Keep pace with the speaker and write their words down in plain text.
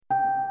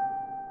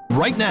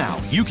Right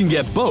now, you can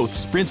get both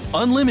Sprint's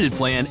unlimited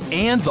plan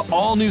and the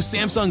all-new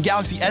Samsung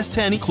Galaxy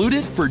S10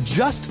 included for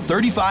just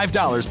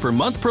 $35 per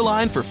month per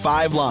line for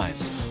 5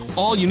 lines.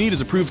 All you need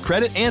is approved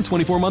credit and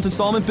 24-month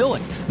installment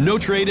billing. No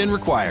trade-in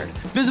required.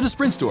 Visit a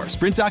Sprint store,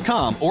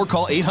 sprint.com, or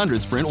call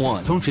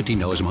 800-SPRINT-1. Phone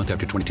 $15 a month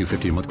after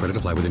 $22.50 a month. Credit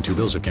apply within 2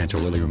 bills. If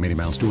cancel early, remaining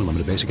balance due.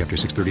 Unlimited basic after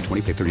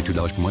 $630.20. Pay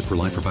 $32 per month per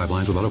line for 5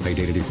 lines with auto pay.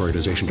 Data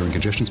deprioritization during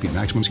congestion. Speed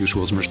maximums. Use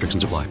rules and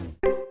restrictions apply.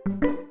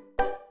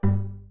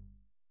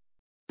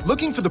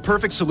 Looking for the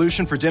perfect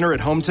solution for dinner at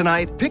home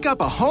tonight? Pick up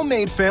a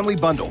homemade family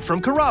bundle from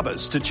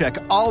Carrabba's to check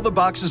all the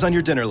boxes on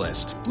your dinner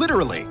list.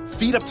 Literally,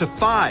 feed up to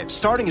 5,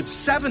 starting at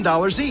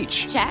 $7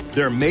 each. Check.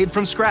 They're made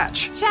from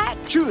scratch. Check.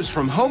 Choose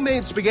from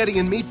homemade spaghetti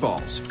and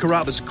meatballs,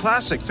 Carrabba's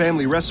classic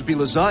family recipe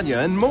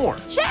lasagna, and more.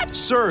 Check.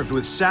 Served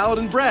with salad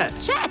and bread.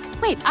 Check.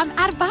 Wait, I'm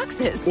out of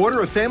boxes.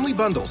 Order a family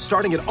bundle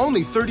starting at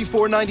only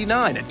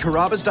 $34.99 at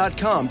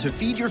Carrabba's.com to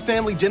feed your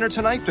family dinner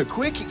tonight the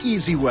quick,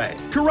 easy way.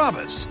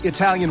 Carrabba's,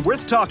 Italian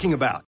worth talking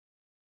about.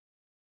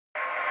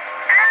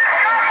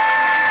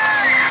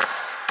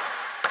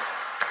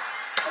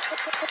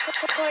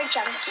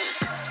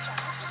 Junkies.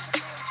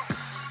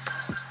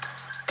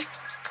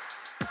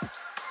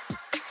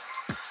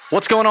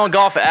 What's going on,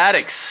 golf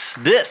addicts?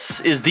 This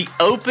is the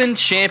Open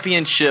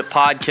Championship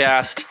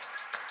podcast.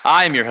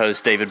 I am your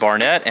host, David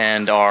Barnett,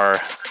 and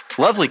our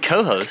lovely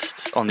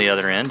co-host on the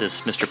other end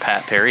is Mr.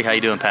 Pat Perry. How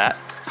you doing, Pat?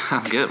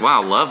 I'm good.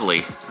 Wow,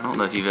 lovely. I don't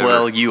know if you've ever...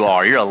 Well, you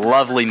are. You're a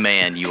lovely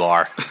man, you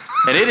are.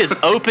 And it is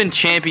Open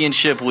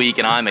Championship week,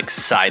 and I'm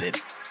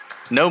excited.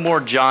 No more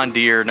John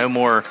Deere, no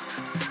more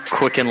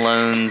Quicken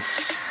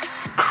Loans,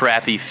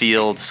 crappy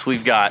fields.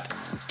 We've got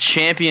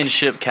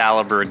championship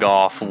caliber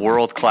golf,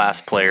 world-class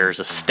players,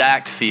 a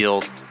stacked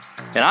field,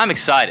 and I'm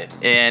excited.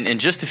 And in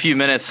just a few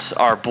minutes,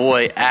 our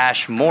boy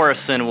Ash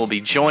Morrison will be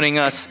joining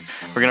us.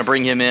 We're going to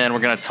bring him in. We're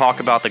going to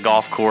talk about the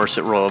golf course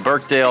at Royal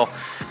Birkdale,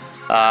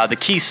 the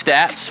key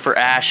stats for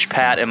Ash,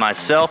 Pat, and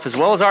myself, as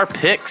well as our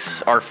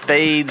picks, our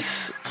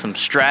fades, some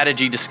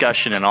strategy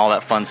discussion, and all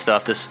that fun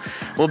stuff. This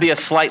will be a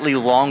slightly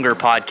longer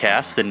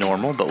podcast than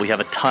normal, but we have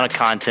a ton of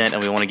content,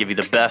 and we want to give you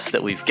the best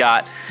that we've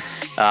got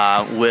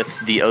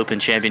with the Open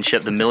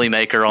Championship, the Millie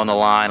Maker on the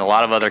line, a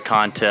lot of other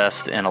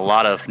contests, and a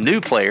lot of new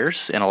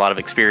players and a lot of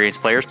experienced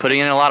players putting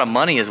in a lot of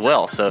money as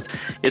well. So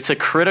it's a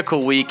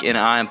critical week, and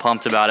I am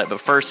pumped about it. But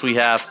first, we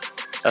have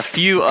a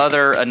few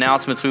other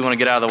announcements we want to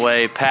get out of the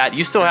way. Pat,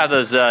 you still have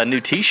those new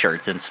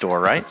T-shirts in store,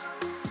 right?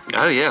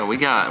 Oh yeah, we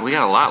got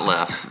a lot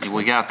left.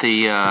 We got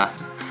the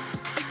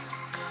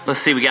let's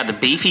see, we got the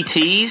beefy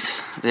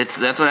tees. That's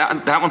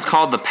what that one's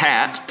called, the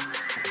Pat.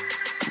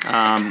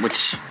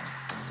 Which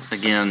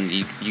again,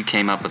 you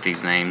came up with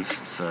these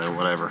names, so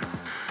whatever.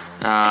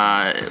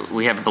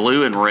 We have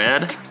blue and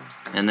red,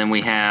 and then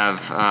we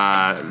have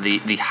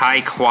the high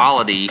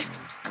quality,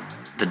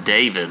 the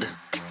David.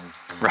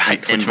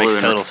 Right, which makes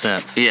total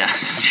sense.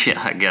 Yes,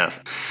 yeah, I guess.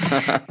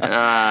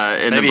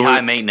 Maybe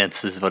high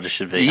maintenance is what it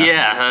should be.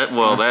 Yeah,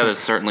 well, that is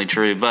certainly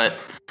true. But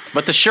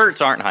the shirts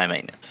aren't high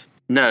maintenance.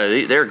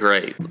 No, they're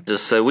great.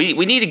 Just so we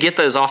need to get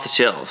those off the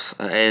shelves.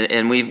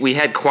 And we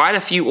had quite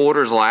a few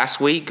orders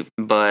last week,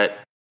 but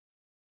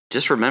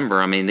just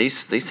remember, I mean,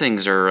 these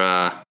things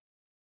are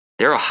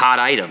they're a hot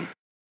item.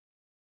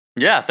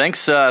 Yeah,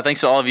 thanks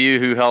to all of you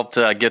who helped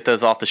get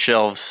those off the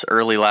shelves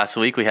early last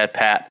week. We had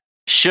Pat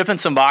shipping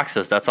some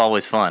boxes. That's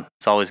always fun.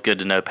 It's always good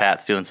to know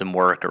Pat's doing some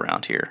work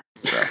around here.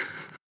 So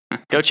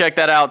go check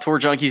that out,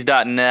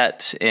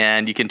 tourjunkies.net,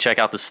 and you can check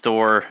out the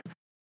store.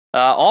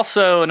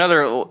 Also,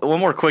 one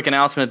more quick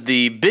announcement.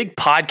 The big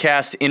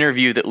podcast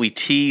interview that we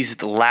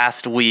teased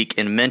last week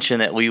and mentioned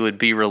that we would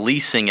be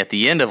releasing at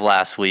the end of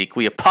last week,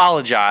 we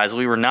apologize.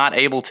 We were not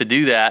able to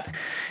do that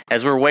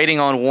as we're waiting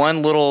on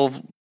one little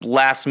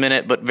last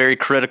minute but very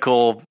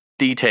critical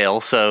detail.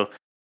 So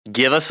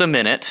give us a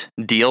minute,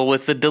 deal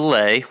with the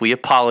delay. We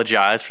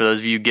apologize for those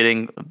of you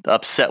getting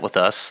upset with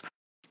us.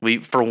 We,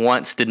 for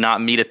once, did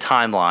not meet a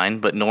timeline,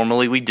 but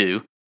normally we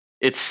do.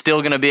 It's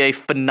still going to be a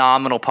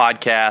phenomenal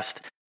podcast.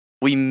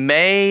 We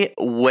may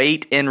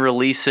wait and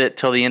release it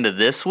till the end of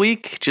this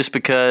week, just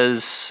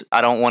because I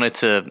don't want it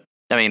to,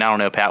 I don't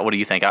know, Pat, what do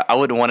you think? I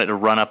wouldn't want it to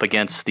run up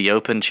against the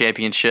Open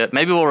Championship.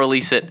 Maybe we'll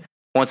release it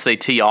once they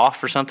tee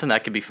off or something.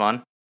 That could be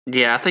fun.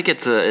 Yeah, I think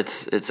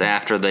it's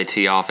after they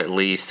tee off at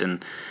least,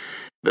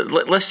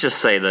 but let's just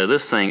say though,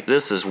 this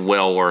is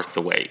well worth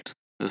the wait.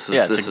 This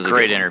is a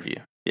great interview.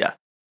 Yeah,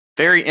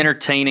 very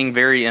entertaining,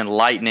 very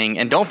enlightening,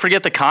 and don't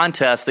forget the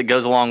contest that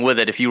goes along with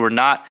it. If you were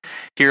not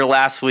here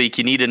last week,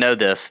 you need to know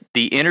this: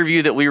 the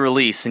interview that we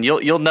release, and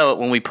you'll know it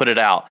when we put it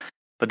out.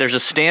 But there's a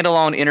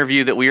standalone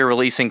interview that we are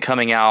releasing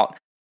coming out,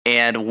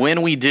 and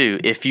when we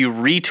do, if you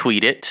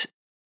retweet it,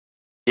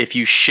 if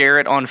you share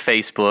it on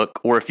Facebook,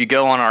 or if you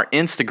go on our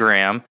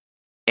Instagram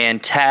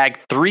and tag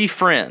 3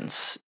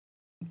 friends,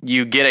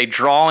 you get a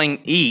drawing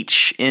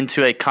each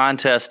into a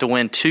contest to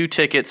win 2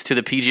 tickets to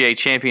the PGA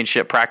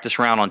Championship practice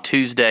round on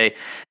Tuesday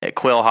at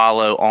Quail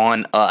Hollow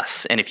on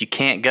us. And if you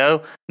can't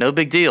go, no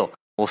big deal.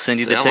 We'll send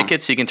you the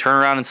tickets. So you can turn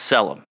around and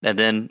sell them, and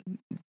then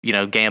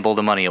gamble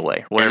the money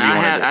away. Whatever you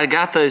want to do. I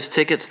got those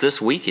tickets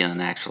this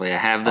weekend. Actually, I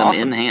have them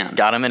in hand.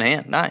 Got them in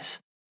hand. Nice.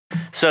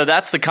 So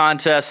that's the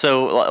contest.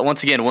 So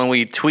once again, when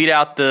we tweet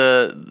out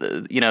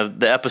the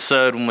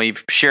episode, when we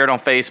share it on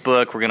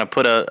Facebook, we're going to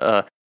put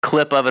a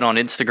clip of it on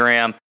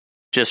Instagram.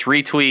 Just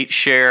retweet,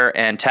 share,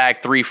 and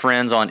tag 3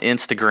 friends on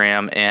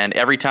Instagram. And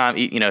every time,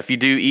 if you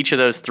do each of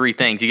those 3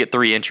 things, you get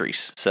 3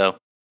 entries. So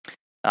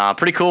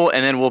pretty cool.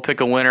 And then we'll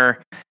pick a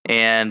winner,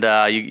 and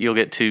you'll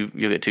get 2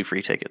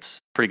 free tickets.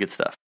 Pretty good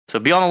stuff. So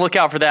be on the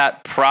lookout for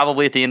that.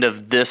 Probably at the end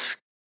of this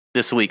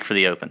week for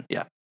the Open.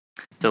 Yeah.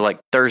 So like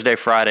Thursday,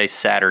 Friday,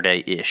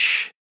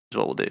 Saturday-ish is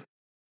what we'll do.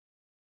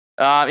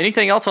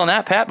 Anything else on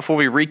that, Pat, before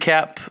we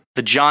recap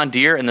the John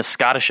Deere and the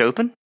Scottish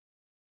Open?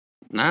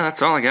 No,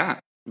 that's all I got.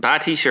 Buy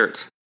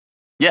T-shirts.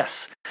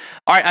 Yes.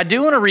 All right, I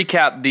do want to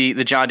recap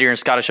the John Deere and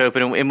Scottish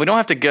Open, and we don't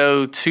have to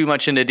go too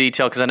much into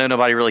detail because I know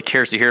nobody really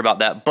cares to hear about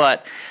that.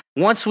 But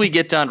once we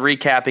get done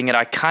recapping it,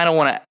 I kind of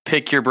want to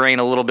pick your brain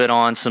a little bit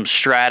on some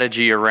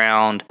strategy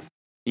around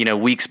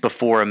weeks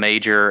before a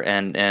major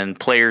and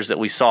players that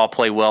we saw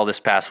play well this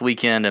past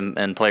weekend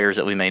and players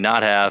that we may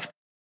not have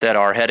that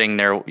are heading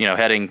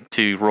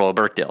to Royal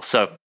Birkdale.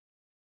 So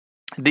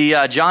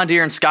the John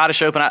Deere and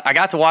Scottish Open, I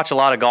got to watch a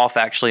lot of golf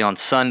actually on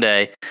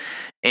Sunday,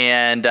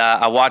 and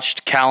I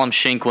watched Callum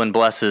Shinkwin,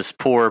 bless his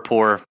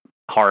poor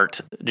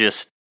heart,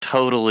 just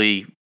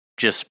totally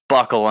just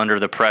buckle under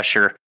the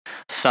pressure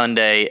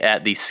Sunday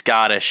at the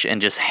Scottish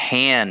and just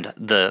hand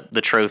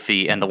the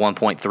trophy and the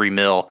 1.3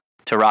 mil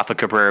to Rafa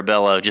Cabrera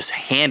Bello, just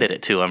handed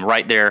it to him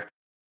right there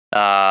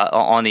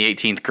on the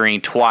 18th green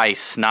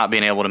twice, not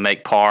being able to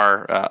make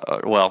par.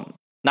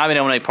 Not being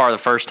able to make par the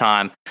first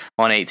time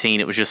on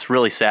 18. It was just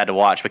really sad to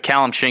watch. But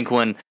Callum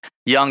Shinkwin,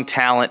 young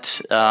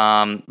talent,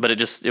 but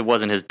it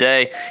wasn't his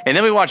day. And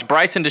then we watched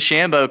Bryson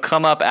DeChambeau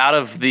come up out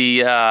of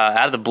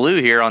the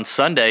blue here on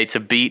Sunday to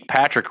beat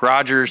Patrick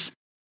Rogers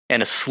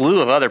and a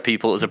slew of other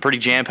people. It was a pretty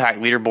jam-packed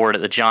leaderboard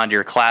at the John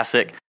Deere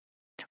Classic.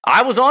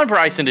 I was on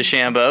Bryson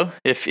DeChambeau,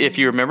 if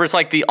you remember. It's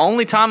like the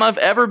only time I've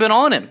ever been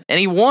on him, and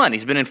he won.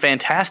 He's been in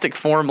fantastic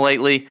form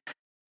lately.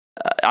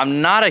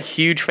 I'm not a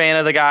huge fan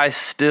of the guy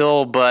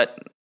still, but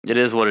it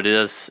is what it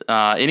is.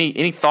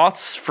 Any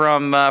thoughts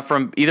from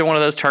either one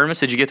of those tournaments?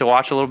 Did you get to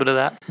watch a little bit of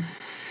that?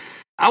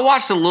 I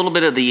watched a little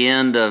bit of the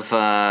end of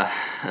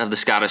the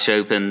Scottish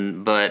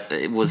Open, but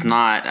it was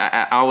not.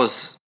 I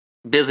was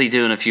busy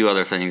doing a few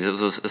other things. It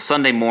was a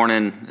Sunday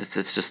morning.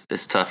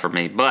 It's tough for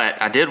me.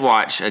 But I did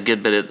watch a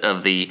good bit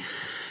of the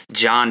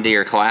John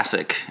Deere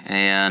Classic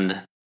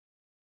and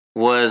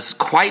was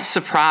quite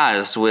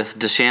surprised with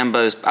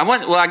DeChambeau's.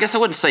 I guess I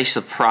wouldn't say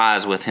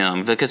surprised with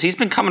him because he's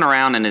been coming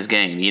around in his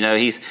game.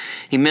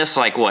 He missed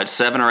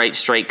 7 or 8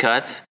 straight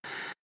cuts.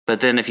 But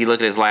then if you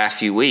look at his last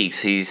few weeks,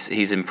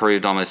 he's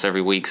improved almost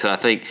every week. So I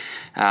think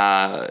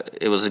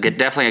it was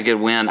definitely a good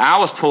win. I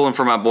was pulling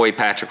for my boy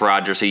Patrick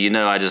Rogers, who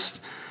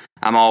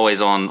I'm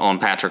always on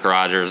Patrick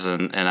Rogers,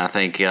 and I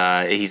think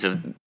he's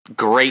a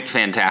great,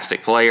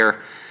 fantastic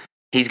player.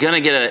 He's gonna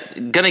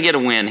get a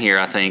win here,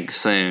 I think,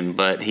 soon.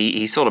 But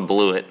he sort of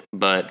blew it.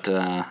 But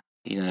I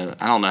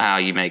don't know how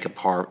you make a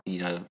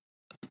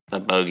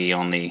bogey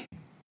on the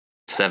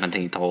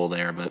 17th hole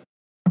there. But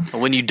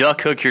when you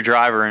duck hook your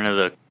driver into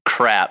the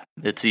crap,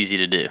 it's easy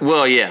to do.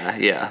 Well,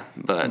 yeah,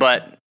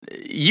 but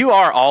you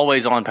are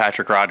always on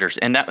Patrick Rogers,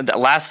 and that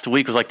last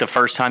week was like the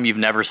first time you've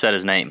never said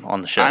his name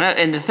on the show. I know,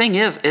 and the thing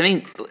is,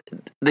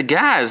 the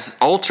guy's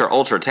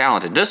ultra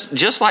talented,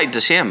 just like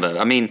DeChambeau.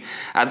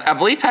 I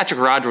believe Patrick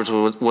Rogers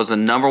was the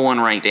number 1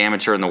 ranked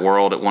amateur in the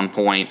world at one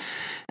point.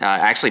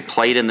 Actually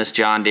played in this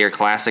John Deere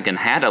Classic and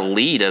had a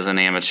lead as an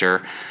amateur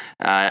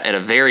at a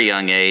very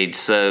young age.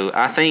 So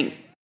I think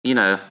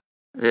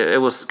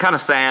it was kind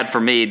of sad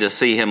for me to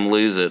see him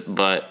lose it,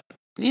 but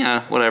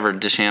whatever.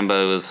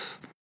 DeChambeau is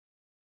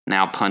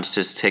now punched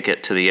his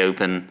ticket to the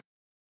Open.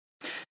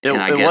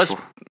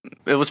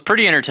 It was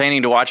pretty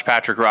entertaining to watch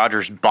Patrick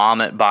Rogers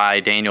bomb it by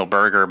Daniel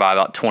Berger by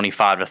about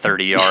 25 to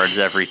 30 yards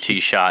every tee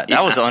shot.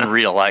 That was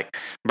unreal. Like,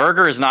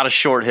 Berger is not a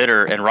short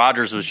hitter, and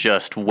Rogers was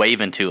just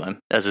waving to him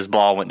as his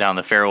ball went down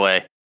the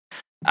fairway.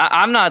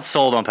 I'm not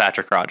sold on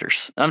Patrick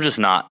Rogers. I'm just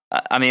not.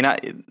 It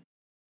was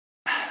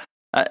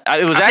I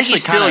actually think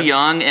he's still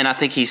young, and I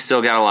think he's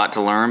still got a lot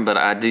to learn. But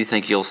I do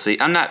think you'll see.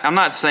 I'm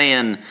not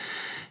saying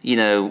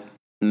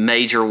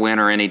major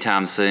winner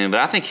anytime soon, but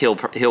I think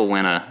he'll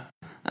win a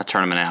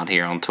tournament out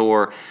here on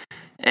tour.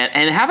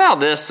 And how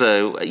about this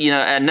though?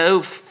 I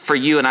know for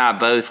you and I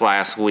both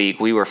last week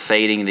we were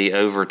fading the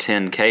over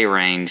 10K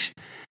range,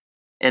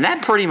 and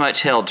that pretty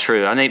much held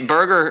true.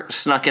 Berger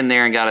snuck in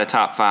there and got a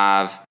top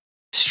 5.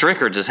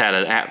 Stricker just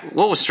had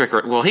what was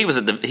Stricker? Well, he was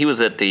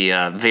at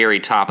the very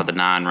top of the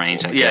 9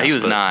 range. I guess. He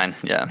was 9.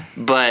 Yeah,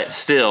 but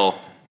still,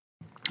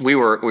 we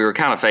were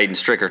kind of fading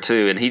Stricker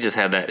too, and he just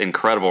had that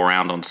incredible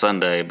round on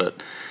Sunday.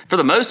 But for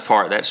the most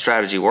part, that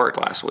strategy worked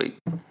last week.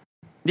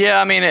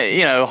 Yeah, I mean,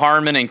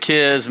 Harmon and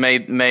Kiz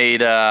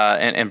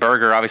and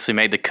Berger obviously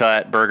made the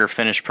cut. Berger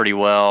finished pretty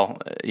well.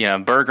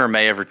 Berger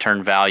may have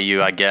returned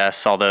value, I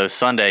guess, although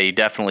Sunday he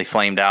definitely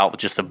flamed out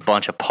with just a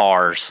bunch of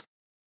pars.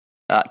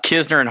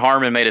 Kisner and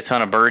Harmon made a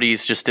ton of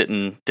birdies, just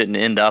didn't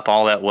end up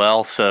all that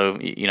well. So,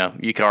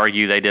 you could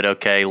argue they did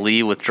okay.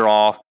 Lee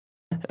withdraw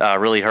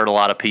really hurt a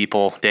lot of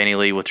people. Danny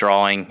Lee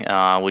withdrawing,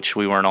 which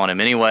we weren't on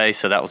him anyway,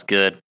 so that was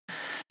good.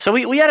 So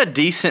we had a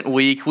decent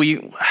week.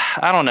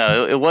 I don't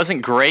know. It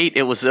wasn't great.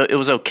 It was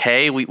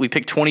okay. We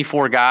picked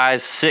 24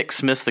 guys.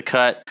 6 missed the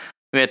cut.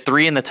 We had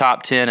 3 in the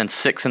top 10 and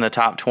 6 in the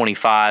top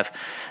 25.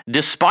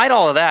 Despite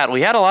all of that,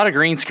 we had a lot of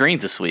green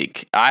screens this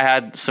week. I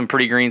had some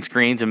pretty green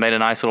screens and made a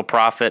nice little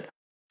profit.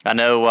 I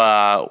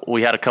know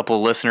we had a couple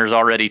of listeners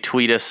already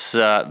tweet us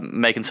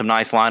making some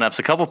nice lineups.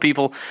 A couple of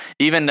people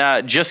even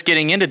just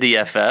getting into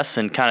DFS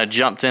and kind of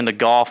jumped into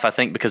golf, I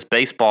think, because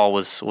baseball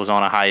was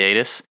on a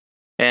hiatus.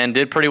 And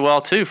did pretty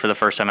well, too, for the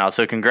first time out.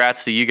 So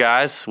congrats to you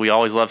guys. We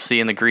always love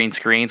seeing the green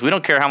screens. We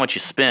don't care how much you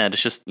spend.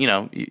 It's just, you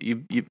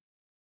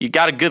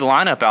got a good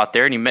lineup out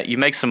there, and you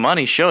make some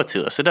money, show it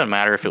to us. It doesn't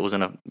matter if it was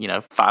in a,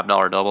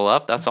 $5 double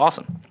up. That's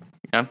awesome.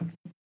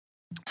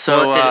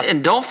 So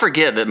and don't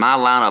forget that my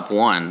lineup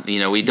won. We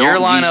don't. Your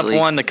lineup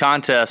won the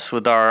contest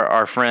with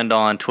our friend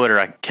on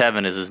Twitter.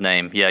 Kevin is his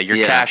name. Yeah,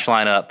 your cash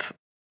lineup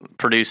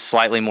produced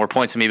slightly more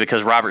points than me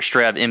because Robert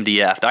Streb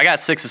MDF'd. I got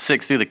 6 of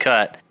 6 through the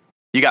cut.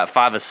 You got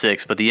 5 of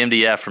 6, but the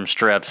MDF from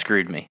Streb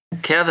screwed me.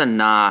 Kevin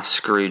Nah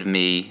screwed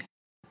me.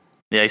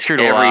 Yeah, he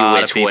screwed a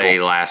lot of people. Every which way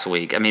last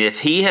week. I mean,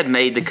 if he had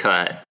made the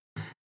cut,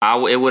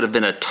 it would have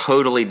been a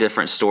totally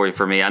different story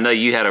for me. I know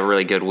you had a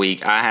really good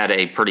week. I had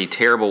a pretty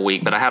terrible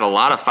week, but I had a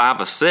lot of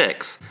 5 of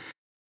 6.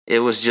 It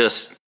was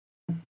just,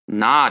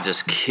 Nah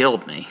just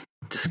killed me.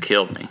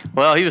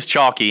 Well, he was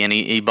chalky, and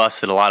he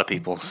busted a lot of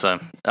people. So,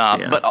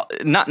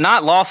 But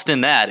not lost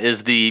in that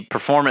is the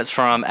performance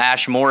from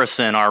Ash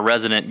Morrison, our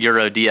resident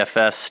Euro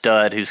DFS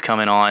stud, who's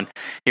coming on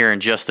here in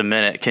just a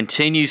minute.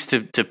 Continues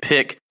to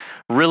pick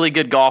really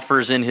good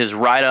golfers in his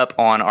write-up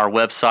on our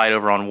website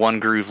over on One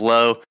Groove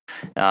Low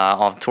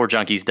on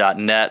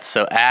tourjunkies.net.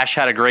 So Ash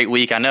had a great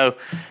week. I know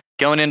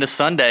going into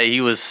Sunday, he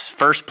was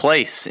first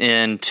place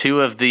in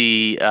 2 of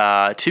the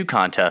 2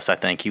 contests, I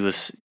think. He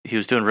was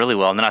doing really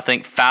well. And then I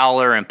think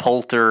Fowler and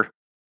Poulter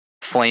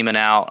flaming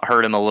out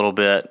hurt him a little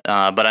bit.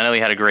 But I know he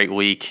had a great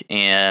week,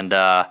 and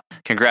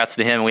congrats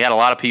to him. We had a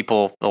lot of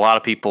people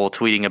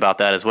tweeting about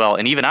that as well.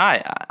 And even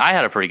I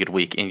had a pretty good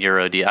week in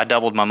Euro D. I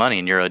doubled my money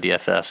in Euro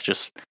DFS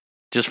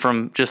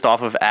just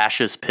off of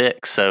Ash's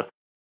picks. So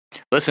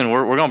listen,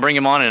 we're going to bring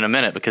him on in a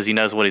minute because he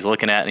knows what he's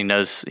looking at and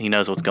he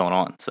knows what's going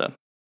on. So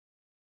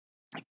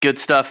good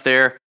stuff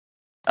there.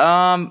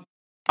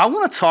 I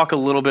want to talk a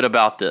little bit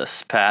about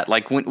this, Pat.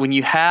 Like when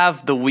you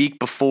have the week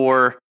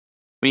before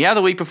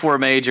a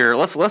major,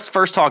 let's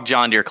first talk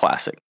John Deere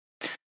Classic.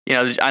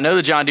 I know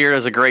the John Deere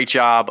does a great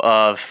job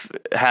of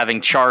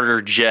having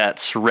charter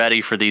jets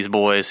ready for these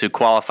boys who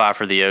qualify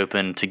for the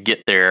Open to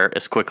get there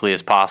as quickly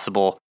as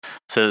possible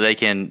so they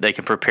can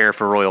prepare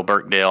for Royal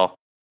Birkdale.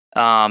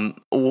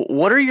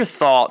 What are your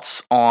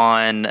thoughts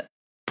on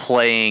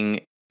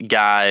playing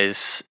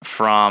guys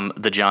from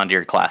the John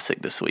Deere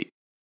Classic this week?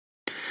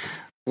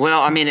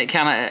 Well, I mean,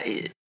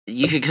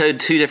 you could go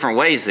 2 different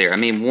ways there. I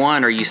mean,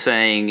 one, are you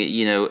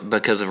saying,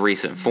 because of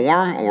recent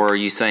form, or are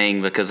you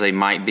saying because they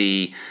might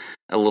be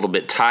a little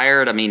bit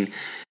tired? I mean,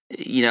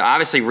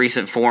 obviously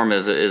recent form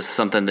is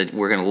something that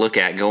we're going to look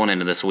at going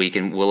into this week,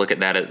 and we'll look at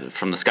that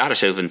from the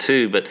Scottish Open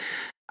too. But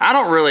I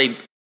don't really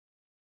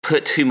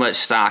put too much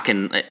stock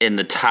in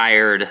the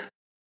tired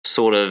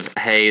sort of,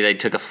 hey, they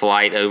took a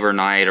flight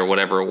overnight or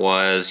whatever it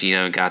was,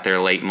 got there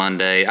late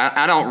Monday.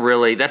 I don't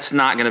really, that's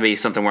not going to be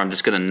something where I'm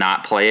just going to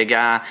not play a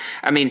guy.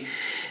 I mean,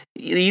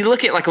 you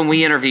look at like when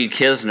we interviewed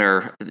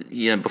Kisner,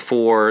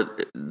 before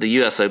the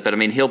U.S. Open, I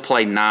mean, he'll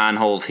play 9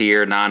 holes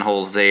here, 9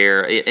 holes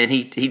there, and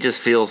he just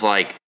feels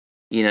like,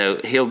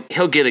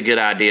 he'll get a good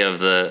idea of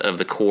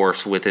the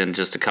course within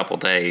just a couple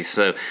days.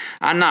 So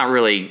I'm not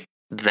really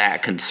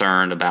that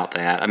concerned about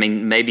that. I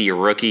mean, maybe your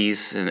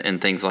rookies and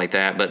things like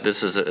that, but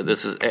this is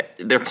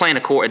they're playing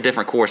a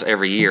different course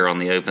every year on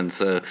the Open,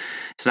 so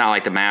it's not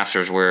like the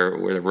Masters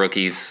where the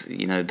rookies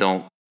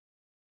don't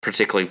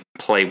particularly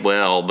play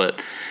well.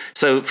 But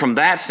so from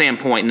that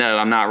standpoint, no,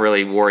 I'm not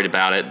really worried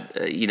about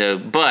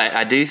it. But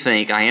I do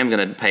think I am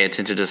going to pay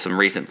attention to some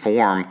recent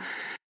form,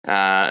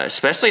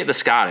 especially at the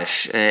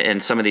Scottish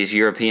and some of these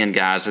European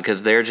guys,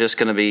 because they're just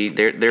going to be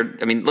they're.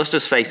 I mean, let's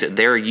just face it,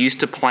 they're used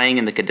to playing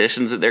in the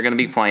conditions that they're going to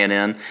be playing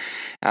in.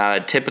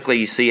 Typically,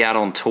 you see out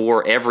on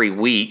tour every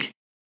week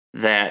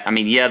that, I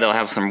mean, yeah, they'll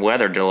have some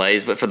weather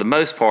delays, but for the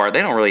most part,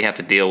 they don't really have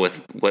to deal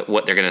with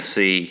what they're going to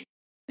see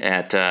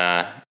at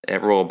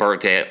Royal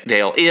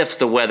Birkdale if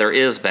the weather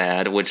is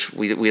bad, which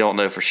we don't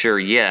know for sure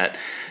yet.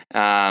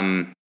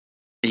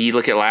 You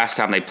look at last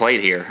time they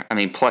played here. I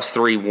mean,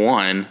 +3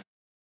 won.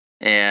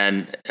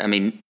 And I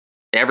mean,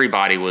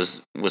 everybody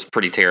was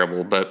pretty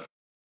terrible. But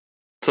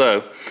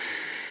so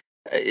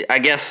I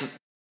guess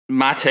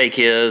My take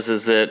is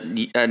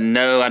that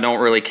no, I don't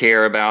really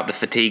care about the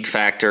fatigue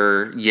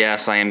factor.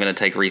 Yes, I am going to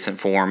take recent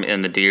form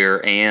in the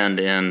Deer and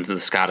in the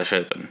Scottish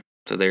Open.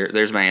 So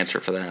there's my answer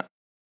for that.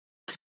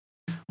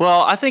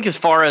 Well, I think as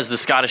far as the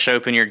Scottish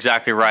Open, you're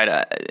exactly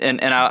right.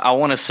 And I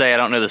want to say, I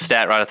don't know the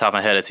stat right off the top of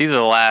my head. It's either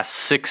the last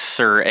 6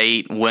 or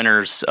 8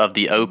 winners of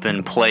the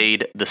Open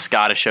played the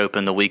Scottish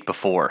Open the week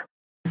before.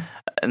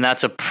 And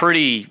that's a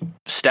pretty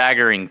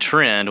staggering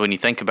trend when you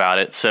think about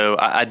it. So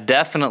I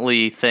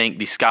definitely think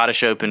the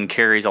Scottish Open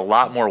carries a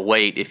lot more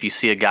weight if you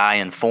see a guy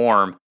in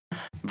form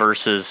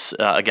versus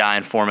a guy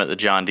in form at the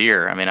John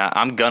Deere. I mean,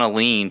 I'm going to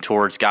lean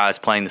towards guys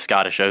playing the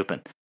Scottish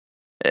Open.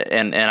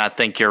 And I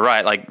think you're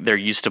right. Like, they're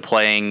used to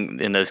playing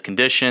in those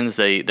conditions.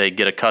 They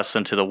get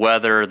accustomed to the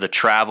weather, the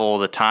travel,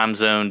 the time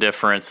zone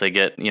difference. They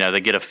get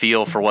a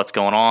feel for what's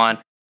going on,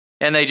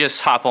 and they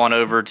just hop on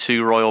over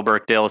to Royal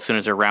Birkdale as soon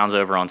as their round's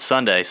over on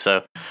Sunday.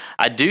 So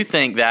I do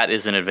think that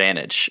is an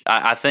advantage.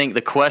 I think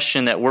the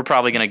question that we're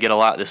probably going to get a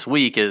lot this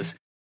week is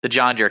the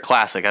John Deere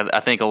Classic. I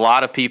think a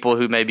lot of people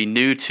who may be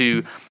new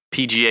to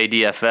PGA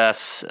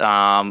DFS,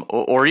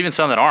 or even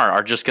some that aren't,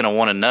 are just going to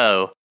want to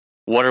know,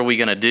 what are we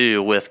going to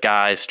do with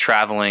guys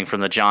traveling from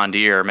the John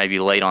Deere maybe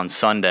late on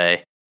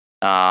Sunday?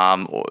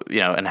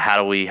 And how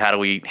do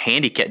we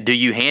handicap? Do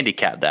you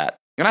handicap that?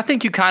 And I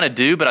think you kind of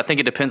do, but I think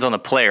it depends on the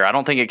player. I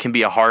don't think it can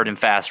be a hard and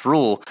fast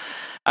rule.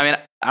 I mean,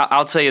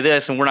 I'll tell you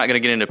this, and we're not going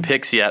to get into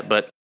picks yet,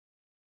 but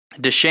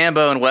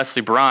DeChambeau and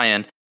Wesley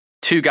Bryan,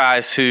 young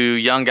guys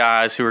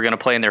who are going to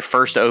play in their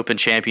first Open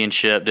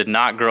championship, did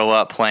not grow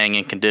up playing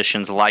in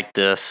conditions like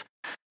this.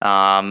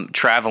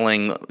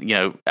 Traveling,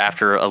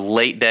 after a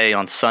late day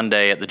on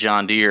Sunday at the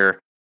John Deere,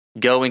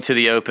 going to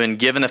the Open,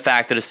 given the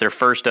fact that it's their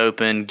first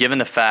Open, given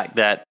the fact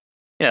that,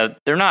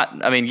 they're not,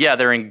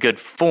 they're in good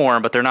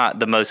form, but they're not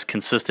the most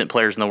consistent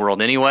players in the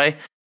world anyway.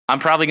 I'm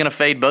probably going to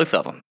fade both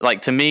of them.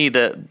 Like, to me,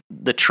 the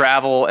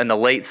travel and the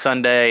late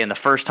Sunday and the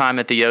first time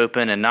at the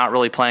Open and not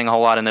really playing a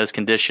whole lot in those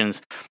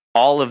conditions,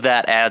 all of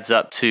that adds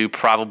up to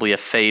probably a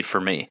fade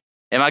for me.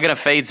 Am I going to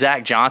fade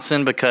Zach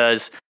Johnson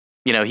because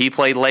he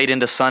played late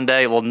into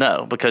Sunday? Well,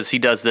 no, because he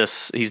does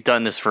this. He's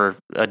done this for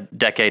a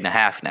decade and a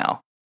half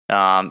now.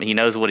 He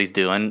knows what he's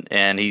doing,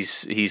 and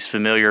he's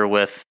familiar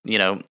with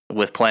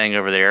playing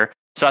over there.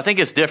 So I think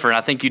it's different.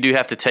 I think you do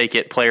have to take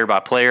it player by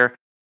player,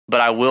 but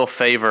I will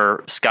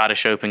favor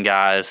Scottish Open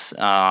guys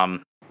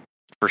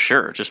for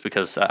sure, just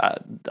because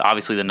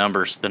obviously the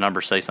numbers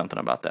say something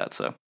about that.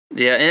 So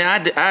yeah,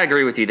 and I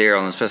agree with you there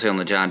especially on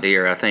the John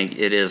Deere. I think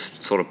it is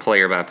sort of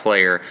player by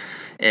player.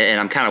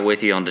 And I'm kind of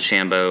with you on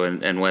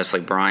DeChambeau and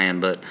Wesley Bryan,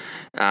 but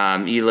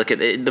you look at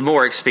the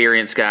more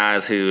experienced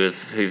guys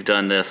who've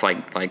done this,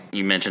 like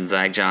you mentioned,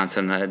 Zach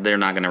Johnson. They're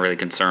not going to really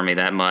concern me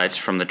that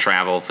much from the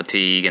travel,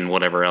 fatigue, and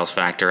whatever else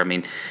factor. I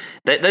mean,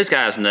 those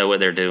guys know what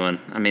they're doing.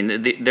 I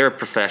mean, they're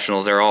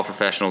professionals. They're all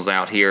professionals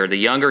out here. The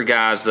younger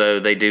guys, though,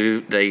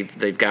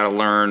 they've got to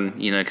learn,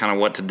 kind of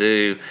what to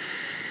do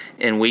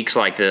in weeks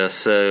like this.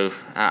 So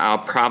I'll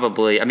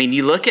probably. I mean,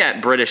 you look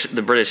at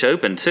the British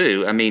Open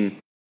too. I mean,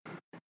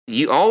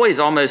 you always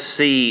almost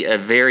see a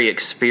very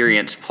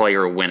experienced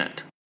player win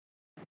it.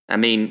 I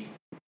mean,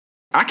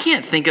 I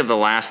can't think of the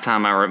last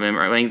time I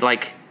remember. I mean,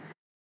 like,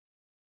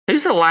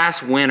 who's the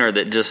last winner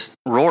that just...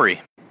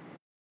 Rory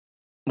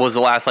was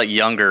the last,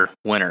 younger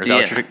winner. Is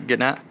that what you're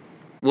getting at?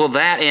 Well,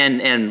 that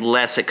and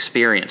less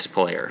experienced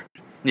player.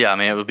 Yeah, I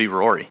mean, it would be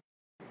Rory.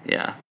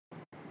 Yeah.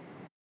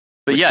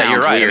 But Which yeah,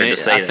 you're right.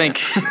 I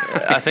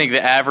think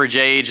the average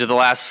age of the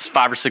last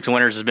 5 or 6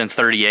 winners has been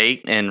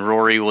 38, and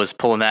Rory was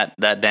pulling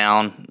that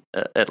down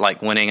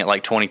at winning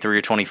at 23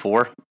 or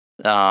 24.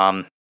 He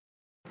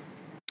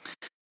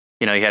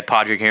had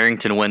Padraig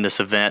Harrington win this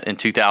event in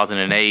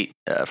 2008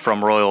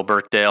 from Royal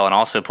Birkdale, and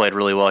also played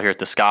really well here at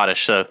the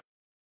Scottish. So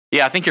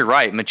yeah, I think you're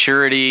right.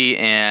 Maturity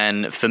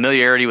and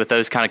familiarity with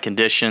those kind of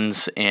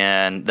conditions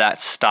and that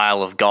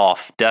style of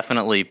golf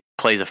definitely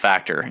plays a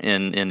factor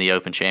in the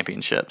Open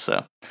Championship.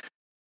 So.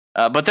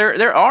 But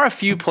there are a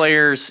few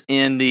players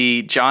in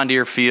the John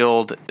Deere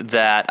field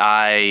that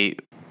I,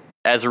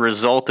 as a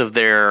result of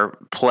their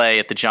play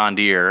at the John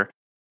Deere,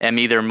 am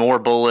either more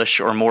bullish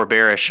or more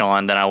bearish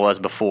on than I was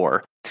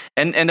before.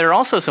 And there are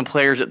also some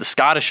players at the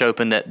Scottish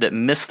Open that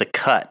missed the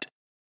cut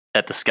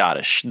at the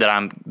Scottish that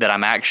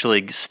I'm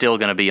actually still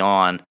going to be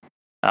on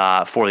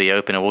for the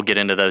Open, and we'll get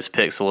into those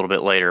picks a little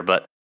bit later.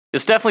 But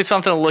it's definitely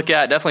something to look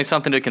at, definitely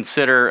something to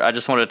consider. I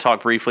just wanted to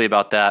talk briefly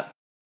about that.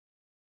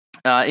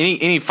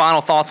 Any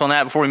final thoughts on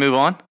that before we move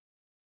on?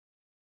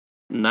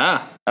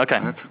 No. Okay.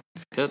 That's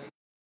good.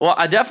 Well,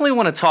 I definitely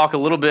want to talk a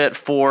little bit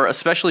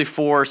especially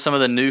for some of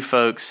the new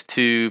folks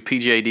to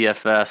PGA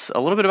DFS, a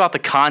little bit about the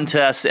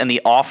contests and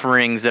the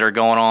offerings that are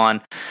going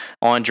on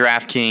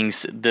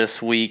DraftKings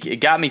this week. It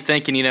got me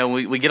thinking,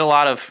 we get a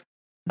lot of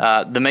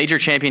the major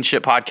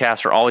championship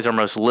podcasts are always our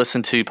most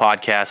listened to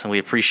podcasts, and we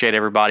appreciate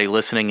everybody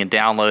listening and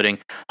downloading.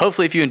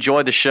 Hopefully, if you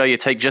enjoyed the show, you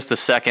take just a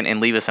second and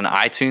leave us an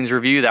iTunes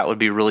review. That would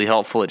be really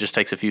helpful. It just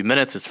takes a few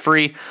minutes. It's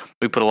free.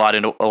 We put a lot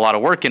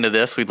of work into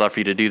this. We'd love for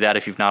you to do that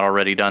if you've not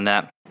already done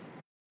that.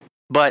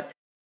 But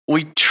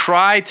we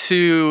try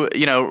to,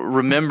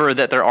 remember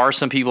that there are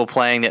some people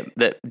playing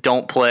that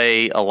don't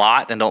play a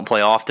lot and don't play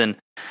often.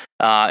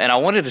 And I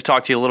wanted to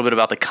talk to you a little bit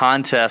about the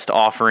contest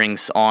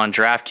offerings on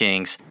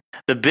DraftKings.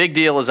 The big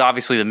deal is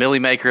obviously the Millie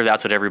Maker.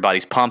 That's what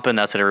everybody's pumping.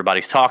 That's what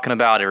everybody's talking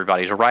about.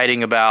 Everybody's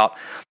writing about.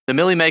 The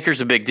Millie Maker's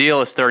a big deal.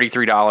 It's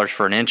 $33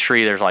 for an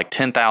entry. There's like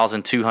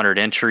 10,200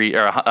 entry,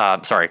 or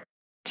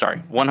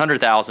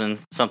 100,000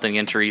 something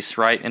entries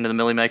right into the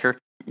Millie Maker.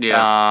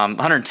 Yeah.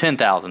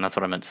 110,000. That's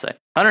what I meant to say.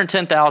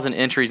 110,000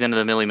 entries into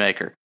the Millie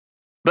Maker.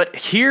 But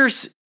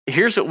here's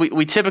what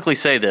we typically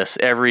say this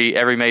every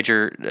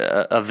major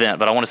event,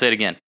 but I want to say it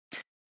again.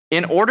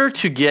 In order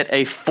to get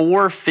a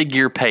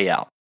 4-figure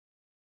payout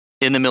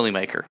in the Millie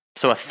Maker,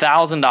 so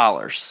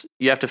 $1,000,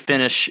 you have to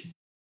finish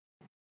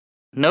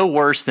no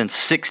worse than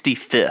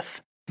 65th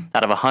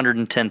out of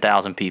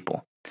 110,000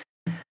 people.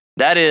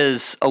 That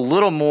is a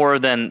little more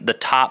than the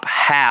top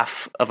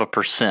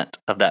 0.5%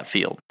 of that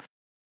field.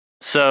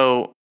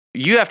 So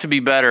you have to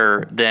be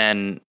better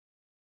than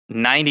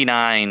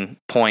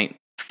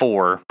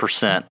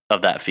 99.4%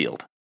 of that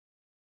field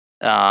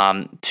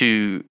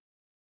to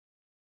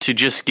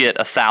just get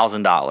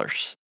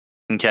 $1,000.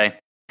 Okay.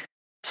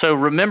 So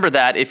remember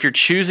that if you're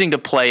choosing to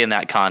play in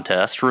that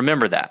contest,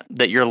 remember that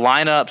your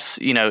lineups,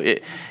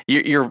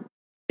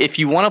 if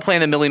you want to play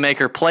in the Millie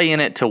Maker, play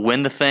in it to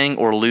win the thing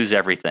or lose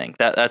everything.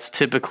 That's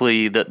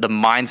typically the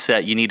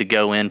mindset you need to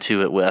go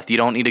into it with. You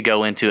don't need to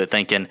go into it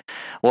thinking,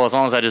 well, as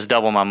long as I just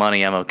double my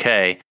money, I'm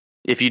okay.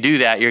 If you do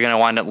that, you're going to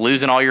wind up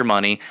losing all your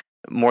money,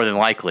 more than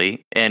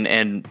likely,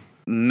 and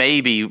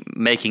maybe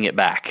making it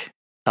back.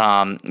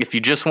 If you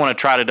just want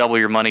to try to double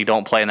your money,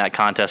 don't play in that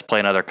contest, play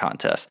another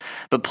contest.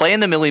 But play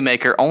in the Millie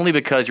Maker only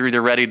because you're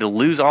either ready to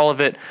lose all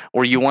of it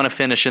or you want to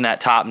finish in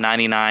that top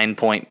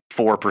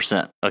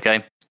 99.4%,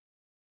 okay?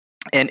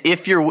 And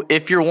if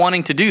you're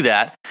wanting to do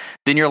that,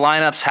 then your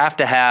lineups have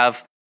to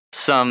have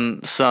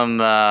some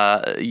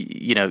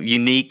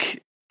unique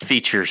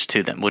features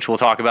to them, which we'll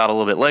talk about a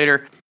little bit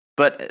later.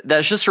 But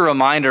that's just a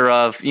reminder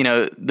of,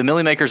 the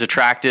Millie Maker is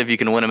attractive. You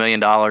can win $1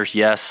 million,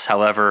 yes.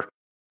 However,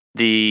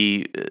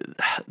 the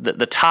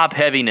top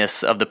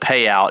heaviness of the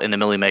payout in the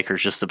Millie Maker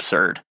is just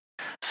absurd.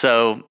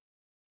 So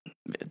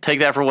take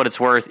that for what it's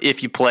worth.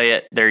 If you play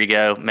it, there you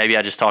go. Maybe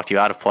I just talked you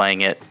out of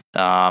playing it.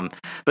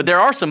 But there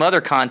are some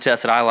other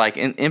contests that I like.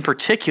 In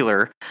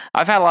particular,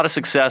 I've had a lot of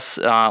success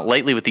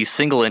lately with these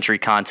single entry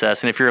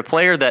contests. And if you're a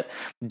player that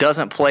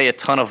doesn't play a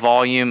ton of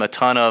volume, a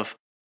ton of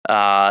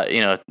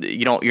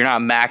you're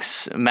not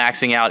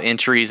maxing out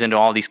entries into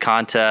all these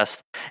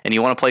contests, and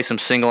you want to play some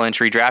single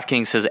entry,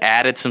 DraftKings has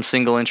added some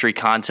single entry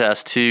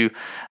contests to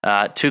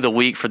the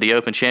week for the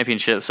Open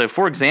Championship. So,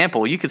 for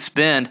example, you could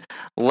spend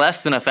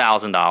less than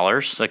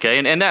 $1,000, okay,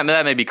 and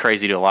that may be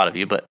crazy to a lot of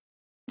you, but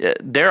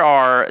there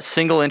are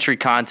single entry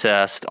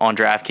contests on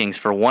DraftKings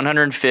for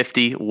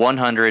 $150,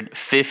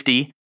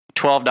 $150, $12,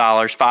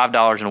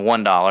 $5, and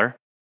 $1, and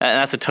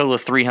that's a total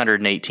of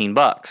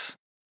 $318.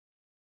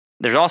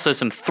 There's also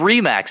some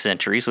 3 max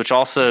entries, which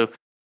also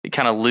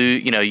kind of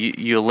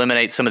you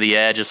eliminate some of the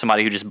edge of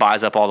somebody who just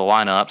buys up all the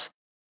lineups.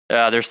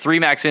 There's 3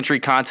 max entry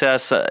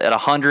contests at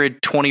 $100,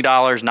 $20, $9,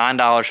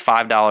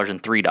 $5,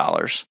 and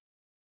 $3.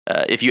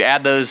 If you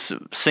add those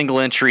single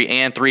entry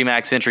and 3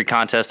 max entry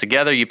contests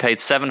together, you paid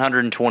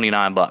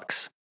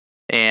 $729.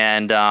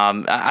 And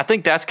I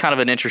think that's kind of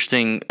an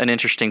interesting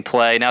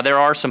play. Now there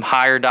are some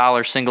higher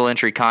dollar single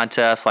entry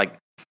contests like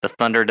the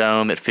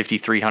Thunderdome at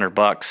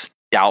 $5,300.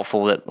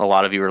 Doubtful that a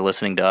lot of you are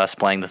listening to us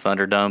playing the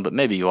Thunderdome, but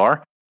maybe you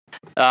are.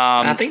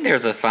 I think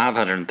there's a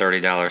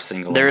 $530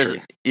 single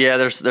entry.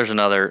 There's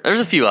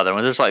a few other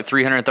ones. There's like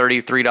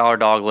 $333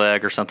 dog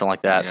leg or something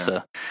like that. Yeah.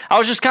 So I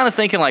was just kind of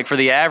thinking, like, for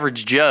the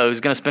average Joe who's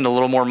going to spend a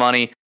little more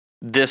money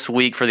this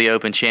week for the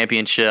Open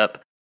Championship,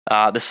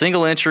 the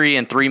single entry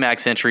and 3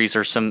 max entries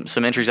are some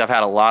entries I've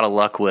had a lot of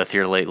luck with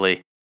here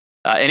lately.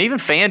 And even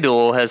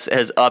FanDuel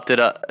has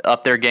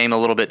upped their game a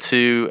little bit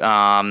too.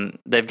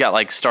 They've got,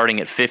 like,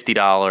 starting at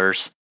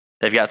 $50.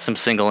 They've got some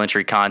single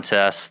entry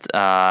contests.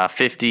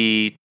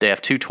 50. They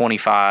have 2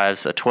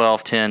 25s, a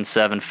 12, 10,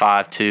 7,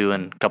 5, 2,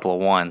 and a couple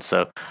of 1s.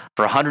 So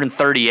for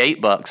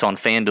 $138 on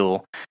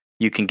FanDuel,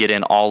 you can get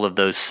in all of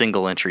those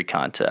single entry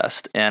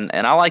contests. And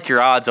I like your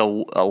odds a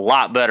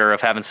lot better of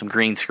having some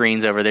green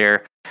screens over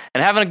there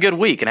and having a good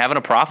week and having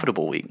a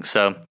profitable week.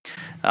 So,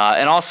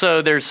 and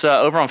also there's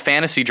over on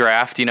Fantasy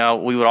Draft,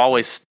 we would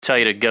always tell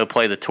you to go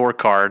play the tour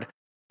card.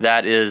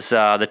 That is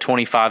the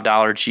 $25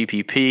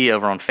 GPP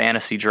over on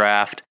Fantasy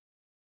Draft.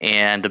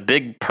 And the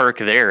big perk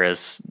there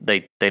is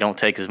they don't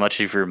take as much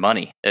of your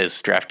money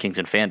as DraftKings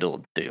and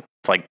FanDuel do.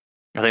 It's like,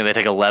 I think they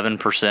take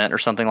 11% or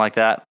something like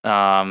that.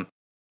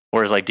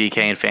 Whereas like DK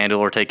and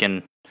FanDuel are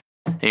taking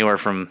anywhere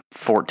from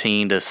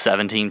 14 to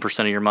 17%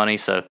 of your money.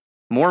 So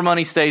more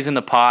money stays in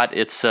the pot.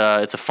 It's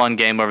a fun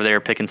game over there.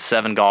 Picking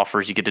 7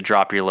 golfers, you get to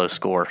drop your low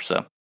score.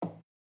 So,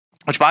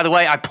 which, by the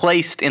way, I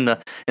placed in the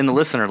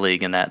listener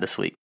league in that this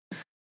week.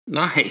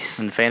 Nice.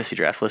 In the Fantasy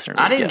Draft listener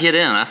league. I didn't get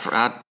in.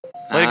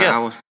 Way to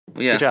go.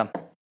 Yeah. Good job.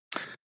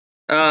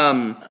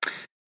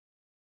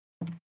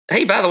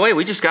 Hey, by the way,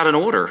 we just got an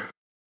order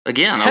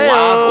Again,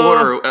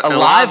 A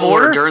live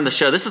order during the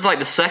show. This is like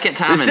the second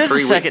time in 3 weeks.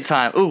 This is the second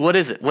time. Ooh, what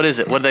is it? What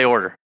did they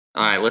order?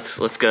 All right,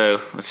 let's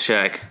go. Let's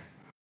check.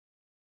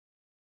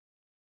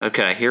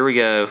 Okay, here we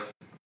go.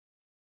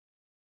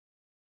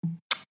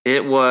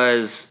 It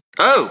was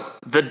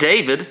the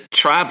David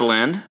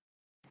Tri-Blend,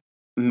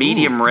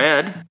 medium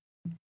red.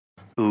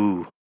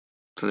 Ooh.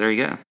 So there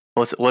you go.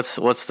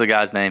 What's the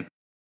guy's name?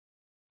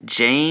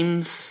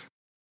 James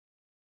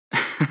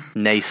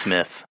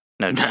Naismith.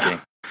 No, just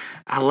kidding.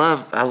 I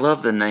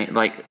love the name.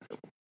 Like,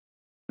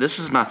 this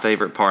is my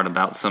favorite part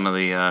about some of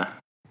the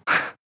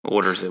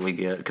orders that we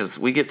get, because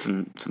we get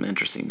some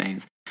interesting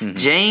names. Mm-hmm.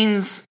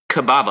 James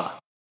Kababa.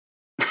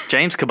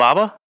 James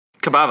Kababa?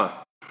 Kababa.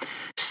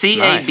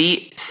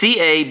 C-A-B-A-B-A.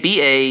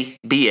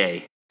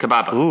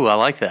 Kababa. Ooh, I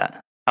like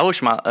that. I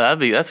wish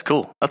that's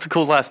cool. That's a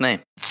cool last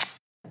name.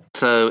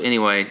 So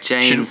anyway,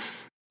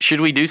 James. Should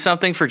we do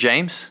something for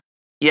James?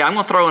 Yeah, I'm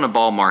going to throw in a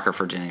ball marker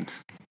for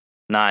James.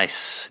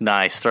 Nice.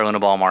 Throw in a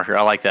ball marker.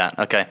 I like that.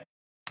 Okay.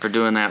 For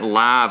doing that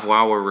live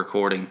while we're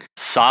recording.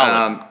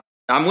 Solid.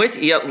 I'm with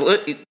you.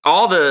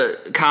 All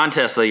the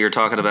contests that you're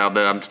talking about,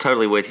 though, I'm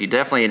totally with you.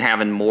 Definitely in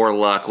having more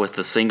luck with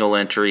the single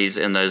entries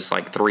and those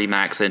like 3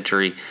 max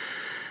entry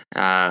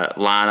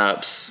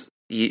lineups.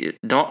 You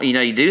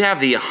do have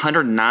the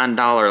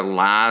 $109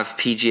 live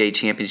PGA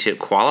Championship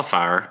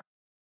qualifier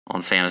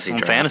on Fantasy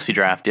Draft. Fantasy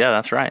Draft, yeah,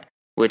 that's right.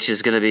 Which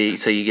is going to be,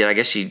 so you get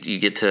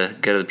to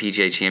go to the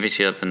PGA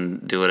Championship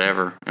and do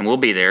whatever, and we'll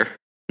be there.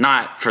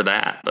 Not for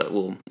that, but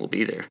we'll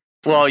be there.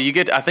 Well,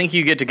 I think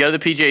you get to go to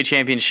the PGA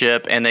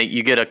Championship, and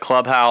you get a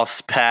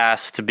clubhouse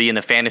pass to be in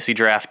the Fantasy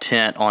Draft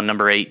tent on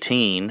number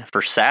 18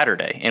 for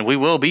Saturday, and we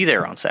will be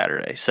there on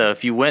Saturday. So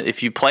if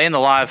you play in the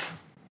live,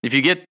 if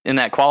you get in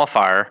that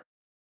qualifier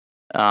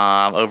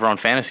over on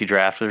Fantasy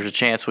Draft, there's a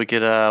chance we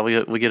could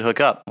hook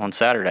up on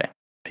Saturday,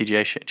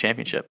 PGA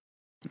Championship.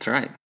 That's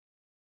right.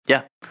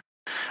 Yeah.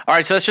 All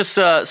right, so that's just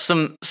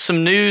some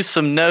news,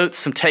 some notes,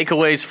 some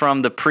takeaways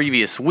from the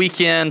previous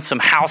weekend, some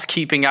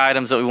housekeeping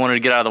items that we wanted to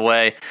get out of the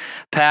way.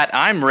 Pat,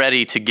 I'm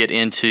ready to get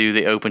into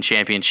the Open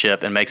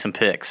Championship and make some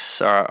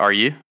picks. Are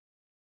you?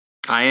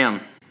 I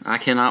am. I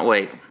cannot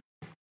wait.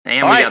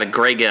 And we got a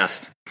great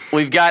guest.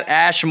 We've got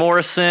Ash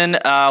Morrison.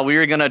 We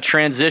are going to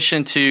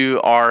transition to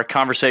our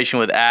conversation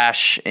with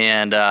Ash.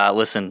 And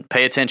listen,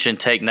 pay attention,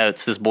 take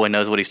notes. This boy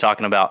knows what he's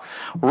talking about.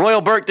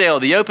 Royal Birkdale,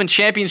 the Open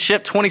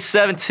Championship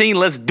 2017.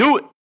 Let's do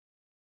it.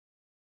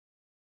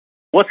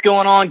 What's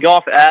going on,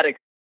 golf addicts?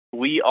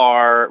 We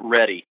are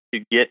ready to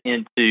get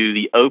into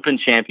the Open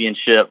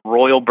Championship,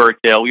 Royal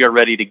Birkdale. We are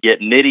ready to get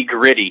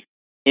nitty-gritty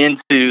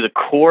into the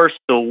course,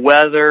 the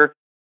weather,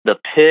 the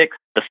picks,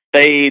 the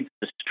fades,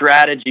 the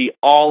strategy,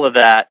 all of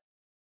that.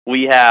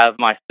 We have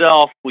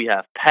myself, we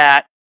have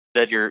Pat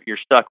that you're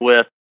stuck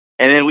with,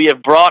 and then we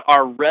have brought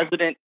our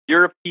resident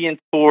European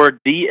Tour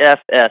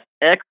DFS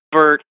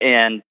expert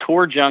and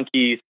Tour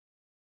Junkies,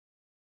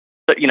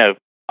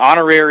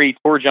 honorary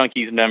Tour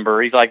Junkies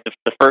member. He's like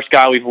the first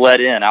guy we've let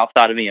in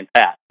outside of me and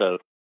Pat. So,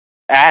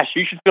 Ash,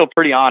 you should feel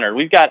pretty honored.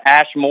 We've got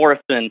Ash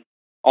Morrison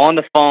on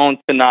the phone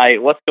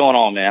tonight. What's going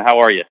on, man? How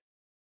are you?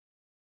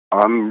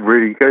 I'm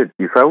really good.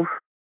 Yourself?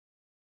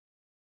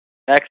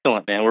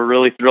 Excellent, man. We're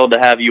really thrilled to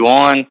have you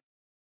on.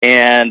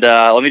 And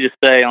let me just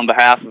say on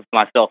behalf of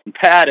myself and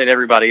Pat and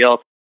everybody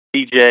else,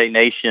 TJ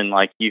Nation,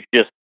 you've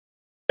just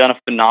done a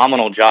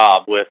phenomenal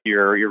job with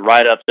your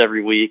write-ups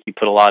every week. You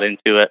put a lot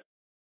into it.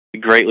 We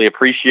greatly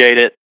appreciate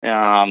it.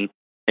 And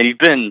you've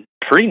been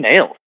pretty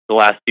nailed the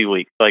last few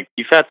weeks.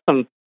 You've had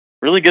some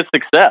really good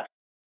success.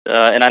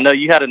 And I know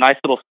you had a nice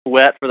little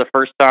sweat for the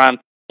first time,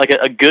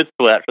 a good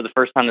sweat for the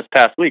first time this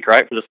past week,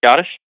 right, for the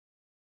Scottish?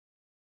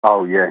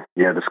 Oh, yeah.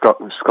 The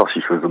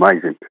Scottish was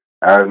amazing.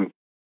 A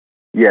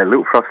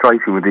little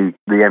frustration with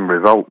the end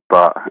result,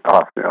 but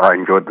I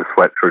enjoyed the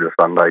sweat through the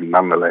Sunday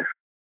nonetheless.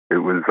 It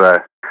was,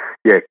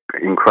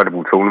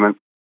 incredible tournament.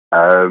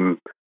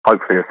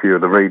 Hopefully a few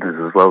of the readers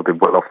as well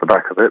did well off the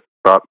back of it,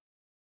 but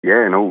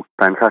in all,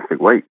 fantastic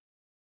week.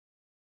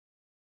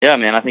 Yeah,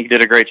 man, I think you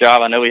did a great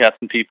job. I know we have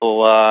some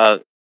people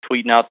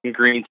tweeting out some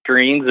green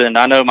screens, and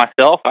I know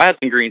myself, I had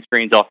some green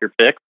screens off your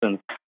picks, and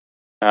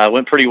it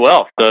went pretty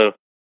well. So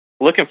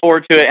looking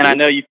forward to it, and I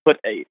know you put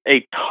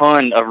a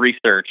ton of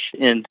research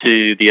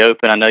into the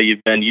Open. I know you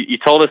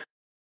told us,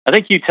 I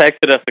think you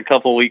texted us a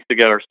couple weeks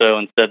ago or so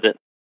and said that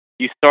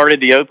you started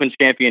the Open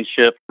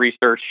Championship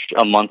research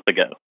a month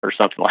ago or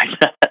something like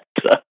that.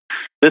 So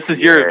this is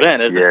your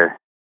event, isn't it? Yeah.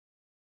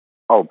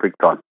 Oh, big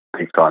time.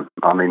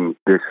 I mean,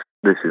 this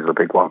is a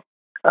big one.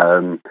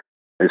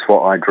 It's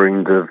what I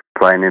dreamed of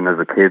playing in as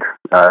a kid.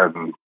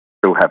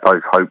 Still have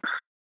those hopes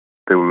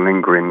still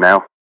lingering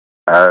now.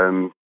 For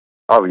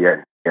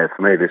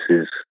me, this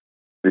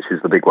is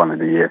the big one of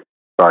the year.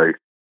 So,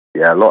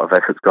 a lot of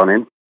effort's gone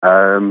in.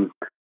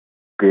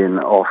 Being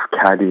off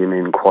caddying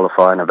in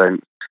qualifying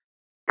events,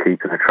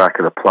 keeping a track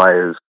of the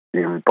players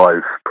in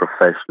both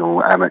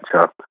professional,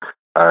 amateur,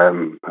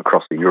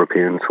 across the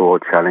European Tour,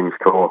 Challenge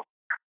Tour.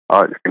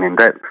 It's been in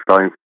depth.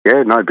 So,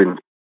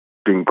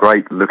 been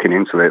great looking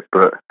into it,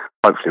 but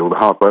hopefully all the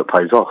hard work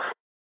pays off.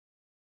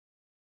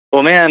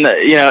 Well, man,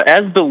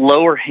 as the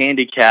lower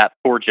handicap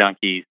for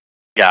Junkies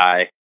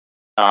guy,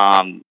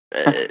 by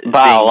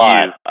a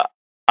lot,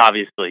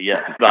 obviously,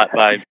 yes,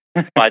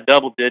 by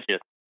double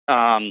digits.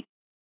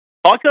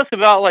 Talk to us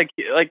about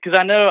because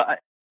I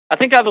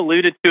think I've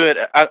alluded to it.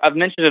 I've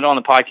mentioned it on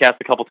the podcast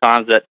a couple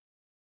times that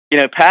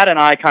Pat and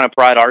I kind of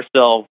pride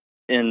ourselves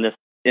in this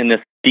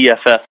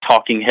DFS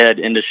talking head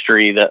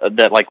industry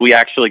that like we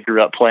actually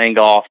grew up playing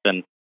golf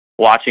and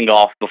watching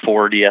golf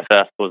before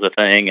DFS was a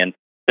thing, and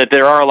that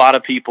there are a lot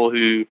of people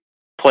who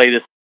play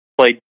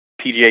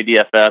PGA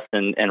DFS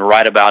and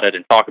write about it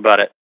and talk about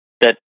it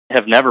that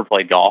have never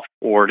played golf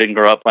or didn't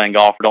grow up playing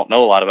golf or don't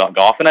know a lot about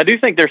golf. And I do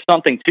think there's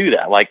something to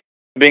that, like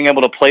being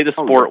able to play the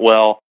sport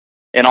well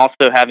and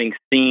also having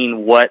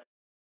seen what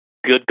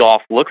good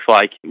golf looks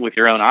like with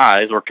your own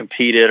eyes or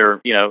competed or,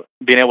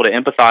 being able to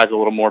empathize a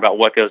little more about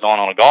what goes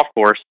on a golf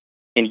course.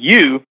 And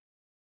you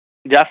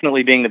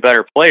definitely being the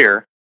better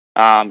player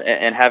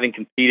and having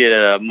competed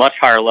at a much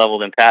higher level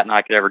than Pat and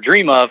I could ever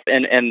dream of.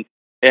 And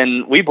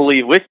we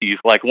believe with you,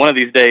 like one of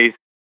these days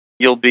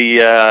you'll be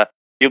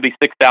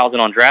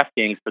 6,000 on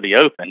DraftKings for the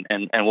Open,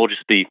 and we'll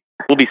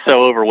be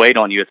so overweight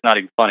on you it's not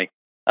even funny.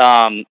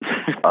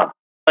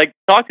 Like,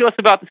 talk to us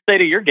about the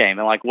state of your game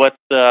and like what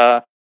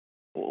are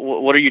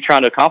you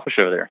trying to accomplish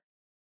over there?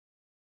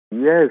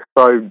 Yeah,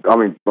 so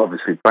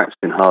obviously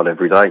practicing hard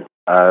every day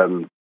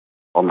on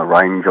the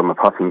range, on the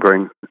putting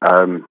green.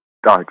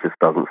 It just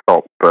doesn't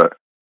stop. But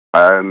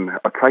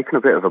I've taken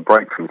a bit of a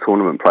break from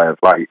tournament play of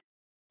late.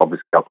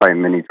 Obviously, I play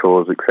in mini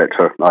tours,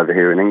 etc. over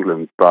here in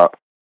England, but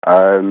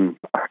I've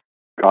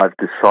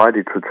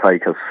decided to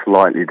take a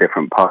slightly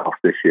different path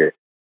this year.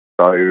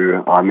 So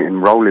I'm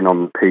enrolling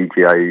on the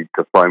PGA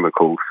diploma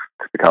course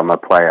to become a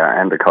player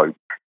and a coach.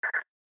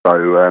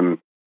 So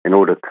in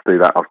order to do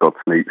that, I've got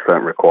to meet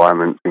certain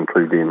requirements,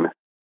 including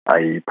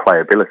a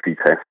playability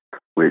test,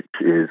 which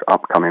is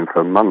upcoming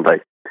for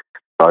Monday.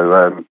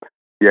 So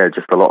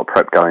just a lot of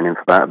prep going in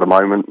for that at the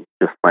moment,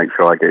 just to make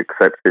sure I get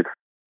accepted.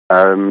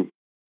 And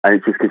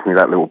it just gives me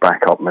that little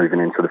backup moving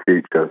into the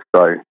future.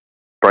 So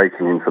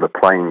breaking into the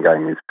playing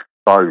game is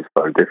so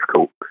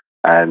difficult.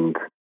 And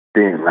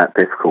being that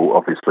difficult,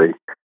 obviously,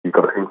 you've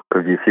got to think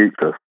of your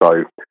future.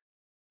 So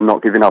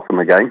not giving up on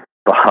the game,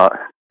 but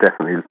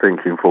definitely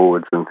thinking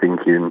forwards and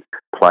thinking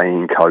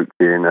playing,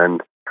 coaching,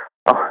 and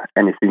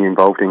anything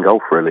involved in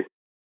golf, really.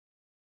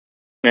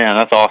 Man,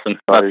 that's awesome.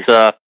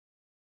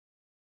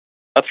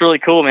 That's really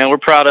cool, man. We're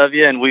proud of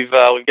you, and we've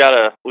got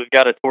a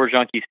Tour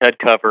Junkies head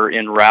cover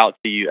en route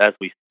to you as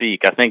we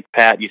speak. I think,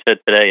 Pat, you said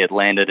today it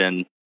landed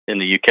in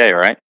the UK,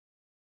 right?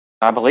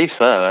 I believe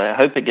so. I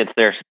hope it gets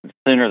there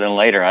sooner than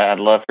later. I'd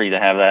love for you to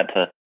have that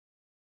to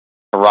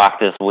rock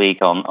this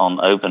week on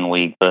Open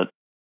Week. But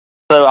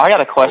so I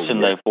got a question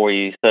though for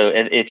you. So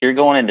if you're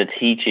going into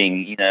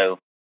teaching,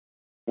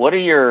 what do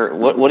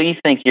you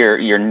think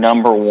your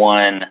number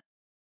one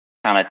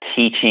kind of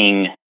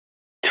teaching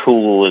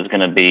tool is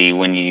going to be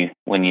when you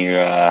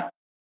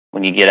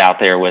get out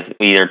there with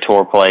either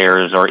tour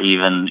players or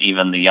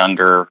even the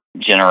younger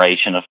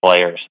generation of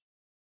players?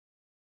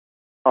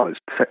 Oh, it's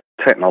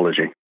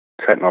technology.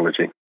 To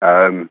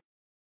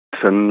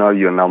know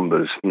your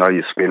numbers, know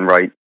your spin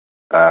rate,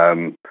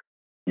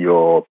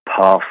 your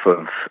path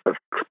of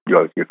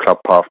your club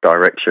path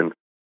direction.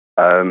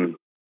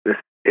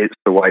 It's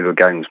the way the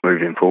game's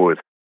moving forward.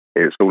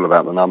 It's all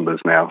about the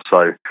numbers now.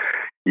 So,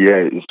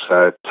 it's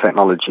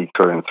technology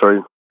through and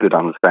through, good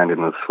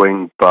understanding of the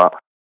swing, but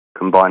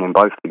combining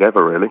both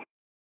together, really.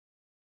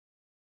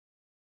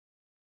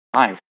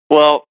 Nice.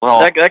 Well,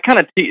 that kind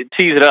of tees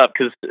it up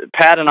because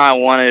Pat and I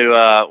want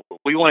to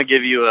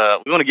give you a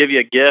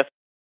gift,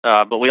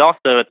 but we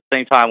also at the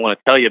same time want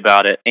to tell you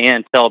about it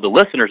and tell the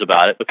listeners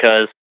about it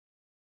because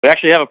we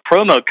actually have a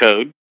promo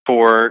code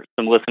for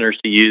some listeners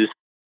to use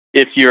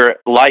if you're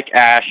like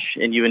Ash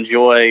and you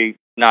enjoy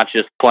not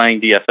just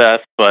playing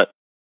DFS but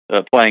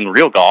playing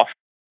real golf.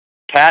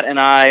 Pat and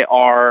I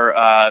are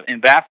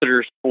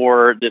ambassadors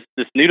for this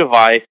new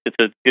device. It's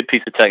a good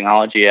piece of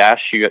technology.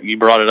 Ash, you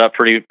brought it up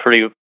pretty.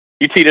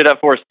 You teed it up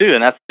for us too,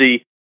 and that's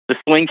the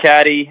Swing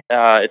Caddy.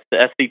 It's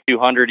the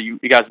SC200. You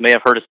guys may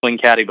have heard of Swing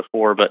Caddy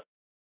before, but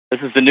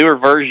this is the newer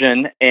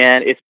version,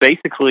 and it's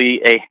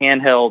basically a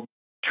handheld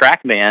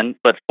TrackMan,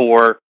 but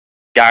for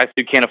guys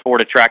who can't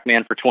afford a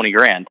TrackMan for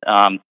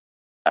 $20,000.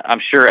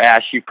 I'm sure,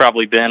 Ash, you've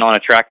probably been on a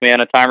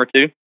TrackMan a time or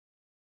two.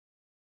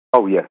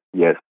 Oh yeah,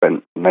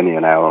 spent many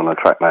an hour on a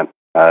TrackMan.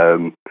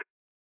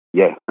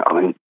 It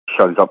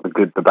shows up the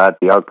good, the bad,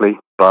 the ugly,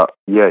 but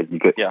you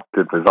get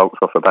good results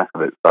off the back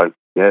of it. So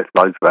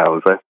loads of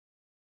hours there.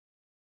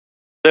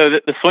 So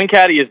the Swing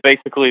Caddy is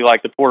basically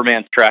like the poor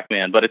man's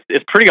TrackMan, but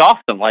it's pretty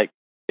awesome. Like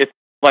it's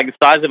like the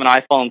size of an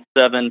iPhone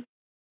 7,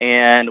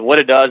 and what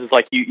it does is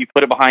like you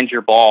put it behind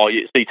your ball.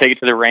 So you take it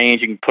to the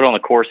range. You can put it on the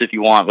course if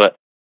you want, but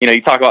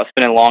you talk about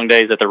spending long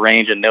days at the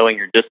range and knowing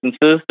your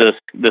distances. The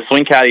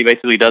Swing Caddy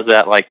basically does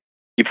that. Like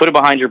you put it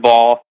behind your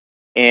ball,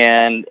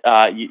 and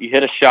you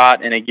hit a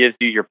shot, and it gives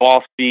you your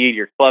ball speed,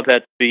 your club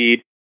head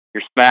speed,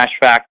 your smash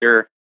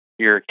factor,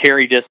 your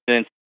carry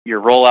distance,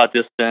 your rollout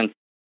distance,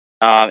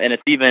 and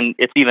it's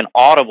even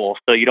audible,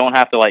 so you don't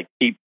have to like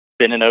keep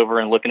bending over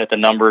and looking at the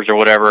numbers or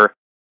whatever.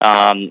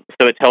 So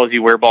it tells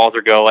you where balls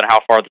are going, how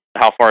far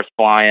it's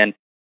flying.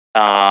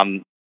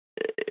 And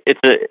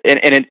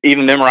it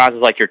even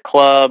memorizes like your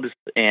clubs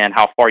and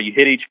how far you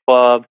hit each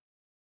club.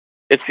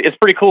 It's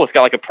pretty cool. It's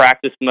got like a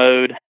practice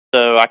mode,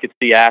 so I could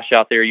see Ash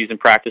out there using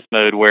practice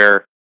mode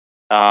where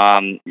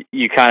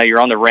you're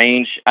on the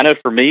range. I know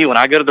for me, when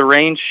I go to the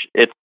range,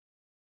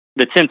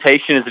 the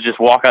temptation is to just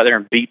walk out there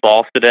and beat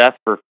balls to death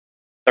for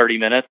 30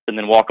 minutes and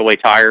then walk away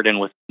tired and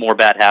with more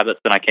bad habits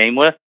than I came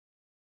with.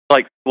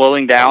 Like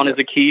slowing down is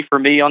a key for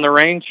me on the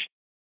range,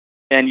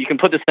 and you can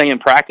put this thing in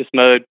practice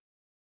mode,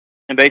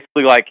 and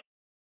basically like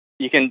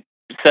you can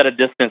set a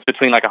distance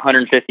between like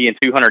 150 and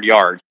 200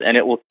 yards, and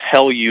it will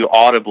tell you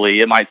audibly.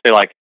 It might say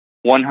like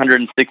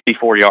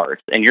 164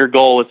 yards, and your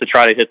goal is to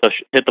try to hit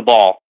the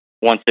ball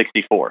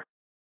 164.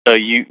 So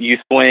you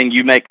swing,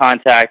 you make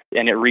contact,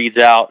 and it reads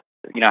out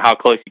how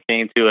close you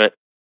came to it.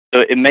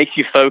 So it makes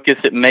you focus.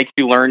 It makes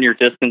you learn your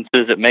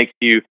distances. It makes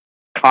you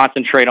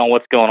concentrate on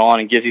what's going on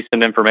and gives you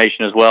some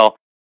information as well.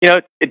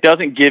 It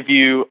doesn't give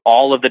you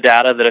all of the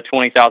data that a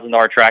 $20,000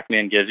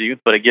 TrackMan gives you,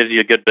 but it gives you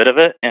a good bit of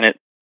it, and it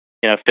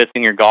fits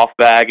in your golf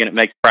bag, and it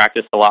makes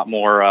practice a lot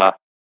more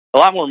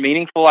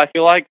meaningful, I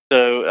feel like.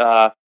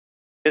 So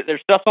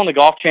there's stuff on the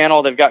Golf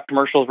Channel. They've got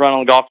commercials run on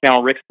the Golf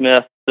Channel. Rick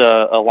Smith,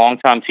 a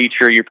longtime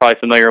teacher you're probably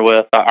familiar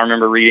with. I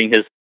remember reading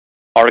his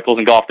articles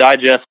in Golf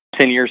Digest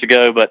 10 years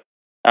ago, but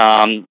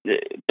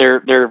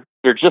they're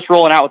just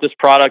rolling out with this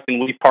product, and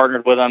we've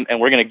partnered with them,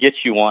 and we're going to get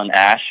you one,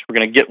 Ash. We're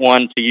going to get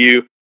one to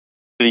you, to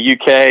the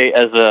UK,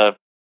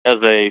 as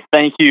a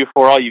thank you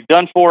for all you've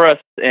done for us,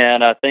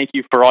 and thank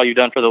you for all you've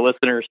done for the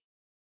listeners.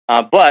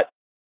 But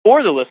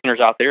for the listeners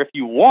out there, if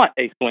you want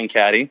a Swing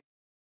Caddy,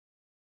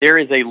 there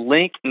is a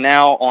link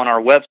now on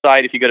our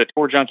website. If you go to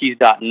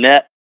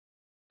tourjunkies.net,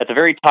 at the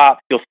very top,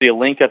 you'll see a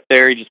link up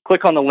there. You just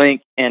click on the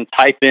link and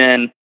type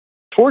in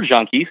Tour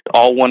Junkies,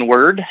 all one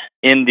word,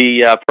 in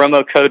the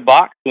promo code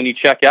box when you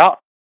check out.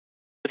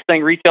 This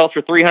thing retails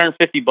for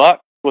 $350.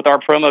 With our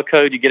promo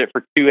code, you get it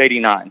for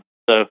 $289.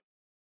 So,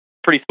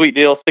 pretty sweet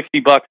deal.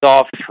 $60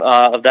 off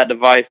of that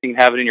device. You can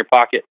have it in your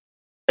pocket,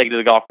 take it to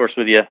the golf course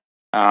with you.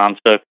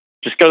 So,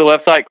 just go to the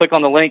website, click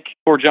on the link,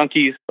 Tour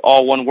Junkies,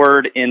 all one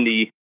word, in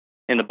the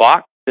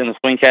box, and the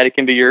Swing Caddy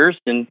can be yours,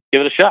 and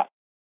give it a shot.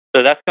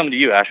 So that's coming to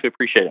you, Ash. We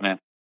appreciate it, man,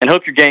 and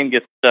hope your game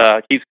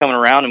keeps coming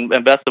around,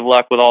 and best of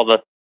luck with all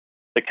the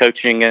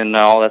coaching and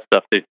all that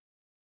stuff too.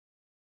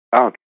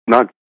 Oh,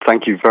 no,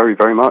 thank you very,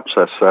 very much.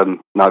 That's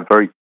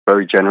very,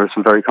 very generous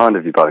and very kind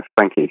of you both.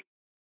 Thank you.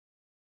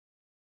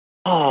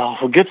 Oh,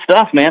 well, good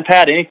stuff, man.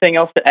 Pat, anything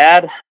else to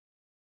add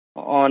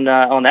on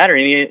that, or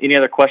any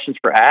other questions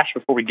for Ash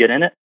before we get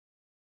in it?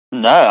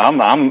 No,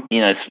 I'm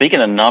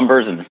speaking of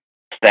numbers and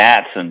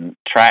stats and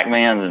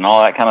TrackMans and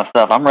all that kind of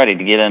stuff, I'm ready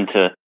to get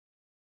into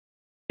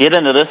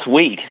this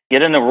week.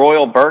 Get into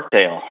Royal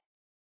Birkdale.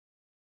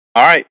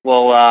 All right.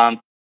 Well,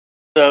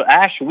 so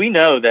Ash, we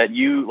know that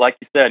you, like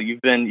you said,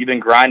 you've been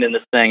grinding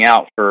this thing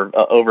out for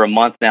over a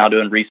month now,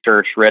 doing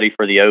research, ready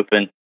for the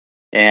Open,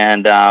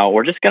 and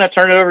we're just going to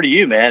turn it over to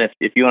you, man.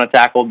 If you want to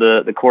tackle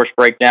the course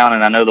breakdown,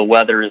 and I know the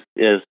weather is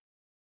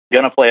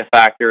going to play a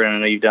factor, and I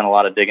know you've done a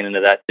lot of digging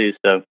into that too.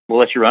 So we'll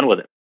let you run with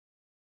it.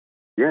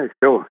 Yeah,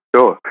 sure.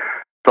 So,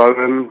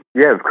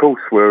 of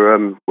course, we're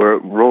at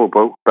Royal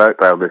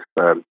Birkdale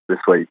this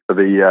week for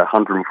the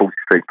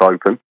 146th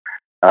Open.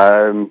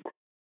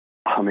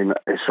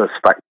 It's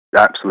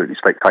absolutely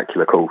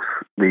spectacular course.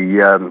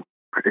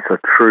 It's a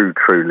true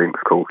links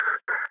course.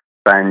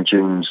 Sand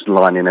dunes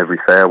lining every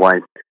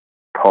fairway,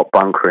 pot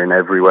bunkering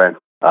everywhere.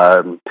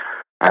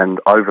 And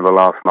over the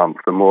last month,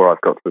 the more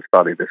I've got to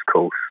study this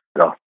course,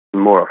 the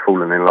more I've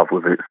fallen in love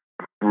with its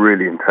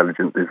really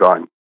intelligent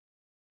design.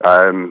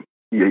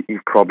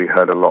 You've probably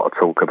heard a lot of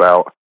talk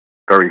about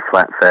very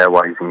flat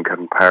fairways in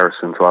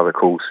comparison to other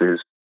courses,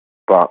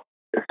 but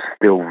it's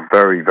still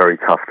very, very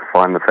tough to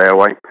find the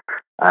fairway.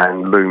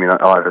 And looming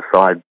at either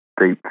side,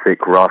 deep,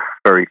 thick, rough,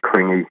 very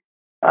clingy.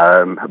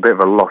 A bit of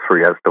a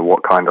lottery as to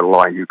what kind of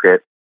lie you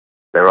get.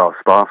 There are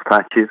sparse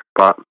patches,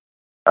 but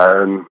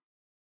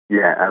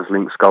as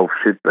links golf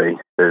should be,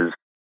 there's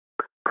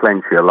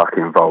plenty of luck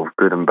involved,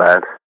 good and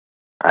bad.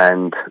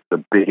 And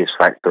the biggest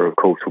factor, of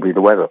course, will be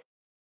the weather.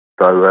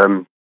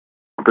 So,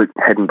 but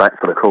heading back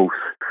to the course,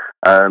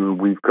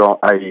 we've got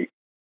a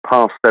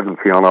par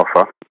 70 on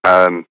offer,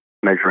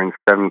 measuring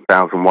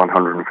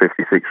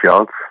 7,156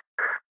 yards.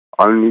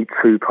 Only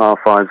 2 par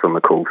 5s on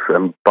the course,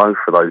 and both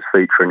of those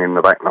featuring in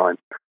the back nine.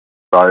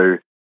 So,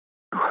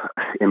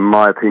 in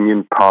my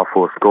opinion, par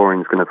 4 scoring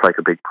is going to take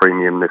a big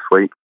premium this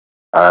week,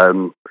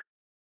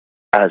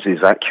 as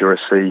is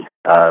accuracy,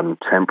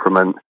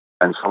 temperament,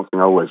 and something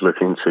I always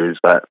look into is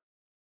that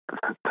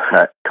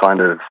kind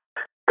of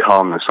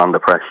calmness under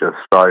pressure.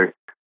 So,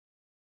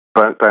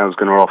 Birkdale's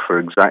going to offer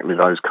exactly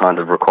those kind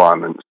of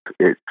requirements.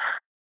 It's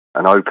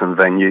an open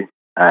venue,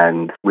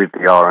 and with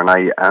the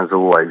R&A, as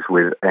always,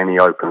 with any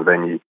open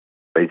venue,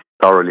 they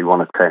thoroughly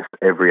want to test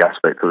every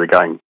aspect of the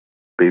game,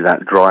 be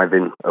that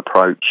driving,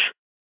 approach,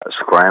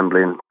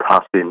 scrambling,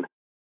 putting,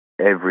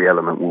 every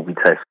element will be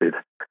tested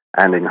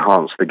and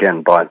enhanced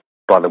again by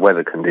the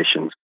weather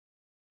conditions.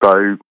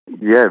 So,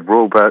 yeah,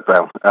 Royal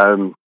Birkdale.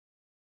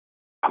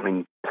 I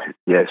mean,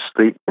 yeah,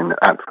 steeped in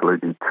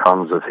absolutely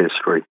tons of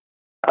history.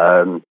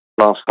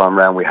 Last time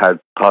round, we had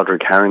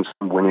Padraig Harrington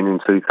winning in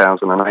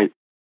 2008,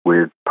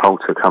 with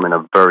Poulter coming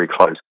a very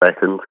close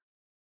second.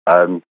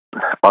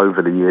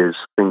 Over the years,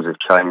 things have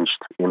changed,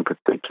 in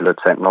particular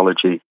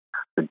technology,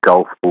 the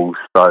golf balls.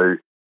 So,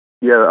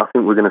 yeah, I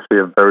think we're going to see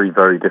a very,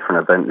 very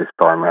different event this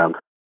time round.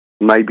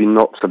 Maybe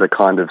not to the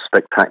kind of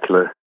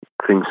spectacular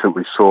things that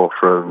we saw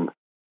from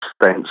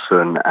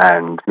Stenson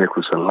and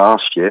Nicholson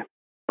last year,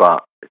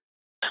 but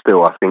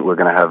still, I think we're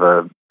going to have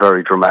a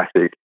very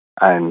dramatic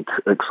and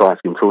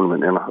exciting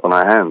tournament on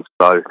our hands.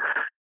 So,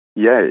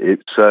 yeah,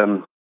 it's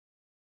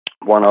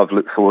one I've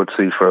looked forward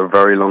to for a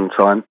very long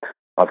time.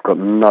 I've got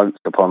notes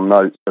upon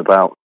notes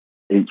about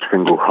each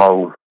single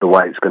hole, the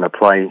way it's going to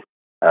play,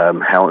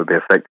 how it will be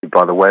affected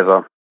by the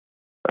weather.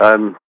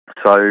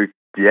 So,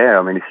 yeah,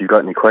 I mean, if you've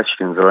got any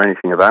questions or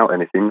anything about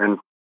anything, then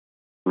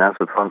now's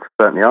the time to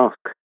certainly ask.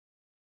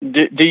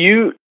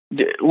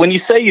 When you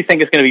say you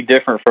think it's going to be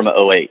different from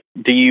 '08,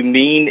 do you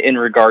mean in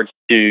regards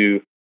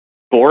to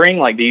scoring?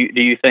 Like, do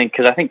you think,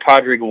 because I think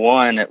Padraig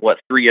won at,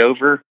 3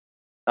 over?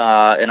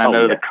 And I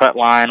know the cut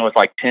line was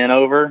like 10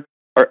 over.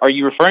 Are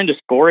you referring to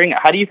scoring?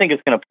 How do you think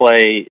it's going to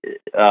play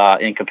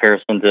in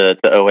comparison to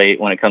 '08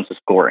 when it comes to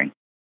scoring?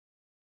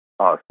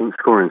 I think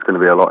scoring is going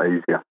to be a lot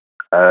easier.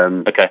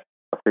 Okay.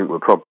 I think we're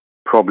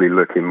probably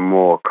looking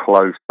more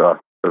closer to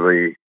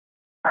the,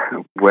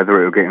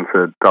 whether it will get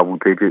into double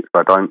digits,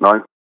 I don't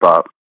know.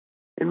 But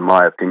in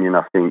my opinion,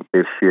 I think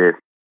this year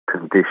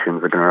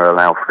conditions are going to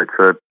allow for it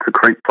to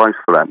creep close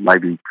to that,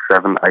 maybe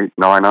 7, 8,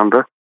 9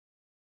 under.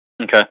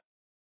 Okay.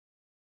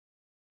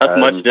 That's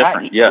much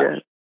different, yeah.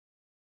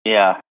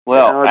 Yeah.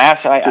 Well,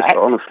 Ash, I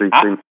honestly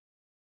think...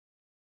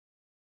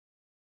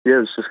 Yeah, I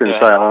was just going to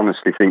say, I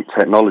honestly think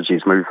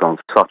technology's moved on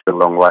such a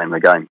long way in the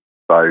game.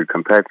 So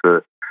compared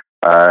to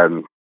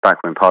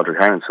back when Padraig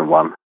Harrington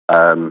won,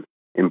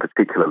 in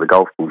particular, the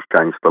golf balls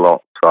changed a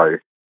lot. So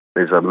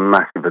there's a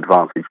massive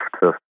advantage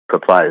for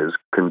players.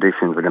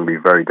 Conditions are going to be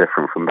very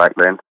different from back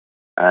then.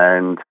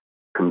 And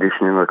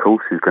conditioning of the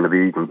course is going to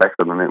be even better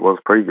than it was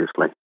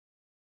previously.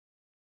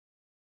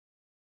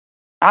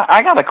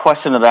 I got a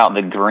question about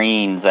the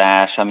greens,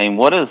 Ash. I mean,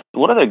 what are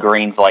the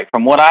greens like?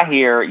 From what I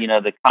hear,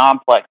 the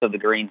complex of the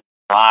greens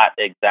is not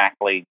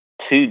exactly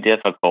too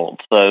difficult.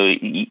 So,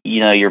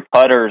 your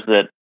putters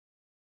that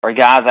are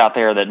guys out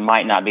there that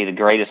might not be the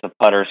greatest of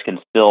putters can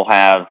still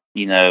have,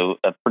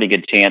 a pretty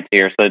good chance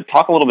here. So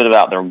talk a little bit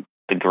about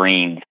the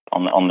greens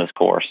on this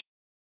course.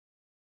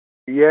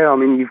 Yeah, I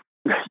mean,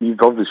 you've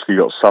obviously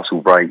got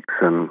subtle breaks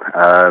and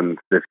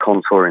there's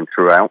contouring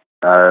throughout.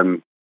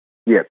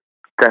 Yeah,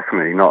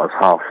 definitely not as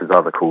harsh as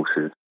other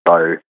courses.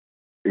 So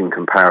in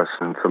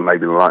comparison to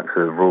maybe the likes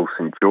of Royal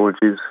St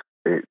George's,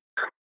 it's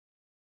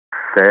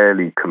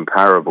fairly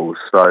comparable.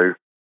 So,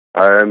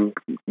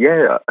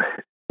 yeah,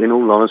 in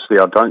all honesty,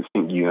 I don't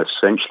think you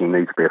essentially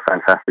need to be a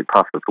fantastic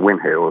putter to win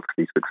here or to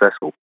be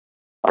successful.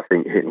 I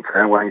think hitting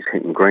fairways,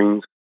 hitting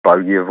greens,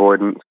 bogey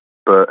avoidance,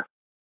 but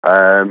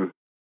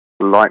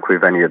like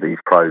with any of these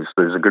pros,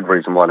 there's a good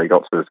reason why they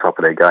got to the top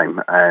of their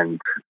game,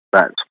 and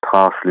that's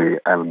partially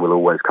and will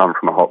always come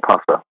from a hot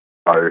putter.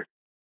 So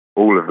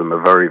all of them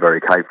are very,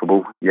 very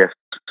capable. Yes,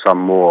 some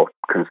more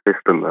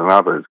consistent than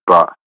others,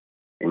 but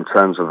in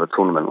terms of a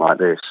tournament like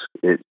this,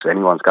 it's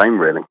anyone's game,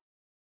 really.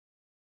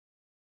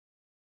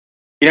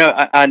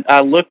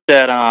 I looked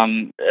at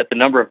the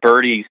number of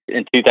birdies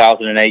in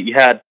 2008. You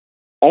had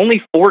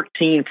only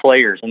 14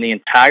 players in the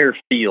entire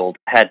field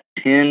had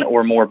 10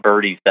 or more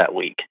birdies that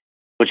week,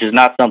 which is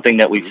not something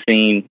that we've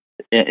seen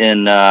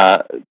in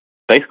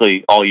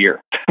basically all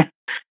year.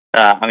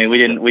 I mean, we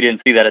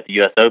didn't see that at the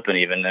U.S. Open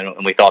even,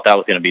 and we thought that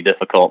was going to be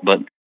difficult. But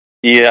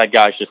you had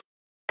guys just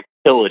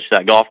pillage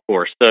that golf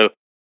course. So,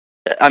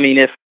 I mean,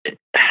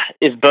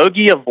 is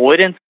bogey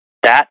avoidance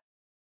that?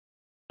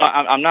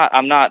 I'm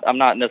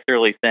not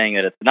necessarily saying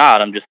that it's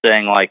not. I'm just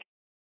saying, like,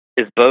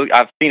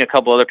 I've seen a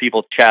couple other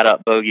people chat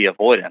up bogey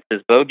avoidance.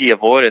 Is bogey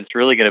avoidance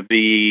really going to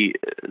be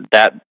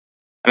that?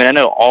 I mean, I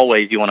know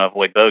always you want to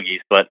avoid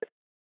bogeys, but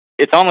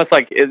it's almost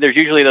like there's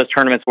usually those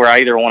tournaments where I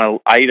either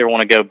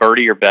want to go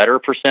birdie or better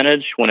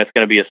percentage when it's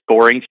going to be a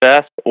scoring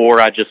fest, or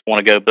I just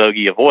want to go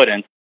bogey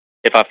avoidance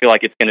if I feel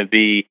like it's going to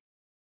be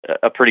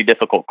a pretty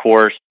difficult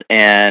course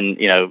and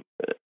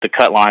the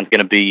cut line's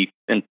going to be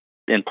in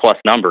plus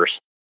numbers.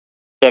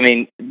 So, I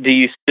mean, do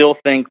you still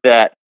think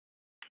that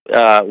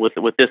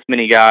with this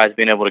many guys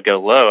being able to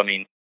go low, I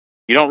mean,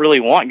 you don't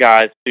really want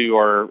guys who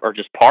are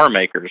just par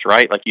makers,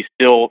 right? Like you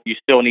still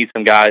need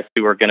some guys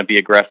who are going to be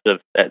aggressive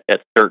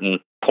at certain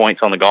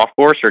points on the golf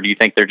course, or do you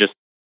think they just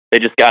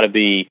got to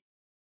be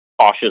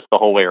cautious the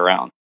whole way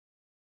around?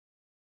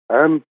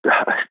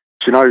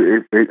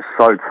 It's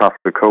so tough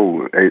to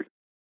call.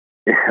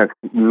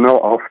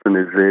 Not often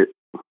is it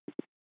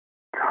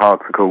hard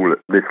to call it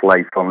this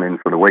late on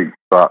into the week,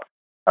 but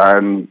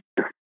the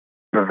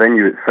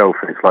venue itself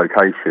and its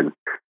location,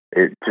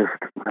 it just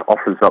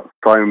offers up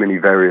so many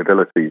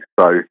variabilities.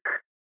 So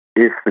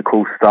if the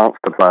course starts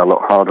to play a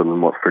lot harder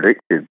than what's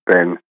predicted,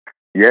 then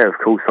yeah, of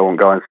course I want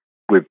guys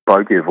with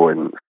bogey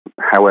avoidance.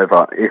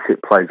 However, if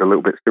it plays a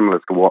little bit similar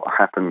to what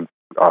happened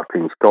up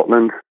in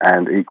Scotland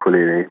and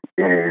equally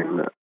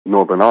in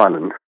Northern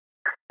Ireland,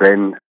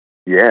 then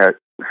yeah,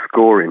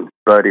 scoring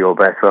birdie or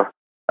better.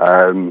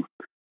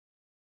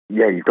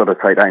 Yeah, you've got to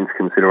take that into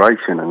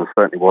consideration, and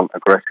certainly want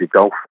aggressive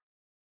golf.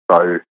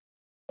 So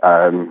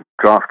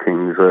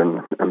DraftKings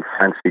and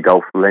Fantasy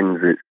Golf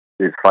lends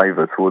its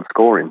favour towards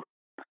scoring.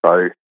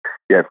 So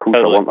yeah, of course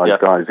totally, I want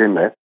those guys in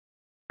there,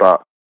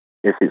 but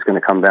if it's going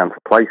to come down to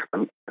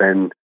placement,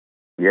 then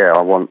yeah,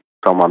 I want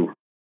someone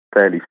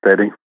fairly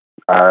steady,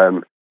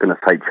 going to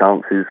take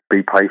chances,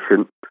 be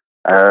patient,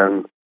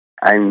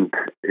 and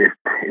if,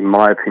 in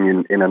my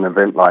opinion, in an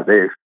event like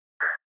this,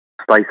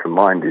 space of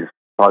mind is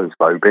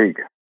so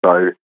big.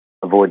 So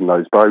avoiding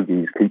those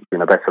bogeys keeps you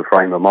in a better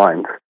frame of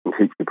mind and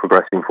keeps you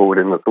progressing forward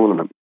in the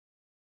tournament.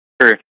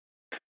 Sure.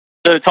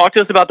 So talk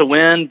to us about the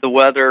wind, the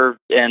weather,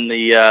 and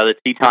the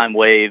tee time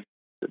wave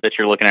that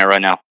you're looking at right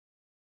now.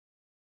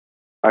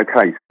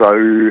 Okay, so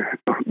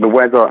the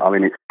weather, I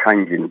mean, it's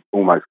changing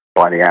almost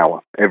by the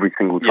hour. Every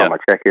single time I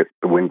check it,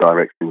 the wind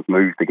direction's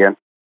moved again.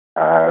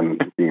 The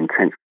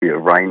intensity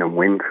of rain and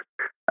wind,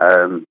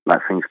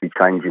 that seems to be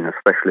changing,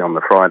 especially on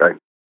the Friday.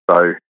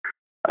 So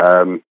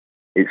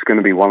it's going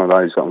to be one of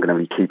those that I'm going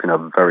to be keeping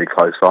a very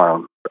close eye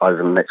on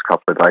over the next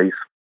couple of days,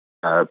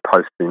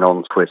 posting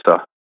on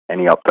Twitter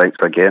any updates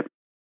I get,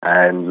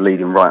 and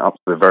leading right up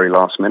to the very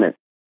last minute.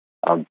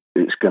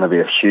 It's going to be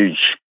a huge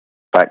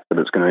factor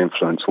that's going to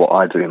influence what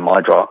I do in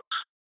my drafts,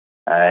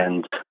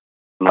 and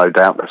no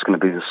doubt that's going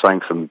to be the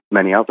same for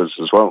many others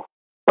as well.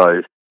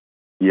 So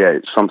yeah,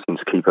 it's something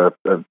to keep a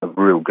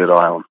real good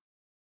eye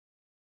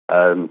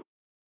on.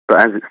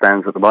 But as it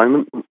stands at the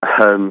moment,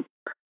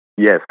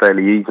 yeah,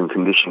 fairly even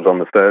conditions on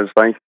the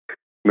Thursday.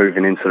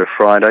 Moving into the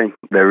Friday,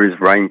 there is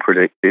rain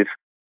predicted,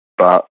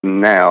 but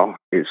now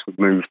it's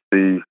moved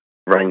to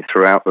rain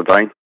throughout the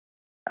day,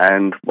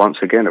 and once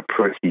again a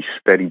pretty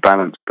steady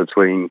balance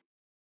between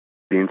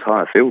the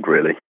entire field,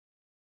 really.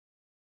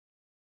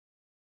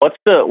 What's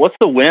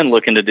the wind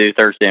looking to do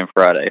Thursday and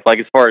Friday? Like,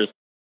 as far as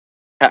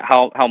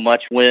how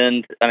much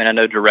wind? I mean, I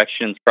know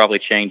direction's probably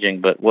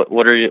changing, but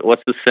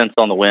what's the sense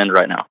on the wind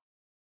right now?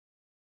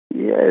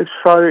 Yeah,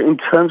 so in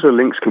terms of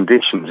links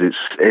conditions,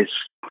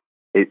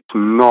 it's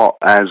not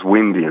as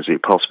windy as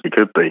it possibly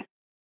could be.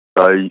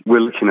 So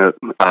we're looking at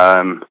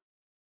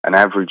an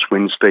average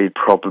wind speed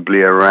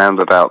probably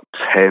around about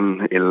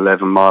 10,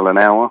 11 mile an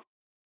hour,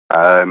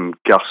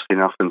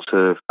 gusting up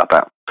into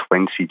about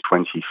 20,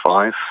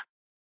 25.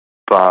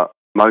 But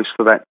most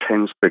of that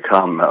tends to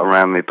come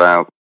around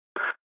about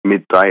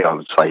midday, I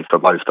would say, for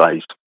most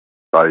days.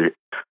 So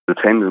the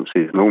tendency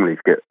is normally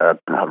to get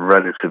a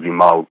relatively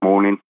mild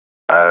morning,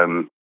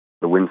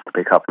 the winds to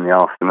pick up in the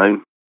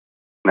afternoon,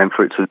 and then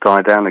for it to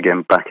die down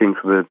again back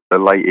into the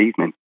late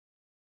evening.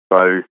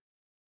 So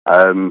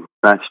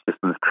that's just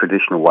the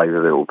traditional way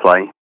that it will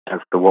play. As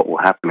to what will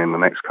happen in the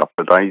next couple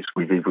of days,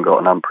 we've even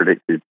got an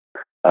unpredicted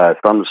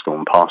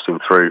thunderstorm passing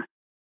through.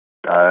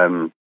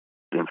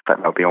 In fact,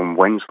 that'll be on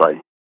Wednesday.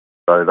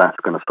 So that's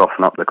going to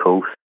soften up the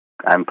course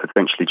and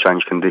potentially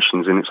change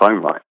conditions in its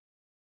own right.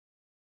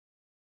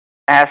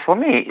 Ash, let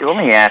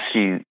me ask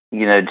you,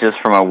 just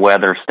from a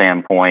weather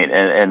standpoint,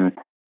 and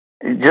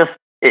just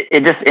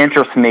it just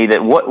interests me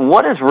that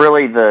what is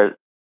really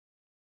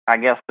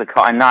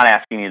I'm not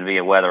asking you to be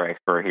a weather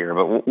expert here,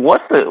 but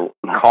what's the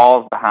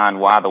cause behind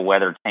why the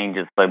weather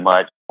changes so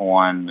much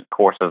on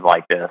courses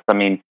like this? I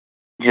mean,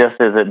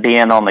 just as it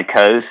being on the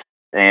coast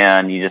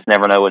and you just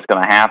never know what's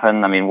going to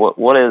happen? I mean,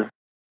 what is,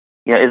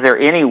 is there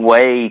any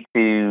way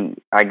to,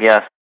 I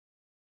guess,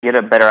 get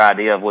a better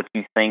idea of what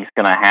you think is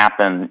going to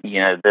happen,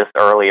 this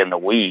early in the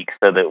week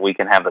so that we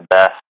can have the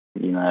best,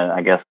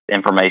 I guess,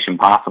 information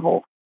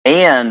possible?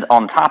 And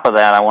on top of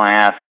that, I want to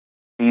ask,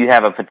 do you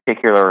have a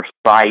particular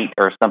site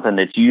or something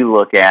that you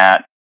look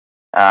at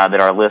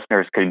that our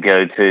listeners could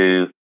go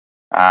to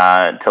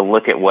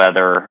look at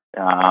weather,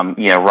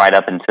 right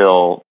up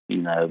until,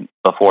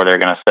 before they're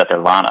going to set their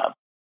lineup?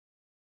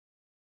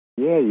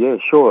 Yeah,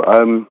 sure.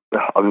 I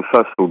mean,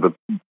 first of all,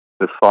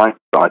 the sites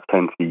that I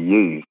tend to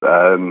use,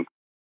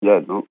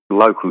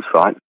 local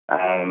sites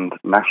and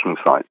national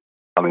sites.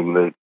 I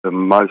mean, the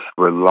most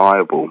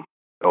reliable,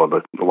 or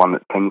the one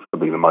that tends to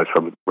be the most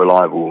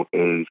reliable,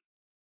 is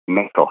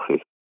Met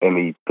Office,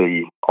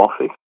 MEP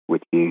Office,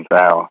 which is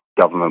our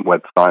government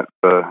website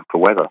for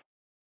weather.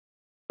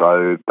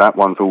 So that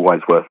one's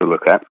always worth a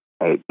look at.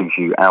 It gives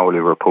you hourly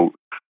reports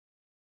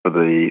for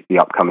the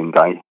upcoming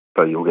day,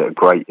 so you'll get a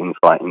great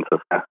insight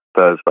into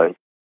Thursday,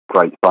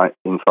 great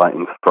insight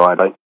into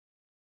Friday.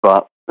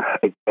 But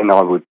again,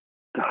 I would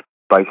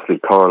basically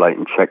correlate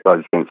and check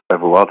those against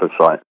several other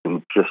sites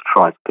and just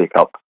try to pick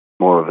up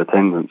more of a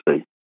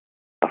tendency.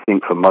 I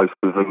think for most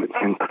of them it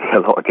tends to be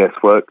a lot of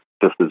guesswork,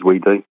 just as we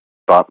do.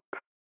 But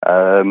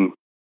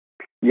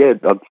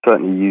I'd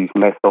certainly use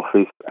Met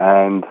Office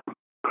and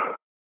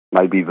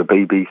maybe the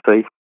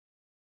BBC.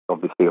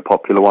 obviously a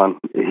popular one,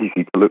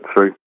 easy to look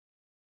through.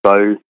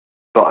 So,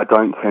 but I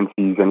don't tend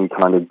to use any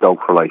kind of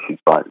golf-related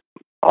sites.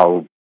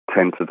 I'll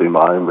tend to do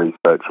my own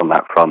research on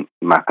that front,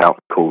 map out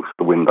the course,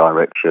 the wind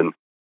direction,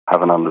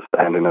 have an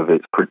understanding of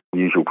its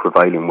usual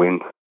prevailing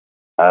wind,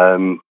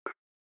 and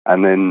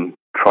then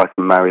try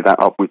to marry that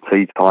up with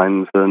tee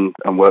times and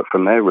work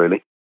from there,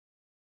 really.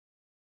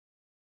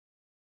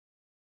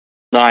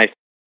 Nice.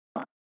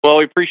 Well,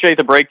 we appreciate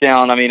the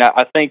breakdown. I mean,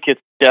 I think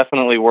it's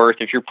definitely worth,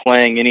 if you're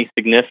playing any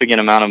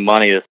significant amount of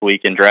money this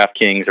week in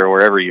DraftKings or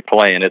wherever you're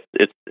playing,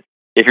 it's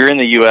if you're in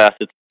the U.S.,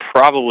 it's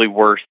probably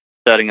worth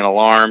setting an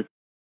alarm,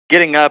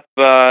 getting up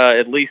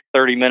at least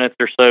 30 minutes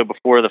or so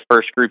before the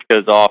first group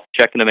goes off,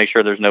 checking to make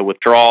sure there's no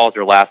withdrawals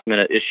or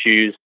last-minute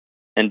issues,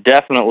 and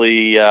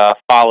definitely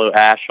follow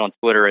Ash on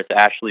Twitter. It's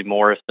Ashley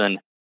Morrison,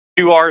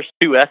 2 R's,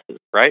 2 S's,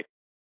 right?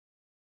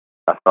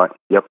 That's right.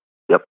 Yep,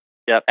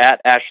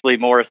 at Ashley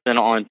Morrison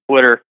on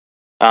Twitter,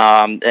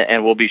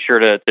 and we'll be sure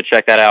to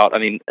check that out. I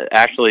mean,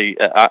 Ashley,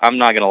 I'm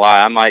not going to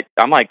lie,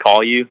 I might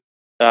call you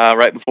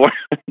right before,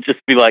 just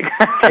be like,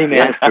 hey,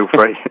 man, feel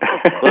free.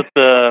 let's,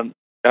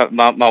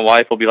 my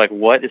wife will be like,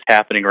 what is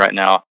happening right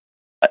now?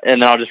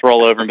 And then I'll just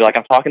roll over and be like,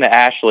 I'm talking to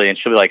Ashley, and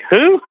she'll be like,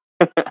 who?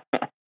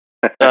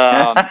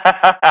 So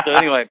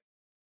anyway,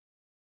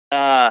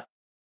 all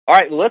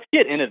right, let's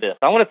get into this.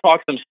 I want to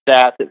talk some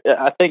stats.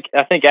 I think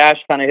Ash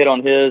kind of hit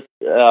on his.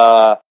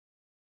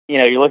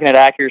 You're looking at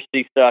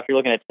accuracy stuff. You're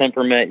looking at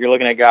temperament. You're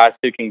looking at guys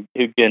who can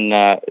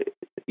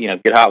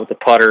get hot with the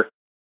putter.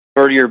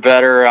 Birdie or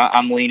better.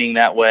 I'm leaning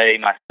that way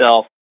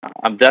myself.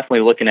 I'm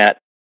definitely looking at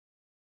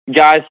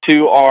guys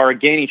who are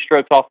gaining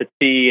strokes off the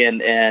tee,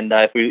 and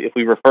if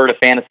we refer to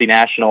Fantasy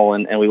National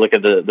and we look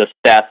at the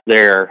stats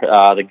there,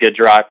 the good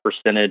drive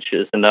percentage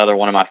is another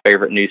one of my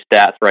favorite new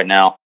stats right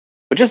now.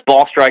 But just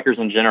ball strikers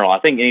in general, I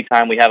think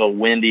anytime we have a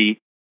windy,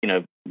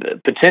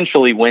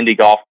 potentially windy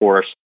golf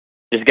course,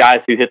 just guys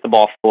who hit the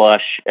ball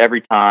flush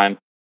every time,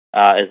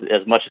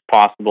 as much as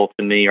possible,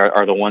 to me,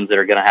 are the ones that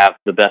are going to have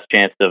the best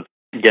chance of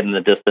getting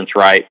the distance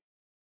right.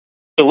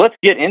 So let's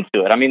get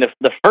into it. I mean,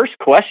 the first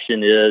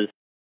question is,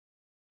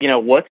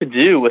 what to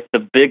do with the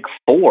big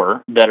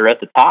four that are at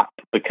the top,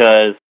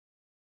 because,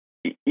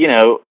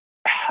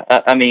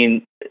 I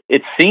mean,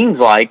 it seems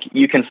like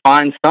you can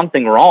find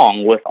something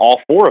wrong with all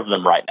four of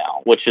them right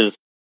now, which is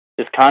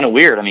kind of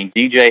weird. I mean,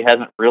 DJ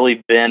hasn't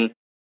really been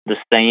the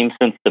same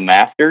since the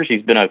Masters.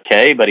 He's been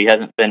okay, but he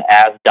hasn't been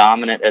as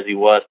dominant as he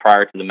was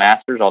prior to the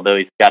Masters, although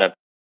he's got a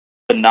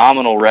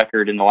phenomenal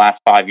record in the last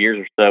 5 years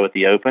or so at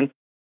the Open.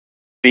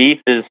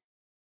 Spieth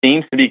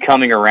seems to be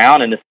coming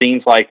around, and it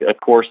seems like a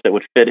course that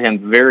would fit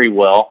him very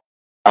well.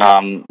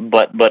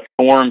 But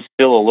form's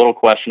still a little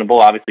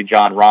questionable. Obviously,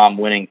 Jon Rahm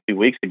winning 2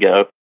 weeks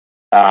ago.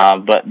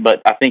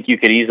 But I think you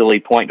could easily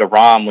point to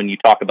Rahm when you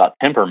talk about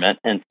temperament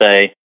and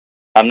say,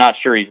 I'm not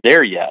sure he's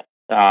there yet.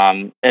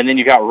 And then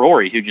you got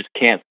Rory, who just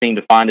can't seem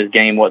to find his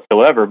game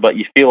whatsoever, but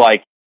you feel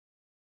like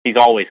he's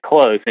always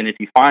close, and if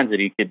he finds it,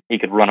 he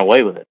could run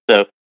away with it.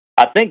 So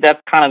I think that's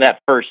kind of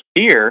that first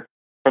tier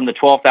from the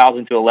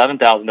 $12,000 to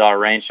 $11,000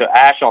 range. So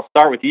Ash, I'll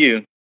start with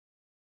you.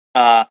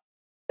 Are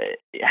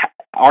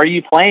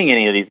you playing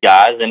any of these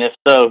guys, and if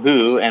so,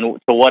 who, and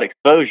to what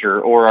exposure,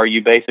 or are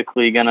you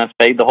basically going to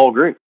fade the whole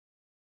group?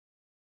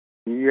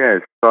 Yeah,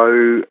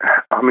 so,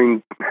 I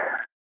mean,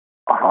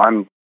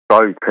 I'm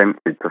so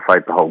tempted to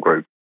fade the whole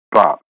group,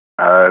 but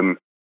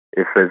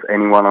if there's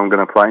anyone I'm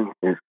going to play,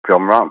 it's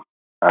Jon Rahm.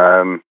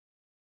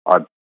 I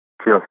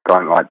just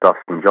don't like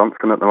Dustin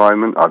Johnson at the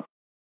moment. I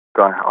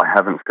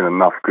haven't seen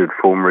enough good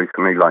form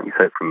recently, like you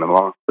said, from the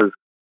Masters.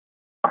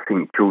 I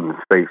think Jordan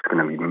Spieth's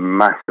going to be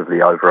massively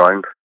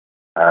overowned.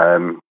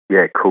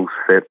 Course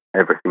fit,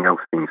 everything else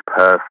seems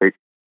perfect.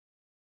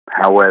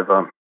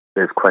 However,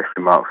 there's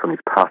question marks on his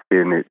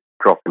putting, it's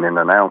dropping in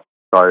and out.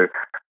 So,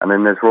 and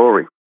then there's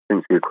Rory.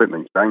 Since the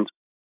equipment changed,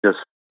 just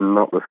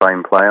not the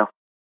same player.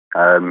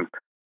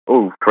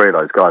 All three of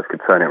those guys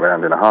could turn it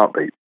around in a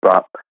heartbeat,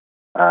 but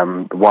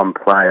the one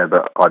player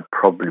that I'd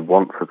probably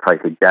want to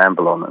take a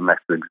gamble on, and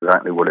that's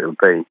exactly what it would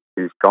be,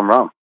 is Jon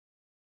Rahm.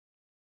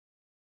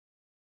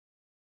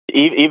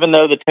 Even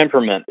though the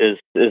temperament is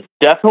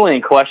definitely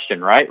in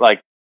question, right?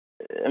 Like,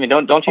 I mean,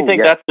 don't you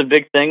think that's the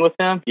big thing with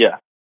him? Yeah.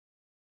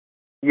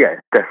 Yeah,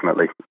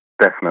 definitely.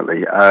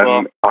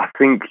 I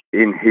think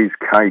in his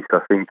case, I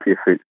think if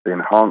it's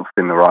enhanced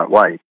in the right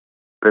way,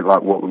 a bit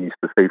like what we used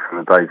to see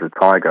from the days of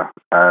Tiger,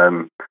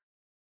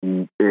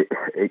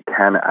 it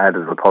can add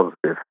as a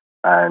positive.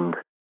 And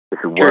if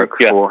it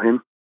works for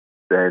him,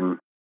 then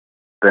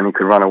he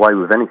can run away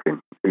with anything.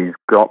 He's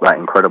got that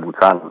incredible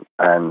talent,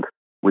 and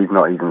we've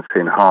not even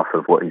seen half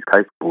of what he's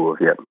capable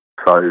of yet.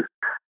 So,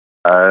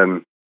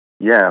 I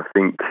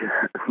think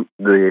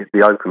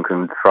the Open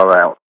can throw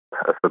out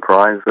a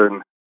surprise,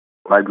 and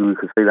maybe we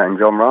could see that in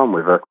Jon Rahm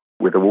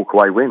with a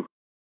walk-away win.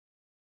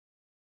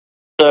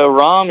 So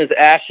Rahm is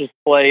Ash's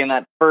play in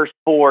that first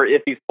four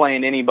if he's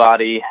playing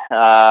anybody.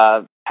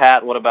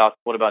 Pat, what about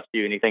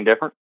you? Anything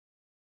different?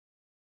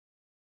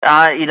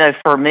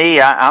 For me,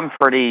 I'm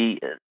pretty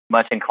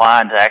much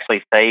inclined to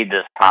actually fade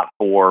this top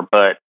four,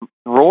 but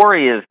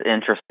Rory is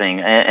interesting,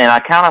 and I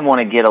kind of want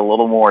to get a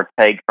little more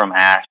take from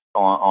Ash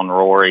on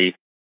Rory,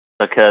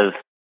 because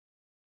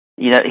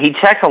he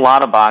checks a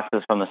lot of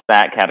boxes from the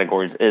stat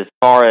categories as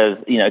far as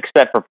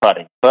except for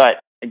putting.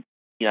 But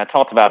I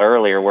talked about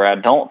earlier where I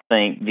don't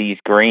think these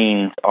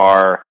greens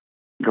are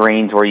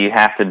greens where you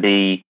have to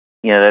be,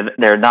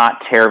 they're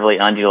not terribly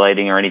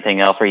undulating or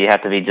anything else, where you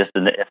have to be just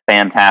a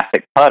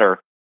fantastic putter.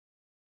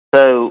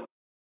 So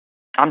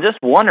I'm just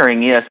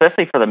wondering,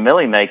 especially for the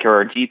Millie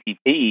Maker or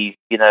GPP,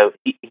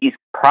 he's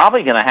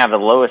probably going to have the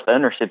lowest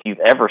ownership you've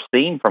ever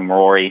seen from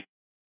Rory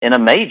in a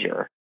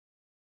major.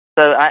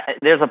 So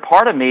there's a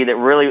part of me that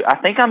really,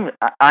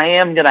 I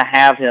am going to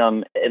have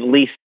him at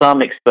least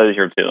some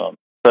exposure to him.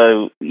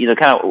 So,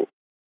 kind of,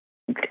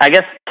 I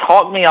guess,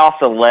 talk me off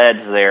the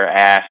ledge there,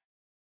 Ash,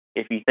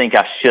 if you think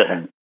I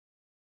shouldn't.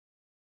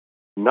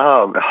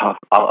 No,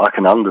 I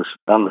can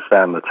understand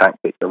the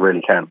tactic. I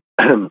really can.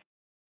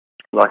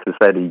 Like I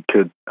said, he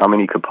could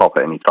pop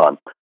at any time.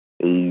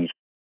 He's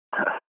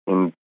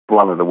in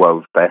one of the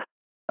world's best.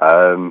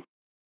 The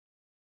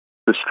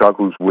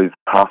struggles with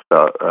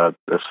putter are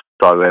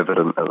so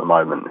evident at the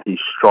moment. He's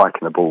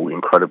striking the ball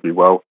incredibly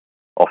well.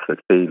 Off the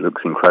tee,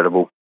 looks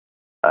incredible.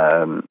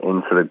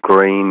 Into the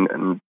green,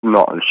 and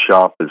not as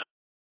sharp as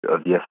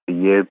of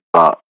yesteryear,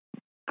 but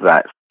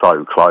that's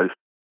so close.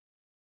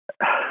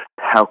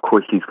 How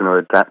quick he's going to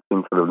adapt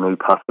into the new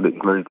putter that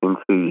he's moved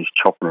into. He's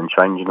chopping and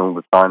changing all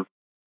the time.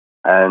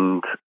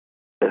 And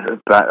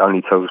that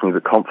only tells me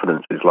the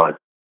confidence is low.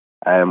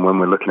 And when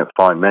we're looking at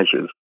fine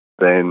measures,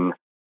 then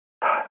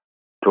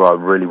do I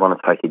really want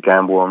to take a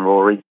gamble on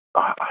Rory?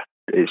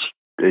 It's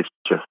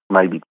just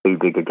maybe too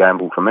big a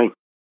gamble for me.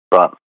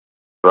 But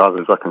for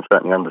others, I can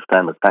certainly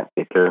understand the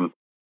tactic. And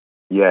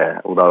yeah,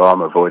 although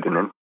I'm avoiding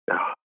him,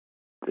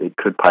 it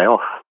could pay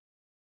off.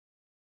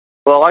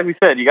 Well, like we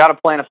said, you got to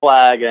plant a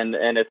flag, and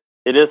it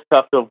is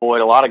tough to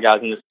avoid a lot of guys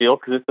in this field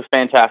because it's a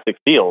fantastic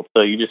field.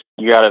 So you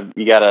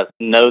gotta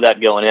know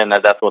that going in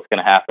that that's what's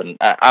going to happen.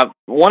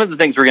 One of the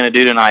things we're going to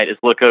do tonight is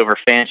look over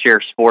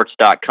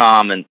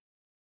fansharesports.com and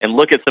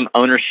look at some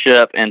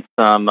ownership and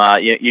some.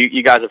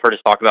 You guys have heard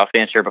us talk about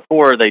Fanshare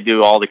before. They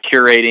do all the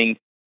curating.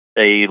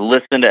 They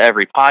listen to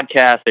every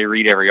podcast. They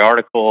read every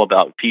article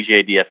about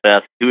PGA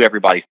DFS, who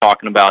everybody's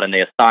talking about, and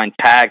they assign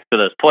tags to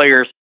those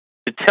players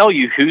to tell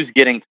you who's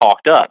getting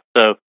talked up.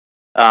 So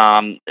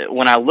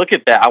when I look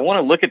at that, I want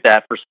to look at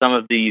that for some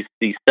of these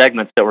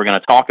segments that we're going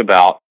to talk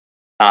about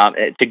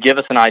to give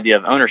us an idea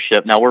of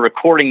ownership. Now, we're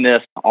recording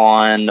this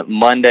on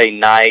Monday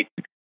night.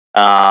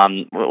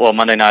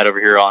 Monday night over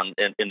here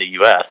in the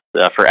U.S.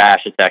 For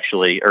Ash, it's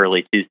actually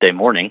early Tuesday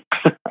morning.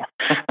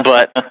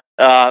 but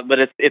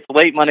it's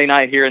late Monday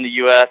night here in the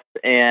U.S.,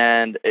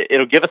 and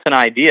it'll give us an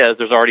idea, as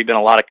there's already been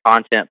a lot of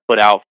content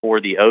put out for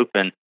the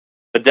Open,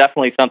 but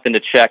definitely something to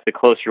check the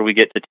closer we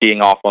get to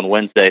teeing off on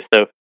Wednesday.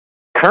 So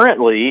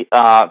currently,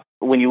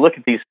 when you look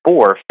at these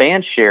four,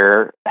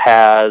 Fanshare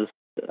has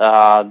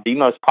the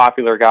most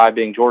popular guy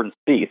being Jordan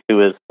Spieth,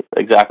 who is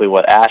exactly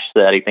what Ash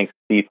said. He thinks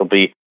Spieth will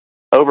be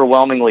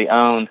overwhelmingly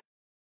owned.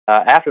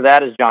 After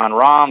that is John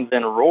Rahm,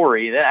 then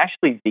Rory, then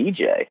actually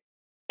DJ.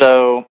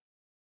 So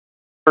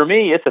for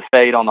me, it's a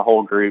fade on the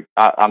whole group.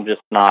 I'm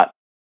not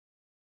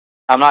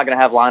going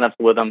to have lineups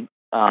with them.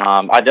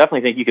 I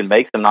definitely think you can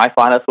make some nice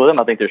lineups with them.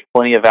 I think there's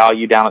plenty of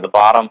value down at the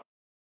bottom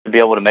to be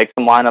able to make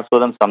some lineups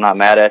with them, so I'm not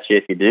mad at you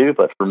if you do.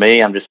 But for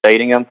me, I'm just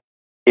fading them.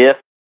 If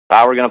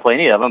I were going to play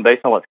any of them,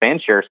 based on what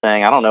Fanshare is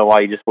saying, I don't know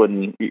why you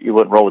wouldn't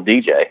roll with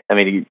DJ. I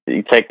mean,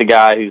 you take the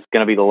guy who's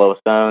going to be the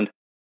lowest owned.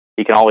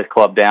 He can always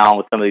club down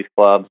with some of these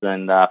clubs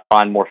and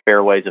find more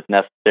fairways if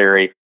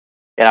necessary.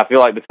 And I feel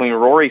like between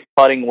Rory's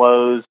putting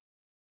woes,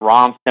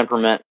 Rahm's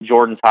temperament,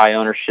 Jordan's high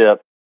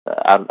ownership,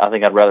 I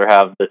think I'd rather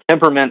have the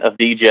temperament of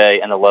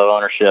DJ and the low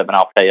ownership, and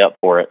I'll pay up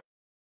for it.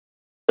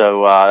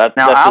 So that's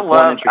just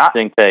one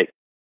interesting take.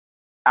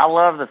 I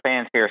love the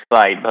Fanshare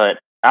site, but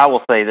I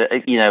will say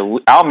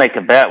that, I'll make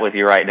a bet with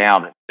you right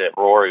now that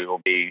Rory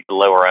will be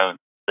lower owned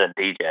than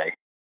DJ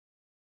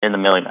in the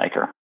Millie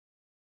Maker.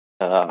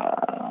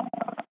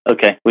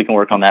 Okay, we can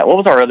work on that. What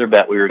was our other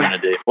bet we were going to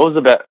do? What was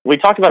the bet? We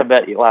talked about a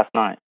bet last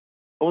night.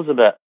 What was the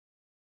bet?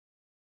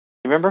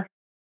 You remember?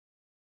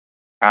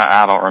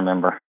 I don't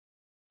remember.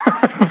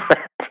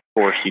 Of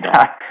course you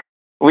don't.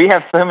 We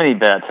have so many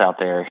bets out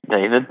there,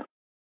 David.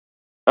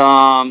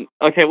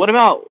 Okay, what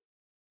about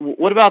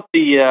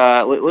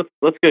the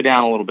let's go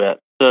down a little bit.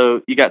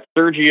 So you got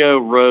Sergio,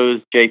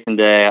 Rose, Jason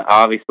Day.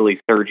 Obviously,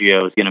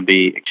 Sergio is going to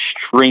be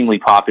extremely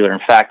popular. In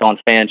fact, on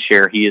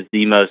Fanshare, he is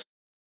the most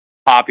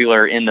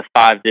popular in the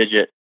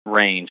 5-digit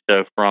range.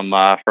 So from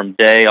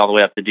Day all the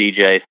way up to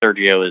DJ,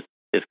 Sergio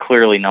is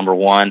clearly number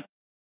one.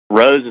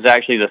 Rose is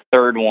actually the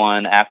third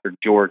one after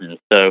Jordan.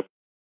 So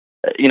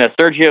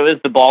Sergio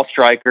is the ball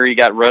striker. You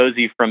got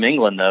Rosie from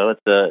England, though.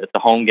 It's a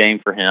home game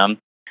for him.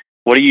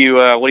 What do you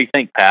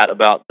think, Pat,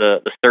 about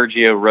the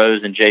Sergio,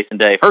 Rose, and Jason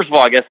Day? First of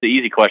all, I guess the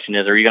easy question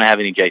is, are you going to have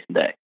any Jason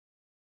Day?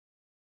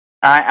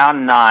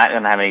 I'm not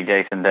going to have any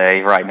Jason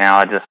Day right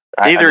now.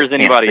 Neither is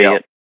anybody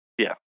else.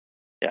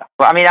 Yeah. Yeah.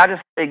 Well, I mean,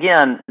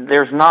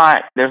 there's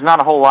not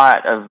a whole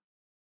lot of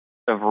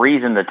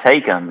reason to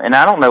take him, and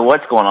I don't know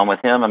what's going on with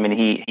him. I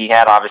mean, he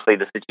had obviously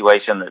the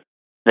situation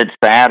that's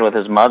sad with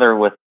his mother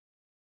with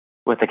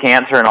the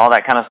cancer and all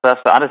that kind of stuff.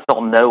 So I just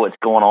don't know what's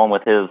going on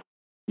with his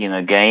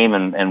game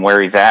and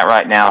where he's at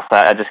right now. So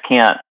I just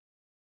can't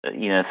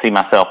see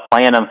myself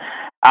playing him.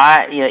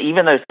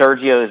 Even though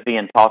Sergio is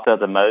being talked of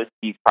the most,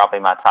 he's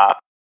probably my top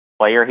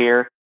player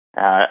here.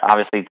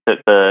 Obviously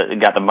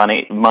got the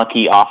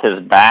monkey off his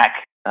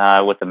back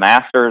with the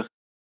Masters.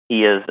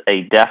 He is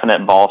a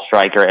definite ball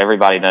striker.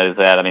 Everybody knows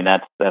that. I mean,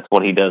 that's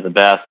what he does the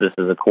best. This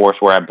is a course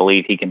where I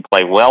believe he can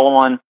play well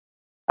on.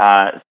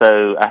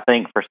 So I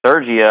think for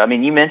Sergio, I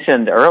mean, you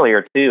mentioned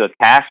earlier too, a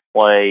cash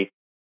play.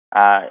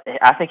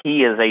 I think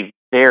he is a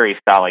very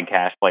solid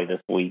cash play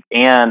this week,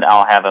 and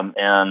I'll have him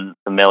in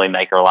the Millie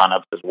Maker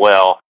lineups as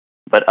well.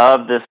 But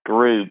of this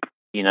group,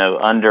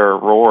 under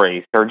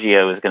Rory,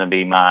 Sergio is going to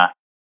be my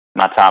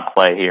top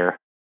play here.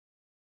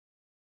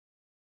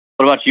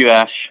 What about you,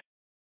 Ash?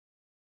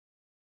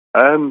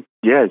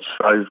 Yeah,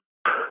 so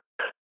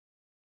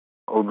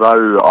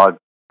although I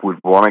would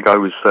want to go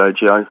with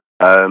Sergio,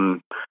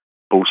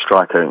 ball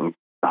striker,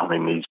 I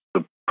mean, he's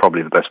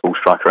probably the best ball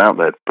striker out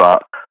there,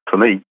 but for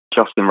me,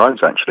 Justin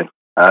Rose, actually.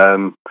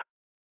 On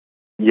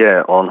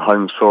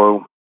home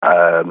soil,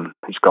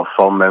 he's got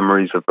fond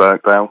memories of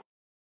Birkdale.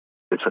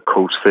 It's a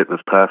course fit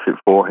that's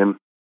perfect for him.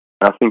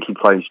 I think he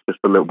plays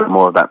just a little bit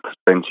more of that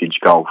percentage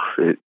golf.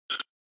 It's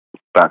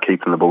about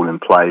keeping the ball in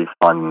play,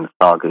 finding the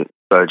target.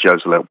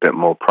 Sergio's a little bit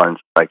more prone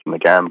to taking the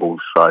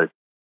gambles. So,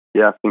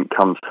 yeah, I think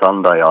come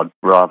Sunday, I'd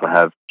rather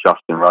have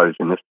Justin Rose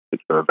in this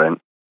particular event.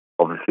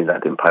 Obviously,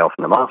 that didn't pay off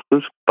in the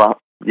Masters. But,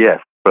 yeah,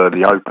 for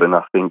the Open,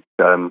 I think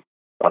I'd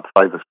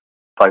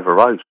favour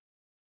Rose.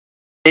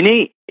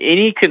 Any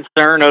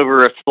concern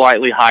over a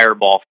slightly higher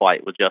ball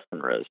flight with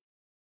Justin Rose?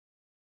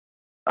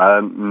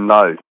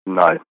 No.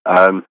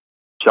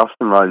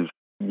 Justin Rose,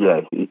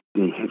 yeah, he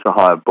hits a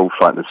higher ball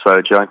flight than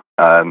Sergio.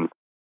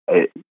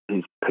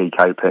 His peak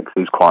apex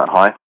is quite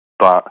high,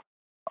 but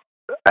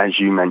as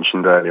you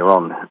mentioned earlier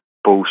on,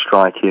 ball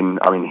striking,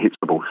 I mean, he hits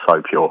the ball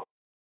so pure.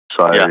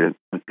 So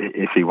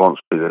if he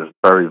wants to, there's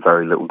very,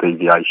 very little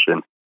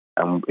deviation.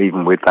 And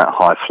even with that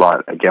high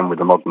flight, again with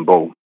the modern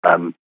ball,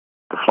 the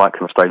flight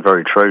can stay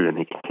very true and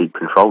he can keep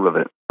control of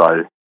it.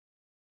 So,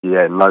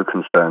 yeah, no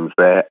concerns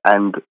there.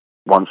 And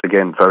once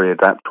again, very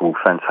adaptable,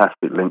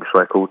 fantastic links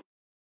record,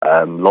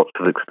 lots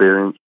of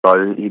experience.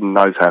 So he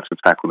knows how to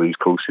tackle these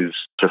courses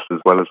just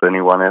as well as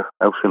anyone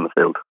else in the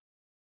field.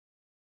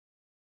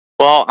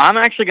 Well, I'm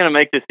actually going to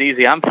make this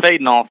easy. I'm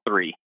fading all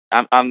three.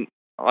 I'm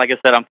like I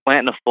said, I'm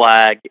planting a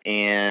flag,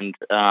 and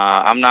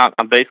I'm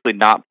basically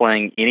not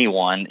playing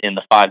anyone in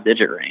the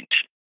 5-digit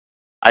range.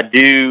 I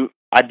do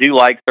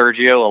like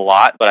Sergio a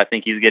lot, but I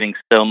think he's getting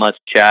so much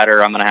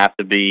chatter. I'm going to have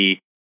to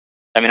be.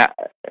 I mean,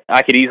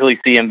 I could easily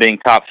see him being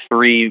top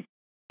 3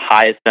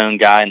 highest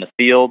owned guy in the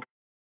field.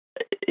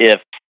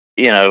 If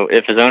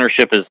his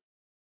ownership is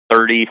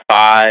 30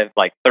 to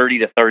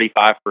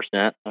 35%.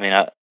 I mean,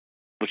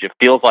 which it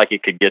feels like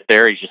it could get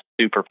there. He's just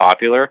super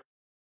popular.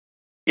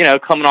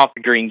 Coming off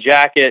the green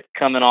jacket,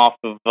 coming off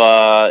of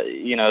the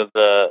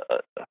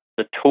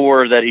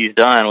tour that he's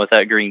done with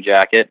that green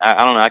jacket. I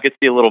don't know. I could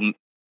see a little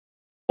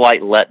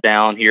slight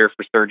letdown here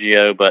for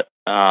Sergio, but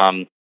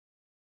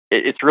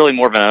it's really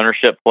more of an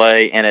ownership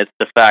play, and it's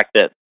the fact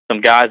that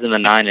some guys in the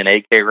 9 and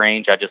 8K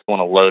range I just want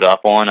to load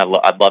up on.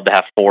 I'd love to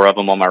have 4 of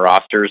them on my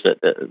rosters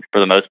for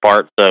the most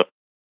part. So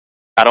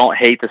I don't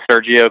hate the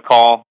Sergio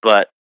call,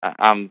 but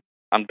I'm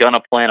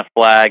gonna plant a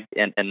flag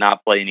and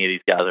not play any of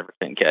these guys over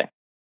 10K.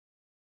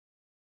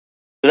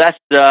 So that's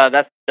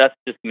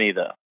just me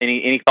though.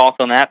 Any thoughts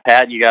on that,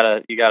 Pat? You got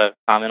a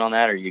comment on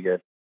that, or are you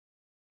good?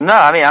 No,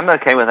 I mean I'm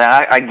okay with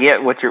that. I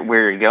get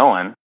where you're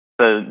going.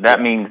 So that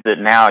means that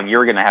now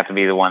you're going to have to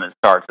be the one that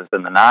starts us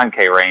in the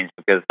 9K range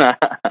because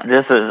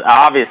this is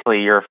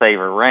obviously your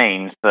favorite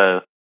range.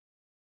 So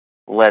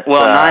let's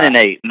 9 and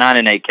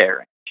 8K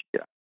range.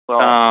 Yeah.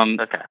 Well,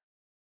 okay.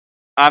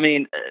 I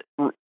mean,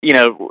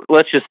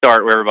 let's just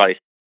start where everybody's.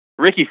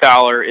 Ricky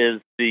Fowler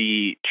is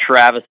the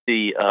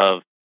travesty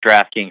of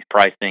DraftKings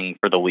pricing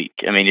for the week.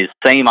 I mean, his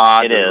same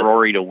odds as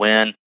Rory to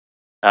win.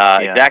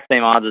 Exact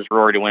same odds as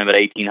Rory to win, but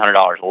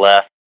 $1,800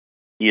 less.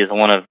 He is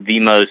one of the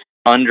most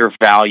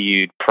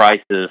undervalued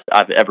prices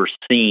I've ever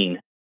seen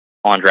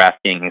on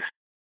DraftKings,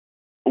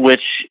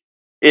 which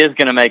is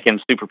going to make him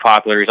super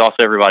popular. He's also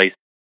everybody's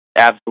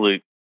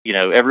absolute,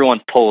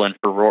 everyone's pulling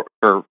for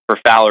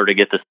Fowler to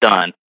get this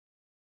done.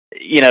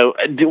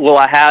 Will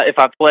I have, if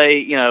I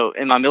play,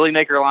 in my Millie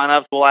Maker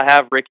lineups, will I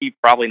have Ricky?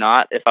 Probably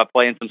not. If I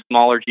play in some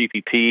smaller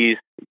GPPs,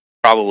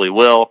 probably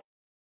will.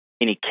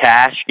 Any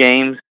cash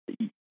games,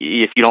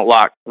 if you don't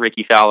lock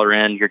Ricky Fowler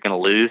in, you're going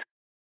to lose.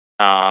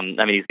 I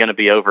mean, he's going to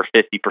be over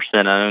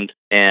 50% owned,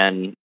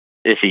 and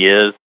if he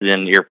is,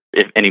 then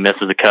if he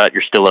misses a cut,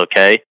 you're still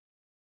okay.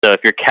 So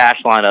if your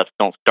cash lineups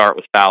don't start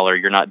with Fowler,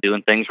 you're not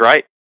doing things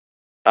right.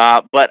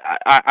 But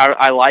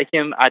I like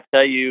him. I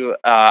tell you,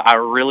 I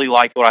really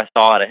liked what I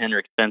saw out of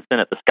Henrik Stenson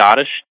at the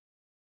Scottish.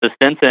 So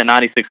Stinson at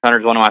 9,600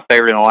 is one of my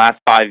favorite in the last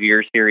 5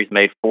 years here. He's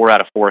made 4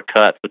 out of 4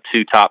 cuts with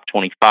 2 top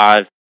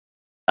 25s.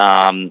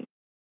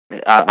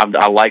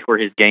 I like where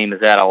his game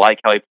is at. I like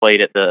how he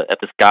played at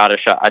the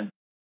Scottish. I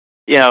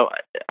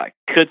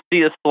could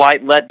see a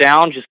slight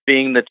letdown just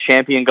being the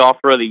champion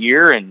golfer of the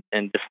year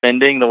and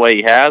defending the way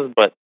he has,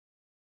 but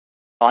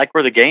I like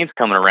where the game's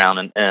coming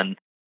around. And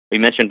we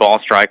mentioned ball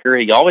striker.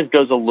 He always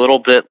goes a little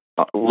bit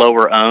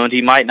lower owned.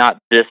 He might not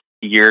this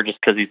year just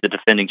because he's the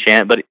defending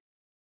champ, but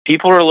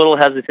people are a little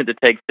hesitant to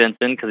take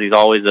Stinson because he's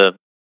always a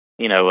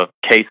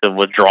case of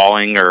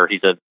withdrawing, or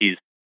he's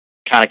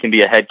kind of can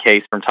be a head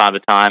case from time to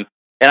time.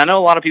 And I know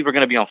a lot of people are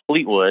going to be on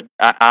Fleetwood.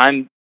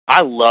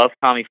 I love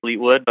Tommy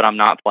Fleetwood, but I'm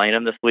not playing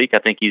him this week. I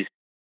think he's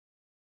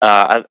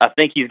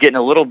getting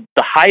a little.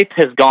 The hype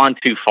has gone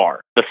too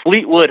far. The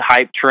Fleetwood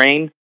hype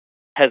train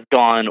has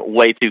gone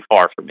way too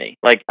far for me.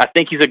 Like, I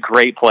think he's a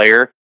great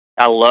player.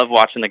 I love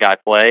watching the guy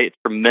play. It's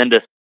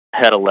tremendous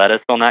head of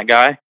lettuce on that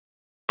guy,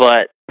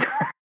 but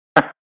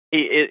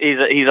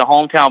he's a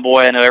hometown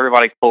boy. I know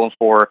everybody's pulling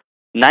for.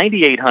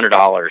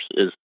 $9,800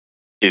 is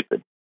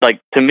stupid.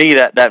 Like, to me,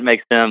 that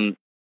makes him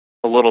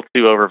a little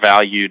too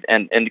overvalued,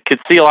 and could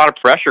see a lot of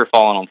pressure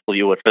falling on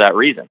Fleetwood for that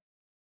reason.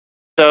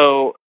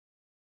 So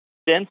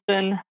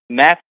Stinson,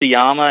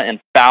 Matsuyama, and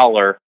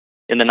Fowler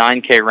in the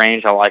 9K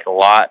range I like a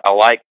lot. I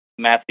like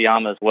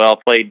Matsuyama as well.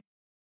 Played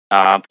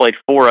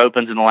 4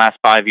 opens in the last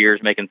 5 years,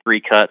 making 3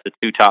 cuts at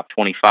 2 top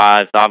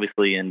 25s.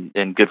 Obviously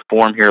in good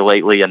form here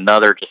lately.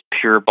 Another just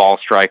pure ball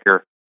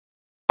striker.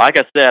 Like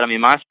I said, I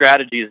mean, my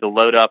strategy is to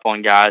load up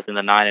on guys in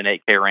the 9 and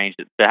 8K range,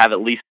 to have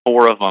at least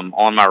 4 of them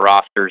on my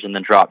rosters and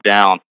then drop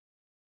down.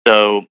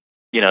 So,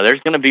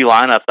 there's going to be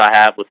lineups I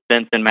have with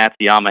Stinson,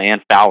 Matsuyama,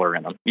 and Fowler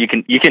in them. You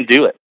can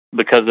do it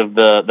because of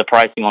the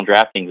pricing on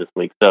DraftKings this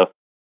week. So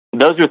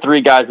those are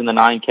 3 guys in the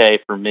 9K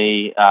for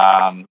me.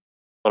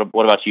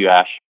 What about you,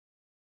 Ash?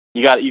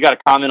 You got a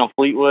comment on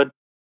Fleetwood?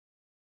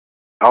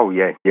 Oh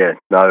yeah.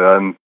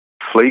 No,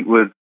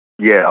 Fleetwood.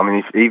 Yeah, I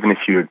mean, even if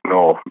you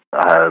ignore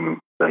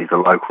that he's a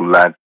local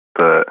lad,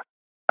 but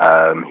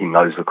he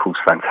knows the course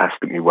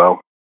fantastically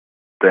well,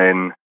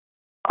 then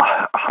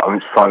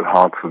it's so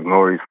hard to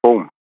ignore his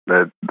form.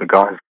 The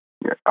guy's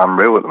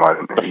unreal at the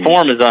moment. The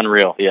form is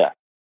unreal, yeah.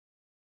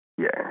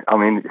 Yeah, I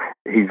mean,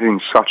 he's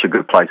in such a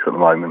good place at the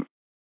moment.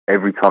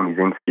 Every time he's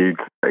interviewed,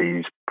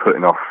 he's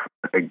putting off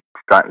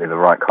exactly the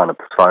right kind of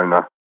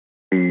persona.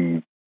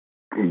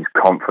 He's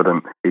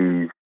confident.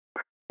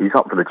 He's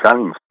up for the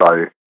challenge.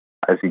 So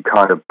as he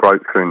kind of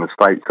broke through in the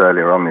States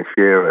earlier on this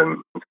year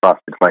and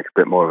started to make a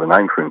bit more of a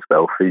name for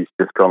himself, he's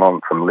just gone on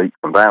from leaps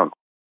and bounds.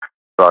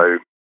 So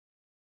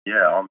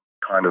yeah, I'm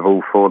kind of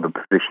all for the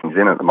positions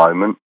in at the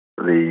moment.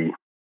 The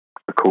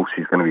course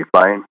he's going to be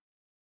playing.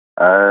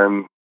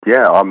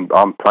 Yeah,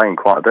 I'm playing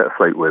quite a bit of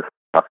Fleetwood.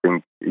 I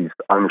think his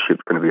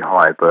ownership's going to be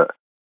high, but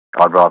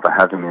I'd rather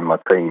have him in my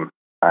team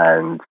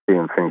and see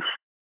him finish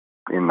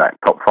in that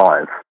top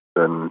 5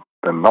 than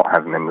not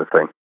have him in the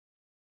team.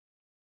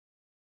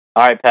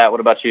 All right, Pat, what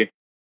about you?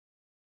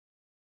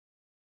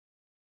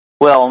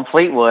 Well, on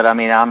Fleetwood, I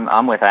mean,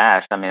 I'm with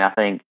Ash. I mean, I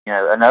think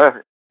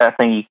another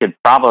thing you could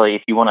probably,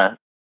 if you want to,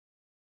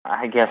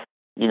 I guess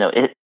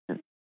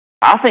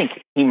I think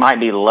he might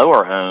be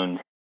lower owned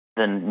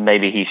than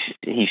maybe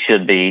he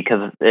should be,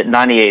 because at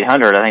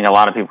 9,800, I think a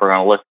lot of people are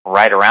going to look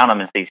right around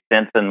him and see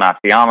Stinson,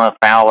 Matsuyama,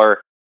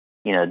 Fowler,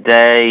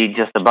 Day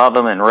just above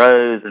him, and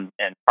Rose,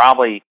 and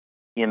probably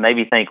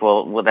maybe think,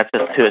 well, that's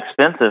just too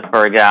expensive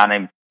for a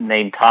guy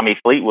named Tommy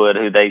Fleetwood,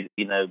 who they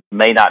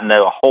may not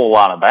know a whole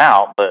lot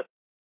about. But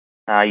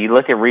you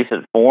look at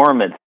recent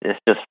form; it's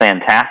just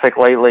fantastic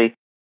lately.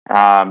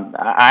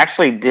 I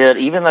actually did,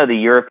 even though the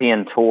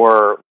European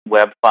Tour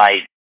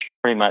website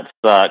pretty much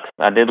sucks,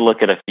 I did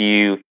look at a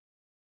few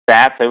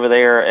stats over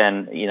there,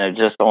 and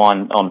just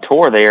on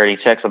tour there, he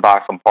checks a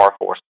box on par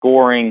 4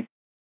 scoring,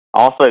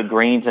 also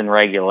greens in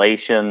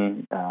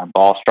regulation,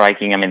 ball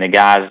striking. I mean, the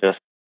guy's just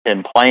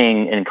been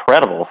playing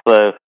incredible.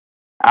 So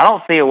I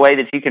don't see a way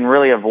that you can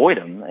really avoid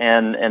him,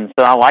 and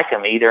so I like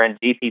him either in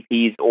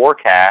GPPs or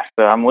cash.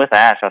 So I'm with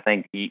Ash. I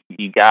think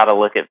you got to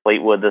look at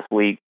Fleetwood this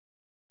week.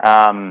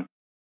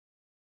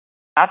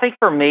 I think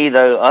for me,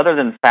 though, other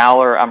than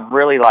Fowler, I'm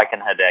really liking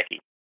Hideki.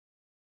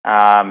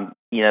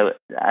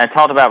 I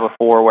talked about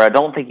before where I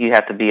don't think you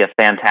have to be a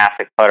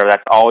fantastic putter.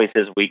 That's always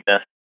his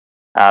weakness.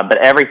 But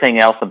everything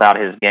else about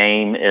his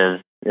game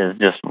is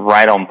just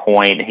right on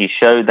point. He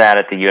showed that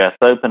at the U.S.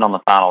 Open on the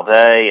final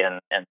day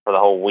and for the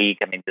whole week.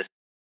 I mean, just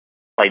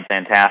played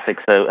fantastic.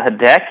 So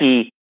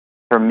Hideki,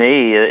 for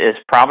me, is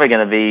probably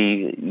going to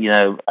be,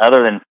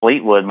 other than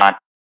Fleetwood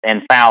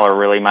and Fowler,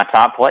 really my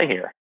top play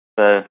here.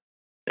 So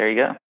there you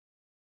go.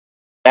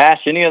 Ash,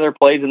 any other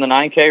plays in the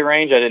 9K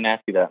range? I didn't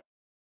ask you that.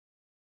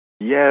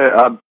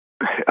 Yeah,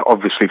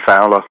 obviously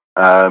Fowler.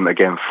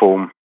 Again,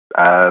 form,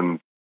 the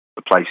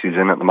place he's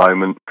in at the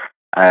moment.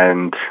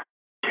 And,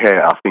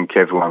 yeah, I think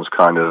everyone's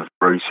kind of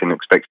rooting,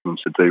 expecting him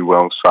to do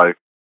well. So,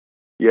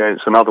 yeah,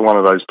 it's another one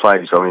of those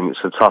plays. I mean, it's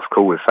a tough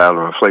call with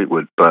Fowler and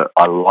Fleetwood, but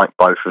I like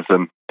both of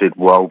them. Did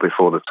well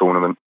before the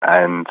tournament.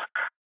 And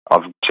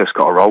I've just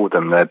got to roll with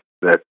them.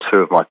 They're two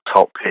of my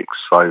top picks.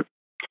 So,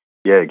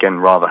 yeah, again,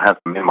 rather have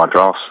them in my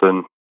drafts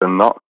than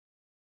not.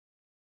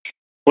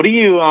 What do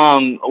you,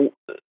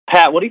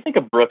 Pat? What do you think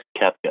of Brooks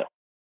Koepka?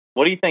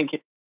 What do you think?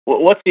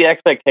 What's the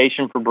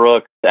expectation for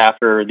Brooks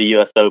after the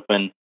U.S.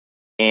 Open,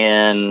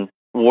 and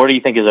what do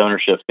you think his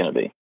ownership's going to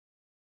be?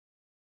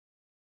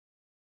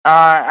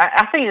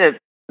 I think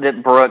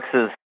that Brooks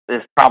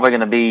is probably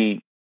going to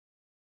be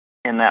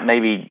in that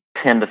maybe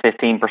 10 to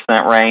 15%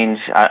 range.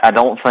 I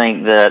don't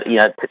think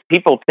that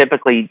people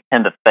typically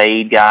tend to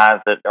fade guys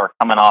that are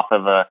coming off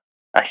of a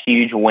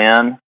huge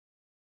win,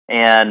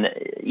 and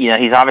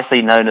he's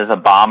obviously known as a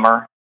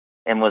bomber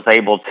and was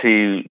able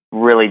to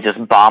really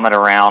just bomb it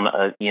around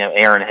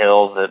Aaron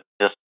Hills that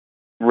just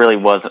really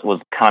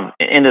was kind of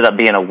ended up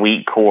being a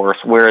weak course,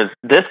 whereas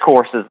this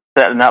course is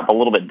setting up a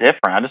little bit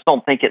different. I just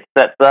don't think it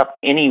sets up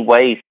any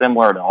way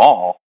similar at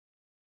all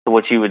to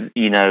what you would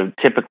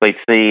typically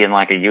see in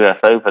like a U.S.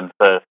 Open.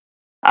 So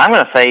I'm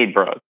going to fade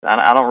Brooks.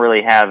 I don't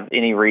really have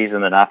any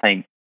reason that I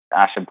think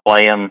I should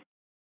play him.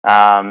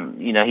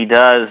 He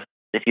does.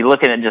 If you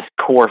look at it just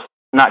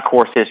not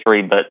course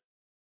history, but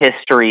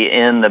history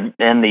in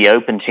the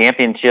Open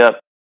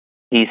Championship,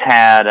 he's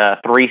had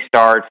 3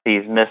 starts.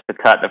 He's missed the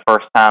cut the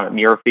first time at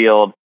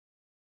Muirfield,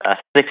 a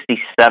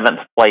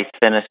 67th place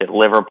finish at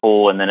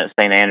Liverpool, and then at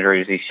St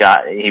Andrews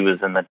he was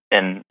in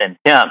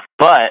 10th.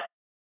 But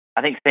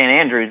I think St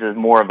Andrews is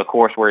more of a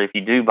course where if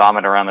you do bomb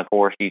it around the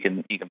course, you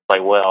can play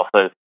well.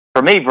 So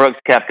for me, Brooks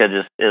Koepka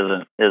just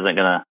isn't going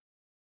to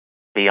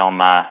be on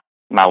my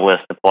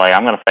list to play.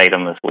 I'm going to fade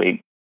him this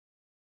week.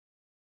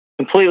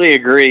 Completely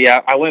agree.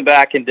 I went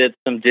back and did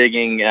some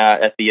digging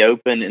at the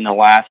Open in the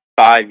last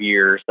 5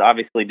 years.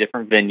 Obviously,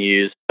 different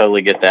venues.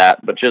 Totally get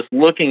that. But just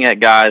looking at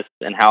guys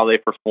and how they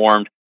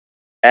performed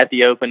at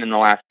the Open in the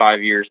last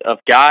 5 years, of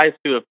guys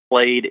who have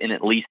played in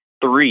at least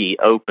 3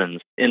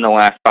 Opens in the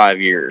last 5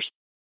 years,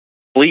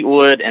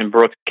 Fleetwood and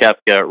Brooks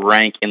Koepka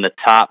rank in the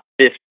top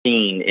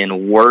 15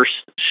 in worst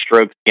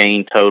strokes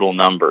gained total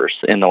numbers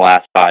in the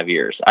last 5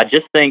 years. I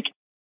just think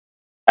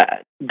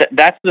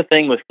that's the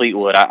thing with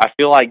Fleetwood. I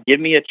feel like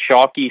give me a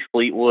chalky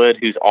Fleetwood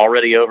who's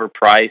already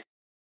overpriced,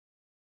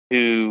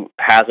 who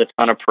has a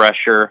ton of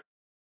pressure,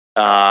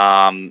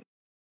 and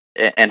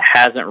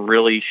hasn't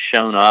really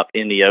shown up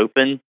in the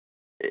Open,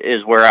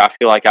 is where I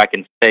feel like I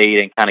can fade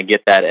and kind of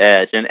get that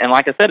edge. And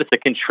like I said, it's a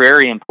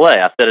contrarian play.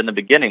 I said in the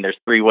beginning, there's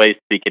 3 ways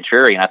to be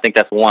contrarian. I think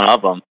that's one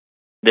of them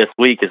this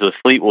week is with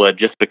Fleetwood,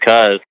 just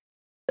because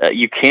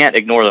you can't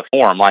ignore the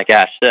form, like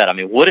Ash said. I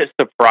mean, would it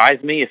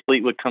surprise me if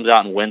Fleetwood comes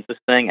out and wins this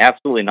thing?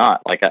 Absolutely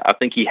not. Like, I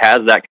think he has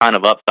that kind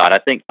of upside. I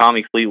think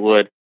Tommy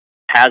Fleetwood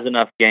has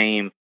enough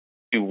game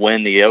to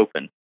win the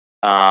Open.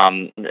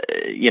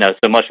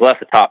 So much less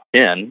a top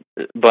 10.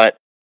 But,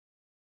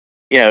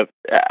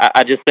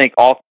 I just think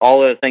all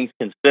other things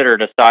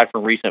considered, aside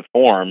from recent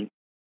form,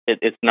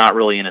 it's not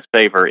really in his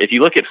favor. If you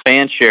look at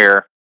fan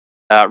share,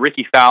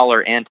 Ricky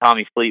Fowler and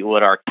Tommy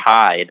Fleetwood are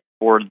tied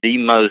for the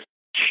most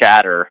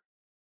chatter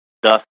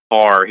thus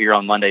far here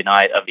on Monday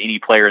night of any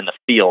player in the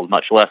field,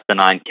 much less the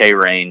 9K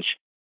range.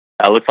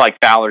 Looks like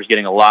Fowler's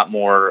getting a lot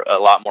more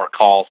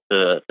calls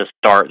to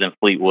start than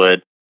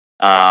Fleetwood.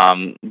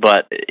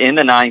 But in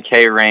the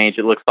 9K range,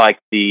 it looks like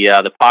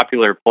the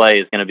popular play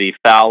is going to be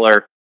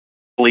Fowler,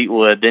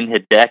 Fleetwood, then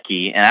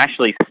Hideki, and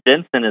actually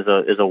Stenson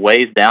is a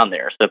ways down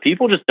there. So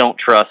people just don't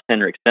trust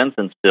Henrik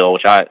Stenson still,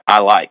 which I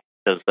like,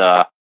 because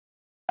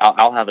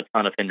I'll have a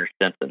ton of Henrik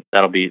Stenson.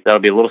 That'll be a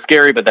little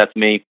scary, but that's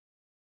me.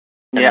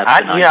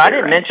 I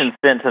didn't mention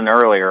Stenson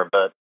earlier,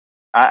 but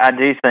I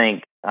do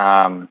think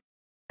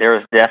there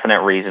is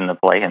definite reason to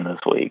play him this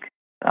week.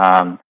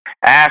 Ash,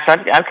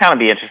 I'd kind of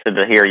be interested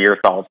to hear your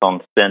thoughts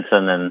on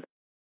Stenson and,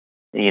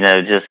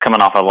 just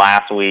coming off of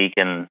last week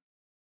and,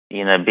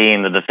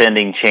 being the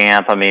defending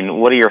champ. I mean,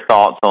 what are your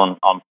thoughts on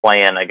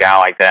playing a guy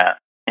like that?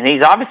 And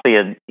he's obviously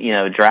a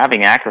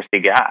driving accuracy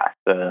guy.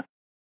 So.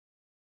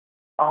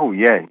 Oh,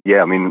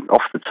 yeah. I mean,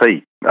 off the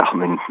tee,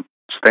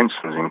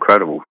 Stenson's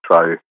incredible.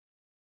 So,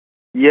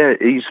 yeah,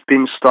 he's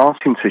been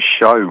starting to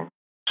show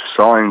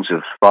signs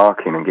of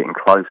sparking and getting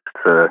close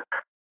to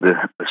the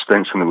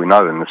Stenson that we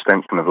know and the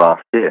Stenson of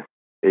last year.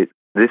 It's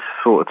this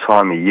sort of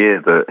time of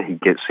year that he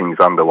gets things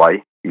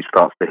underway. He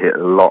starts to hit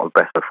a lot of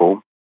better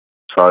form.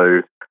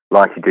 So,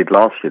 like he did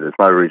last year, there's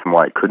no reason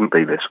why it couldn't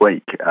be this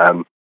week.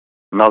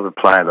 Another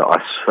player that I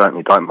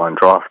certainly don't mind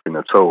drafting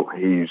at all.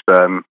 He's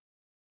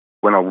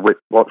when I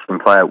watched him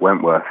play at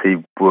Wentworth, he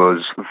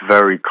was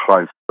very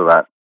close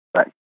to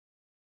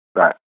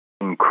that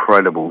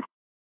incredible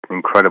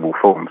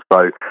form.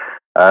 So,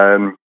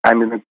 and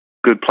in a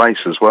good place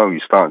as well. You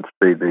start to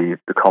see the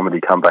comedy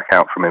come back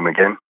out from him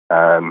again.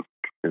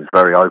 He was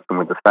very open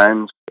with the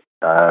fans.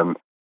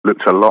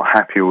 Looked a lot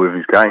happier with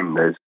his game.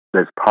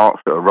 There's parts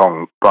that are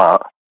wrong,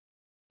 but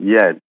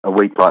yeah, a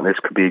week like this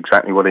could be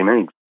exactly what he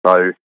needs.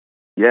 So,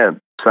 yeah,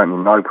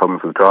 certainly no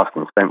problems with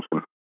drafting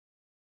Stenson.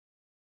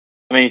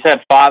 I mean, he's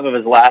had 5 of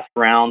his last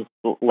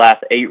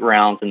 8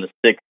 rounds in the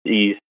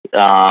 60s.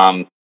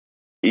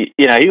 he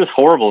was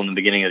horrible in the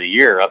beginning of the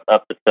year up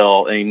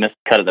until, and he missed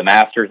the cut at the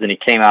Masters, and he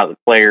came out of the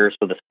Players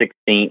with a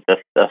 16th,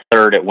 a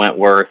third at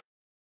Wentworth,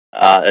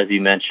 as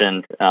you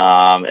mentioned,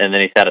 and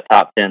then he's had a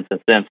top 10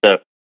 since then. So,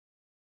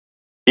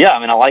 yeah, I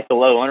mean, I like the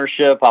low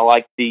ownership. I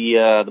like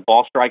the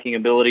ball striking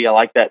ability. I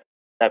like that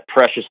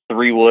precious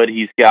 3-wood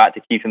he's got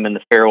to keep him in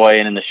the fairway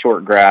and in the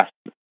short grass.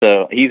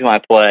 So he's my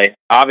play.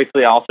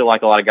 Obviously, I also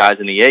like a lot of guys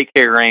in the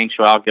 8K range,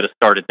 so I'll get us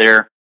started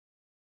there.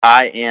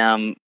 I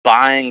am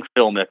buying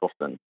Phil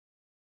Mickelson.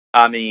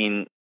 I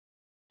mean,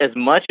 as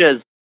much as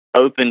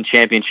Open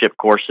Championship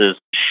courses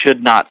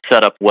should not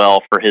set up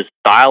well for his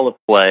style of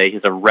play,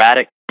 his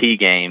erratic tee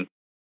game,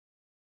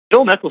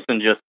 Phil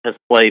Mickelson just has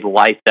played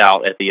lights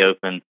out at the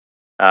Open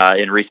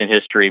in recent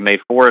history. Made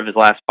 4 of his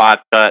last 5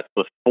 cuts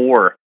with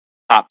 4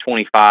 top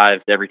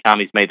 25s every time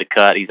he's made the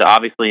cut. He's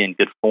obviously in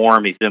good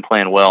form. He's been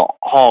playing well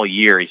all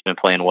year. He's been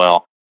playing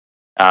well.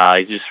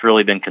 He's just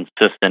really been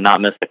consistent,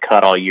 not missed a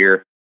cut all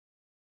year.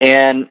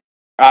 And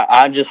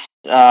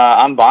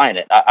I'm buying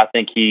it. I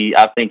think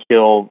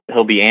he'll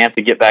be amped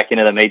to get back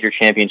into the major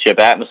championship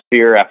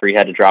atmosphere after he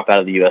had to drop out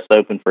of the U.S.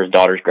 Open for his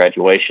daughter's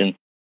graduation.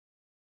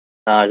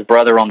 His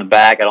brother on the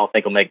back, I don't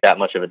think will make that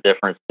much of a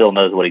difference. Still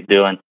knows what he's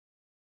doing.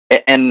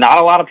 And not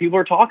a lot of people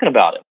are talking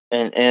about him.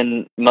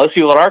 And most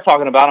people that are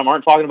talking about him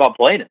aren't talking about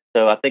playing it.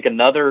 So I think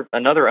another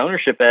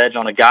ownership edge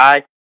on a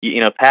guy,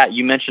 Pat,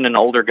 you mentioned an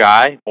older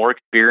guy, more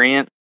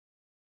experienced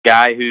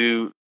guy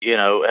who,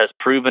 has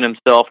proven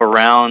himself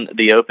around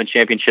the Open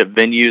Championship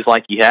venues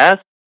like he has.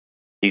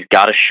 He's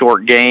got a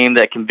short game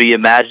that can be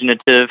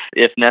imaginative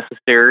if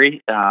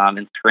necessary.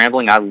 And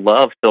scrambling, I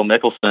love Phil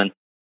Mickelson.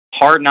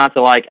 Hard not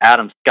to like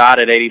Adam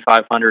Scott at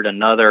 8,500,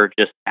 another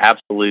just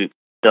absolute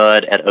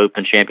stud at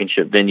Open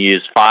Championship venues.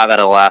 5 out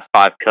of the last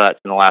 5 cuts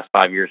in the last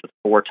 5 years with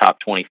 4 top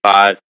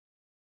 25s.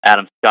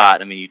 Adam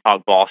Scott, I mean, you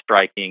talk ball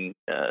striking,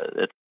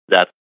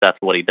 that's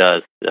what he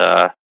does.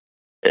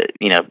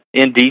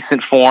 In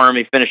decent form.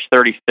 He finished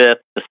 35th.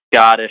 The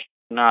Scottish,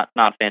 not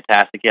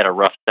fantastic. He had a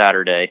rough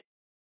Saturday,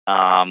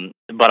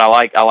 but I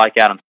like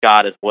Adam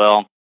Scott as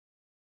well.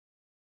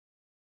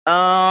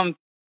 I'm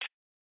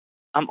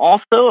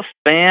also a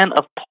fan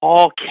of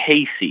Paul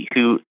Casey,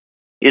 who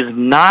is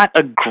not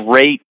a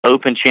great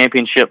Open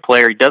Championship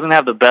player. He doesn't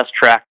have the best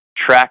track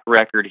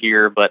record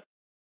here, but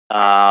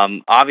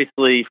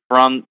obviously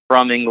from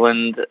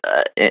England,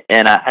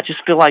 and I just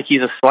feel like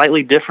he's a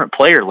slightly different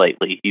player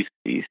lately.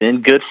 He's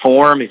in good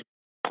form. He's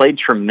played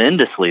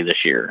tremendously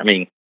this year. I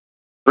mean,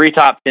 3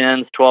 top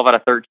 10s, 12 out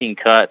of 13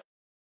 cuts.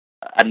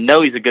 I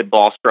know he's a good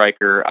ball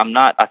striker.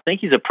 I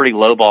think he's a pretty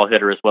low ball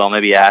hitter as well.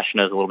 Maybe Ash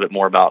knows a little bit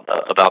more about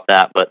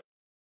that, but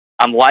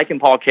I'm liking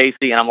Paul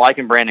Casey and I'm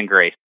liking Brandon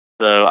Grace.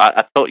 So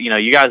I thought,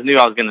 you guys knew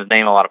I was going to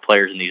name a lot of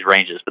players in these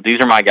ranges, but these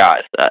are my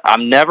guys.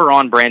 I'm never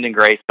on Brandon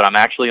Grace, but I'm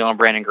actually on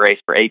Brandon Grace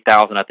for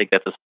 8,000. I think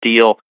that's a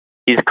steal.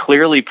 He's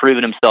clearly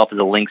proven himself as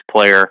a links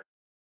player.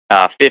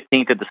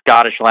 15th at the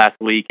Scottish last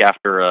week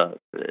after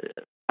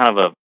kind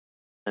of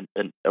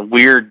a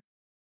weird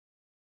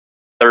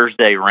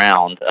Thursday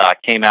round.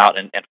 Came out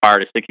and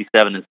fired a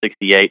 67 and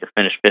 68 to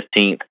finish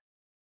 15th.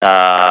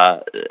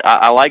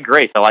 I like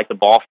Grace. I like the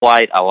ball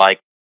flight. I like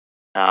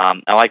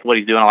what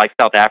he's doing. I like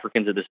South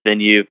Africans at this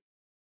venue.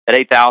 At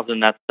 8,000,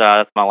 that's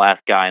my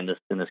last guy in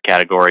this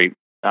category.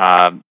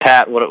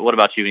 Pat, what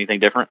about you? Anything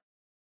different?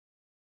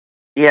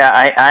 Yeah,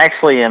 I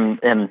actually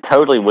am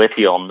totally with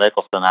you on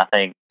Mickelson. I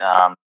think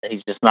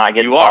he's just not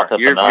getting talked up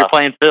enough. You're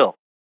playing Phil.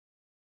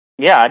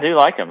 Yeah, I do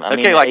like him. I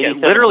mean,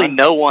 literally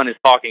no one is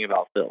talking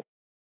about Phil.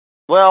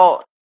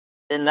 Well,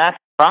 and that's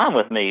fine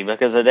with me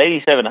because at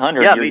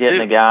 8,700, you're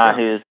getting a guy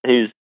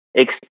who's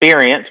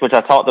experienced, which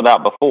I talked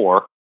about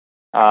before.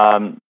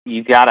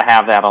 You've got to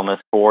have that on this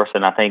course,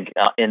 and I think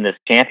in this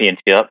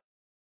championship,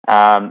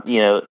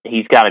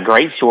 he's got a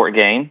great short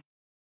game.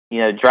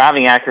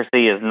 Driving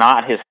accuracy is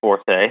not his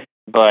forte,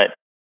 but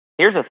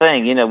here's the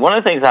thing. One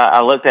of the things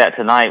I looked at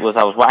tonight was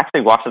I was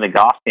actually watching the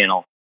Golf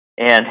Channel,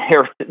 and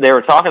they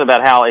were talking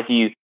about how if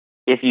you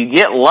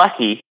get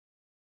lucky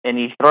and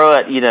you throw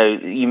it,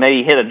 you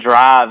maybe hit an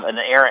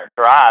errant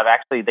drive.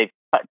 Actually, they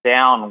cut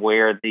down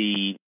where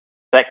the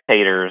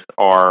spectators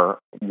are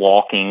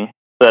walking,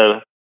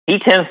 so he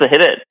tends to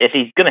hit it if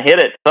he's going to hit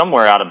it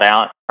somewhere out of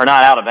bounds, or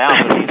not out of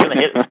bounds. But he's going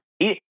to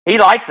hit. He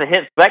likes to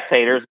hit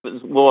spectators.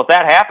 Well, if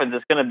that happens,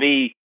 it's going to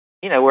be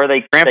where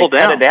they cut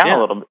it down a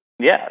little bit.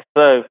 Yeah.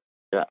 So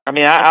I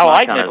mean, I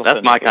like Mickelson.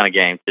 That's my kind of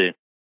game too.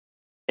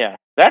 Yeah,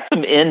 that's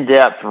some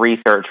in-depth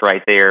research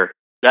right there.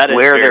 That is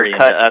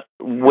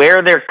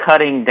where they're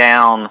cutting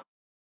down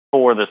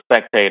for the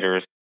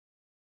spectators.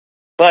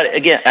 But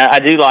again, I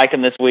do like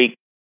him this week.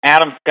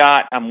 Adam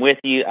Scott, I'm with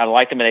you. I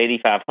like him at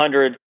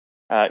 8,500.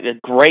 A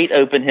great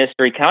Open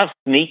history, kind of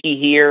sneaky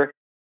here.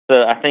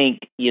 So I think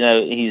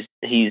he's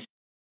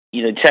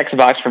checks the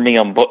box for me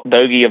on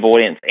bogey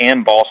avoidance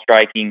and ball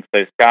striking.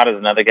 So Scott is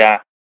another guy.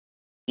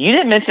 You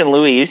didn't mention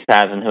Louis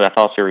Oosthuizen, who I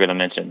thought you were going to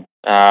mention.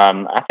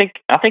 I think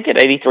at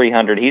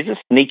 8,300, he's a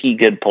sneaky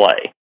good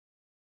play.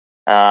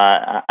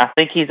 I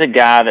think he's a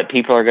guy that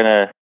people are going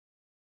to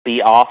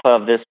be off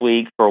of this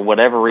week for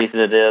whatever reason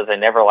it is. They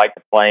never like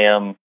to play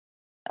him,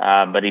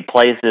 but he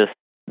plays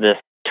this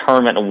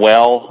tournament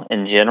well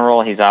in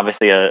general. He's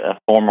obviously a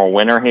former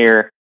winner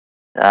here.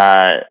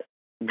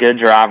 Good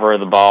driver of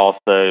the ball.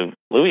 So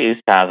Louis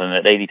Oosthuizen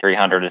at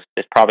 8,300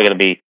 is probably going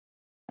to be.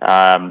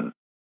 I'm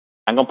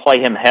going to play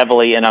him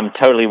heavily, and I'm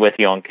totally with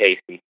you on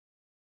Casey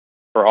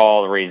for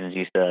all the reasons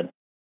you said.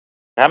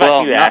 How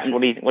about you, Ash?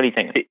 What do you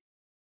think?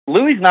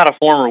 Louis not a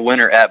former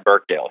winner at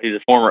Birkdale. He's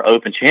a former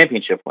Open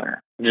Championship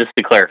winner, just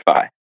to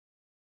clarify.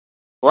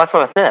 Well, that's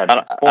what I said.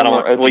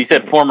 Well, you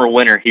said former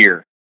winner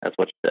here. That's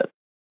what you said.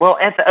 Well,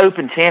 at the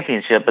Open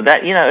Championship, but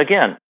that,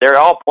 again, they're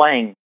all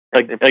playing.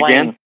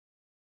 Again?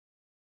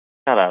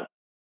 Shut up.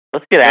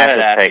 Let's get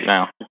Ash's take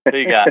now. Who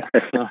you got?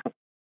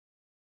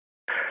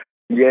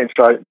 Yeah,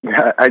 so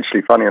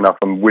actually, funny enough,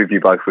 I'm with you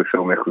both with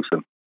Phil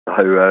Mickelson.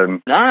 So,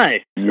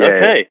 nice. Yeah.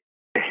 Okay.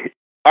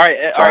 All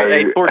right.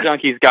 Hey, Tour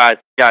Junkies, guys,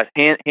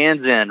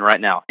 hands in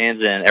right now. Hands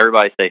in.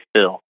 Everybody say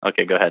Phil.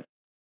 Okay, go ahead.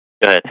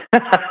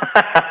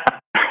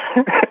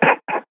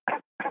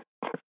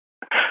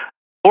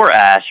 Poor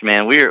Ash,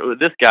 man.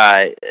 This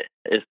guy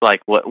is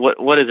like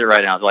what is it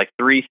right now? It's like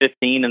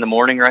 3:15 in the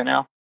morning right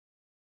now.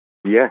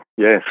 Yeah,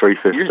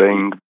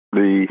 3:15.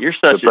 You're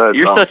such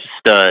a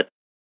stud.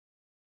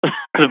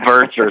 The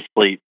birds are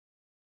asleep.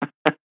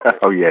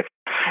 Oh yeah,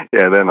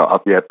 they're not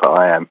up yet, but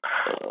I am.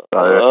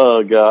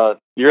 Oh God,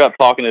 you're up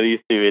talking to these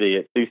two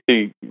idiots, these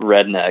two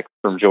rednecks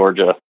from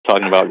Georgia,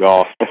 talking about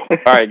golf. All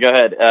right, go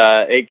ahead.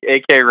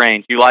 AK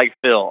Range, you like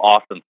Phil?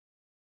 Awesome.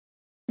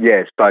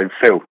 Yeah, so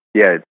Phil.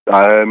 Yeah,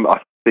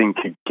 I think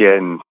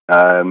again.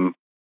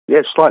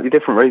 Slightly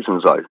different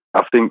reasons though.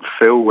 I think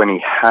Phil, when he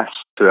has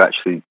to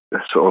actually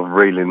sort of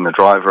reel in the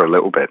driver a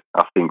little bit,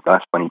 I think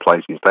that's when he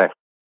plays his best.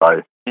 So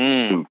I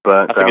think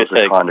Birkdale's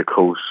the kind of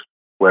course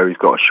where he's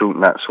got to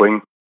shorten that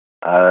swing.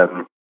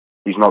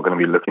 He's not going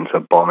to be looking to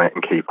bomb it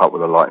and keep up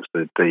with the likes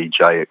of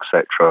DJ,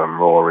 etc., and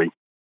Rory.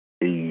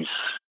 He's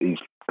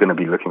going to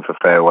be looking for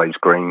fairways,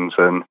 greens,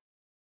 and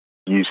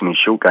using his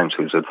short game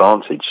to his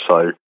advantage.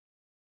 So,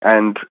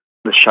 and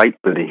the shape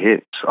that he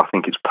hits, I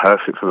think it's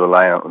perfect for the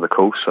layout of the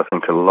course. I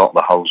think a lot of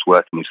the holes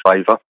work in his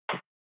favour.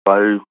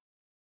 So,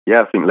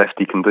 yeah, I think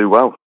lefty can do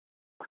well.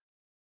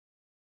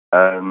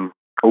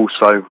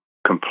 Also,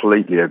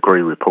 completely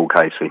agree with Paul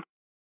Casey.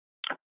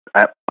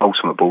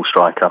 Ultimate ball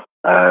striker.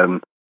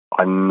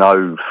 I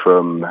know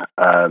from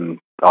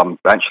I'm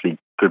actually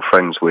good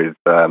friends with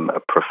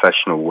a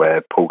professional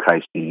where Paul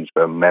Casey's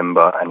a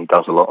member and he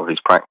does a lot of his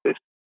practice.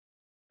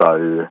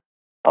 So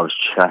I was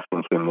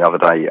chatting to him the other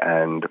day,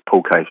 and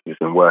Paul Casey's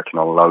been working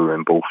on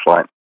lowering ball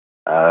flight.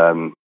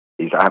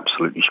 He's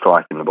absolutely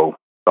striking the ball.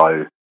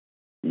 So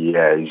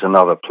yeah, he's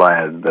another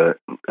player that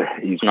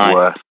he's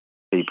worth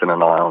keeping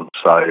an eye on.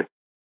 So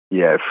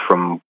yeah,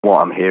 from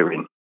what I'm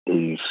hearing,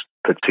 he's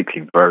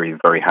particularly very,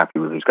 very happy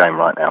with his game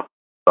right now.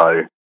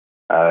 So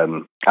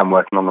I'm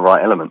working on the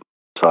right element.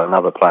 So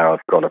another player I've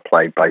got to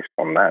play based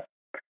on that.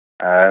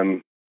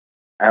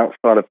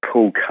 Outside of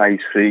Paul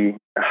Casey,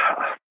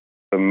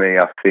 for me,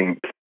 I think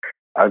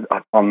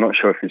I'm not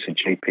sure if it's a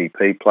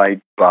GPP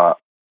play, but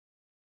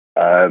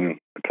the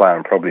player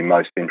I'm probably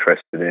most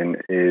interested in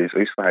is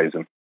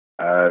Oosthuizen.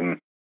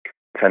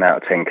 10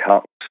 out of 10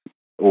 cuts,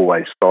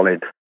 always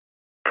solid,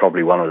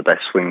 probably one of the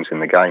best swings in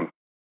the game.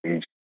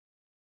 His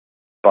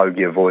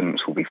bogey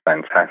avoidance will be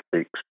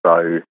fantastic,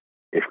 so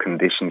if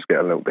conditions get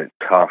a little bit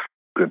tough,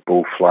 good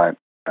ball flight.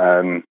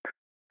 I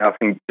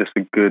think just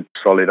a good,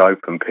 solid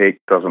open pick,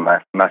 doesn't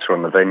matter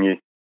on the venue. I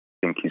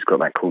think he's got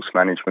that course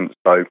management,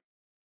 so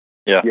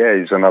yeah,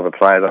 he's another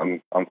player that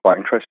I'm quite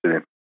interested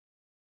in.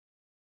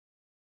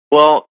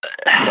 Well,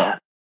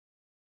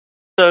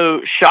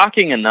 so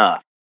shocking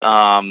enough,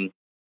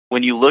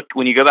 when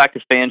you go back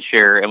to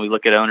FanShare and we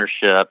look at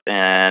ownership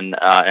and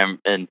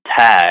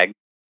tag,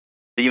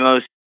 the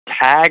most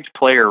tagged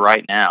player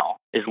right now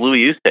is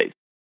Louis Oosthuizen,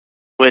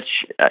 which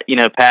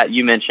Pat,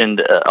 you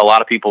mentioned a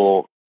lot of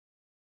people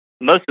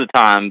most of the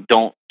time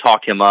don't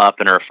talk him up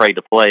and are afraid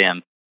to play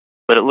him,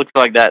 but it looks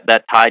like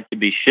that tide could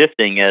be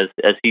shifting as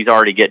he's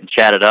already getting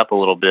chatted up a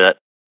little bit.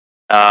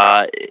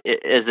 As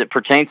it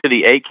pertains to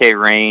the 8K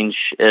range,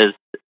 is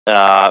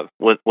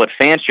what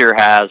FanShare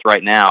has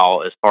right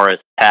now as far as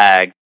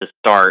tags to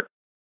start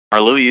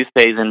are Louis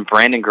Oosthuizen,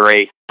 Brandon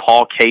Grace,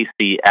 Paul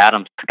Casey,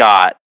 Adam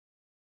Scott,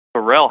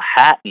 Pharrell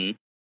Hatton,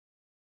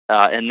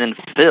 and then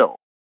Phil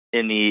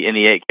in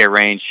the 8K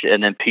range,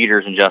 and then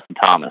Peters and Justin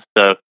Thomas.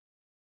 So,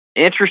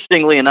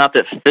 interestingly enough,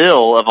 that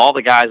Phil, of all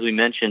the guys we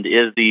mentioned,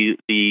 is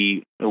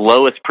the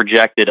lowest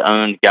projected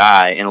owned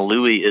guy, and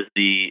Louis is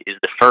the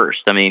first.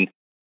 I mean,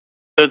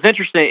 so it's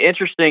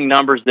interesting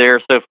numbers there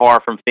so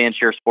far from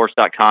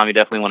FanshareSports.com. You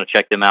definitely want to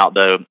check them out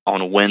though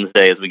on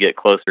Wednesday as we get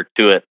closer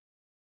to it.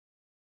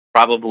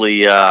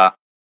 Probably, I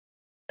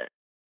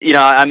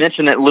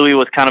mentioned that Louis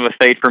was kind of a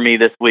fade for me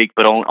this week,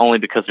 but only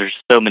because there's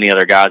so many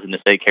other guys in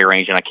this 8K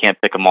range, and I can't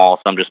pick them all,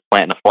 so I'm just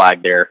planting a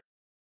flag there.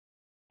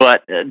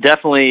 But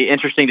definitely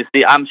interesting to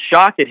see. I'm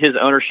shocked that his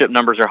ownership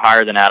numbers are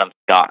higher than Adam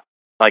Scott.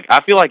 Like,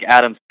 I feel like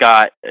Adam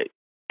Scott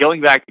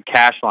going back to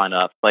cash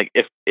lineups, like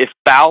if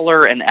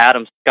Fowler and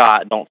Adam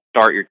Scott don't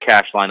start your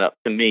cash lineup,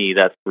 to me,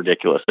 that's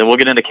ridiculous. And we'll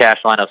get into cash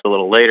lineups a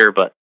little later,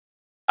 but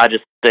I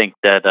just think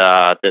that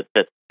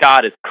that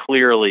Scott is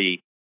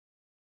clearly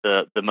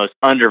the most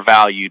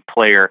undervalued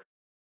player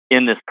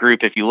in this group.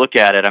 If you look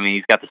at it, I mean,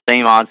 he's got the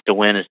same odds to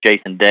win as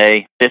Jason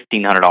Day,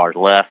 $1,500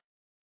 less.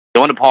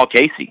 Going to Paul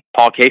Casey.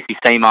 Paul Casey,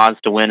 same odds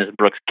to win as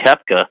Brooks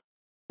Koepka,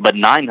 but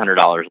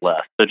 $900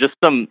 less. So just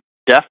some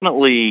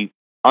definitely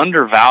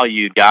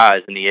undervalued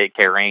guys in the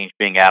 8K range,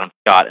 being Adam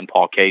Scott and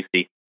Paul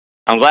Casey.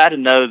 I'm glad to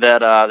know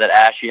that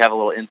Ash, you have a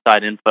little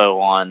inside info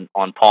on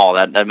Paul.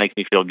 That makes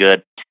me feel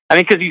good. I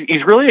mean, because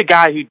he's really a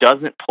guy who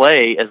doesn't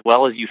play as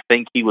well as you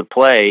think he would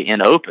play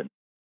in Open.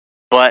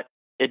 But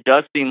it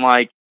does seem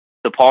like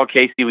the Paul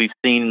Casey we've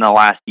seen in the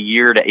last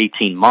year to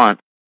 18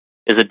 months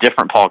is a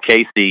different Paul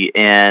Casey,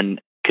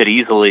 and could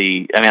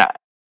easily, I mean,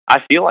 I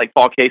feel like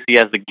Paul Casey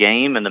has the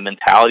game and the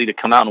mentality to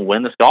come out and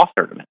win this golf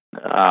tournament.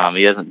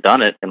 He hasn't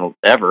done it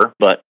ever,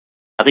 but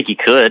I think he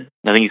could.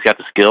 I think he's got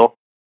the skill.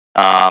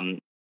 And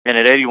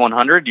at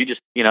 8,100, you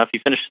just, if you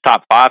finish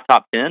top 5,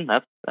 top 10,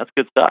 that's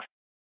good stuff.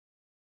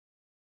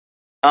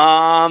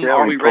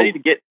 Are we ready to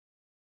get?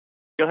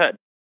 Go ahead.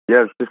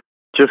 Yeah,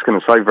 just going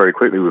to say very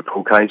quickly with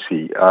Paul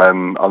Casey. I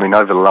mean,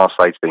 over the last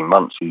 18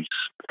 months, he's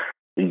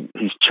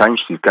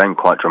changed his game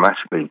quite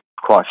dramatically.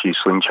 Quite a few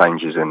swing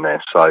changes in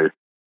there. So,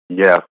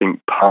 yeah, I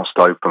think past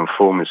Open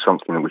form is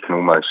something that we can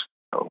almost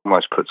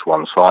put to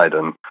one side,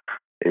 and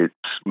it's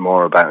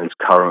more about his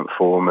current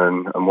form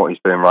and what he's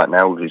doing right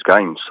now with his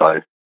game. So,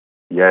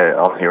 yeah,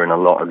 I'm hearing a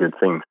lot of good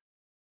things.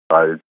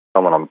 So,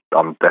 someone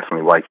I'm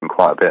definitely waiting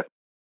quite a bit.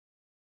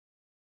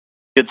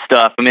 Good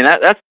stuff. I mean,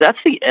 that's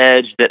the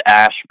edge that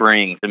Ash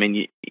brings. I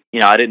mean,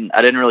 I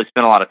didn't really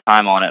spend a lot of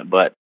time on it,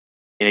 but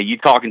you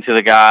talking to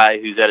the guy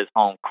who's at his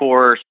home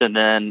course, and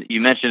then you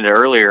mentioned it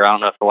earlier. I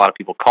don't know if a lot of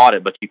people caught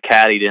it, but you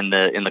caddied in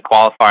the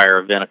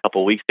qualifier event a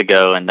couple of weeks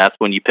ago, and that's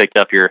when you picked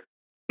up your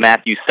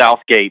Matthew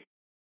Southgate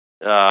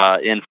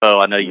info.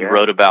 I know you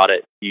wrote about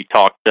it. You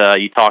talked to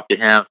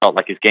him. Felt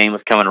like his game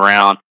was coming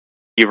around.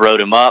 You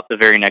wrote him up the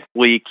very next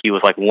week. He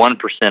was like 1%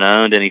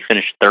 owned, and he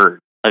finished third.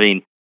 I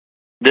mean,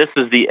 this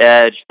is the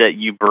edge that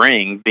you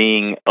bring,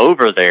 being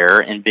over there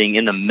and being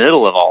in the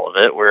middle of all of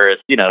it. Whereas,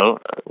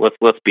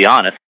 let's be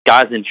honest,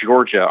 guys in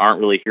Georgia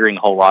aren't really hearing a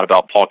whole lot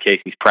about Paul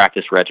Casey's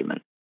practice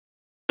regimen.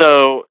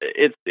 So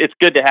it's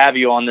good to have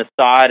you on this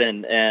side.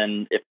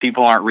 And if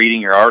people aren't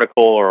reading your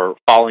article or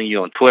following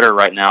you on Twitter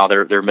right now,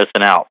 they're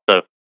missing out.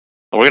 So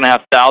we're going to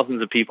have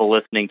thousands of people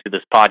listening to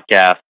this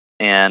podcast.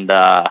 And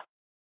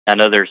I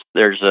know there's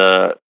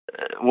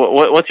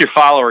what's your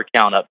follower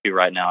count up to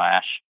right now,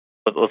 Ash?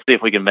 Let's see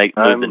if we can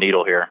move the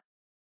needle here.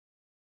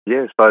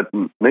 Yeah, so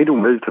needle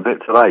moved a bit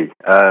today.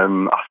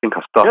 I think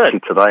I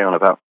started today on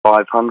about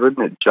 500,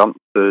 and it jumped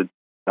to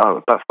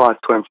about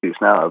 520. It's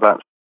now at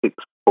about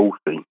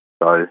 640.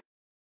 So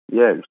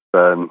yeah,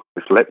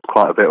 it's leapt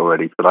quite a bit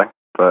already today.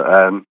 But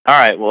all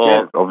right, well,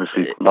 yeah,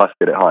 obviously it's nice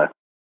to get it higher.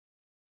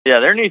 Yeah,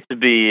 there needs to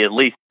be at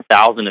least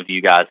 1,000 of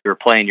you guys who are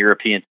playing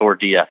European Tour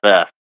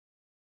DFS.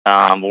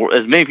 As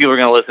many people are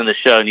going to listen to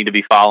the show need to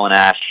be following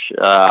Ash.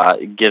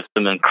 Gives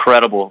some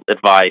incredible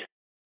advice,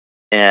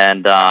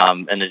 and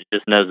it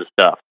just knows his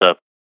stuff. So,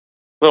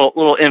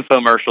 little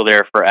infomercial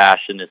there for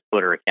Ash and his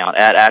Twitter account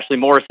at Ashley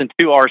Morrison,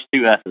 2 R's,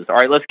 2 S's. All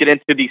right, let's get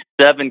into the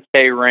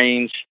 7K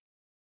range.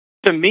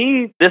 To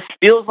me, this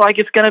feels like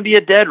it's going to be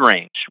a dead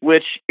range,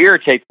 which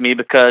irritates me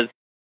because,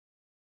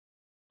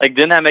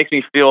 then that makes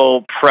me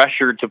feel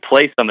pressured to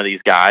play some of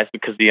these guys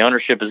because the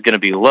ownership is going to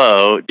be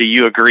low. Do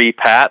you agree,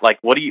 Pat?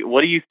 What do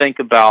you think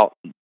about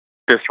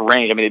this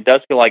range? I mean, it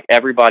does feel like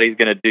everybody's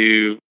going to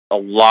do a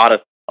lot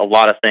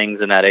of things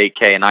in that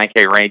 8K and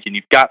 9K range, and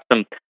you've got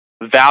some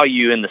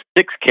value in the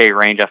 6K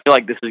range. I feel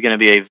like this is going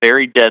to be a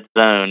very dead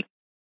zone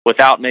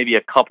without maybe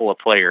a couple of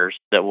players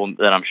that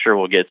I'm sure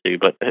we'll get to.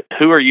 But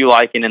who are you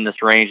liking in this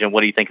range, and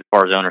what do you think as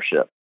far as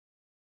ownership?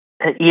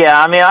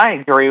 Yeah, I mean, I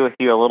agree with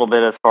you a little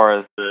bit as far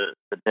as the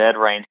dead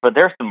range, but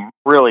there's some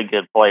really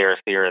good players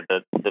here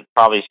that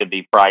probably should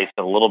be priced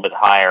a little bit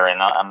higher,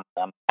 and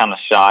I'm kind of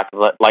shocked.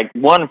 Like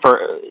one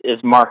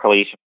is Mark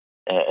Leach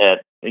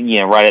at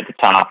right at the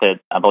top at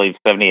I believe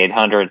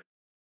 7,800.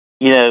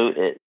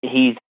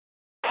 He's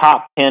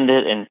top 10'd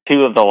in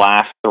 2 of the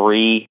last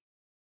 3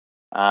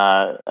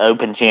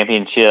 Open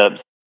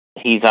championships.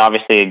 He's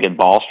obviously a good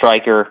ball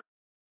striker.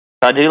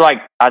 So I do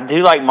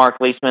like Mark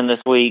Leishman this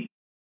week.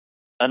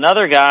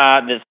 Another guy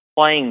that's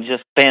playing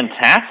just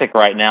fantastic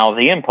right now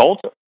is Ian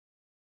Poulter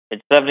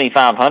at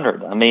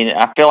 7,500. I mean,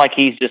 I feel like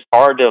he's just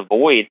hard to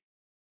avoid.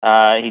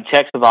 He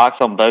checks the box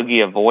on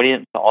bogey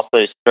avoidance,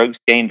 also strokes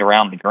gained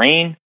around the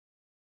green.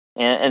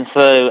 And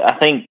so I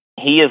think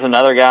he is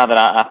another guy that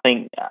I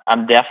think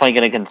I'm definitely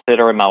going to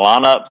consider in my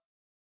lineup.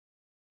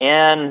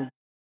 And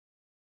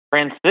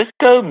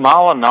Francisco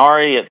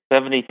Molinari at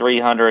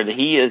 7,300,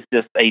 he is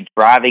just a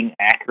driving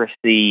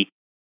accuracy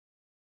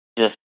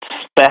just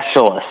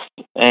specialist,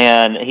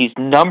 and he's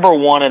number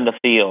 1 in the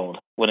field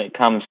when it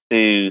comes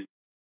to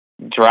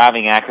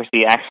driving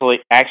accuracy.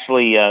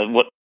 Actually,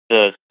 what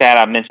the stat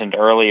I mentioned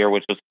earlier,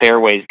 which was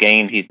fairways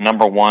gained. He's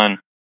number one.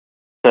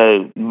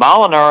 So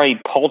Molinari,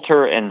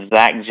 Poulter, and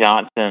Zach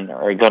Johnson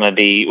are going to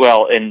be,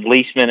 and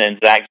Leishman and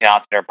Zach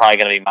Johnson are probably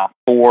going to be my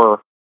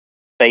 4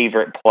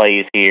 favorite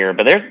plays here.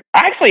 But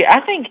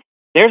I think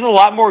there's a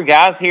lot more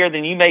guys here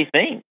than you may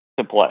think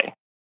to play.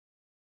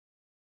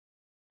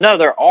 No,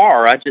 there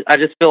are. I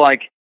just feel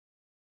like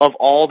of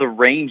all the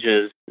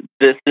ranges,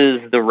 this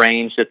is the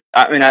range that,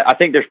 I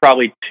think there's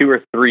probably 2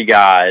 or 3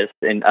 guys,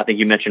 and I think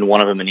you mentioned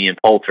one of them in Ian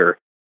Poulter,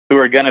 who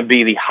are going to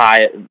be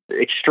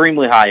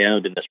extremely high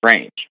owned in this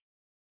range.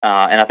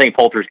 And I think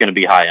Poulter's going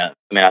to be high end.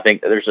 I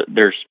think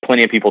there's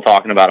plenty of people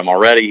talking about him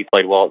already. He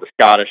played well at the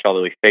Scottish,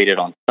 although he faded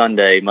on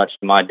Sunday, much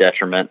to my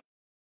detriment.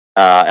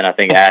 And I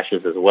think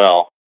Ash's as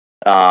well.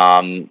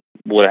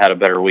 Would have had a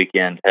better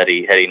weekend had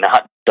he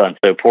not done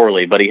so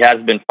poorly. But he has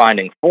been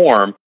finding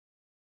form.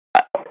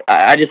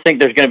 I just think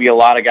there's going to be a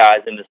lot of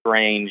guys in this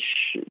range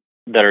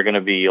that are going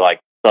to be like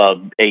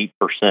sub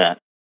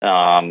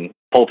 8%.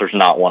 Poulter's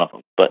not one of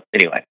them. But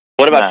anyway,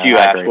 what about you,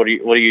 Ash? What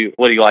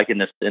do you like in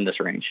this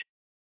range?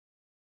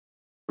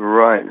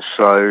 Right,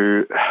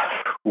 so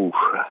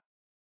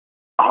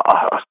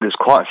there's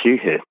quite a few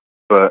here,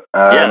 but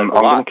I'm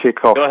going to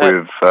kick off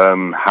with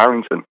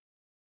Harrington.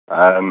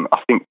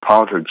 I think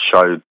Partridge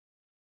showed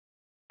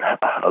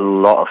a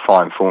lot of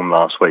fine form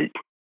last week.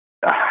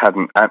 Had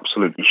an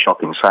absolutely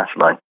shocking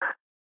Saturday.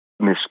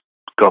 Missed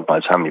God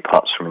knows how many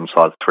putts from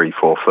inside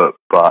 3-4 foot,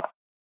 but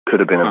could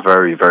have been a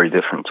very, very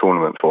different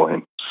tournament for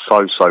him.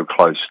 So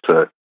close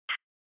to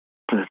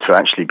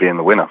actually being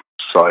the winner.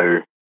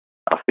 So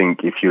I think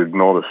if you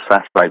ignore the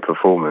Saturday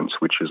performance,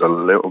 which was a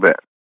little bit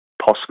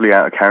possibly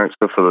out of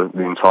character for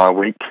the entire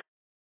week,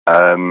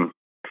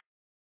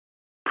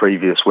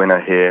 previous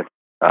winner here,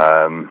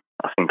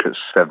 I think at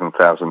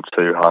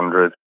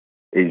 7,200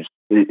 is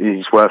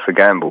worth a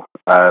gamble.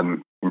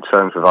 In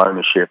terms of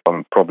ownership,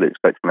 I'm probably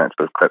expecting that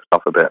to have crept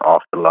up a bit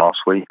after last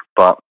week,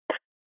 but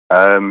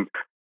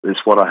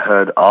it's what I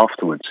heard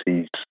afterwards.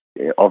 He's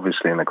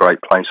obviously in a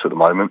great place at the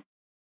moment.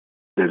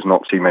 There's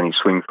not too many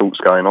swing thoughts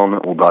going on,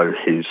 although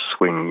his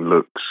swing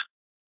looks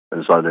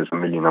as though there's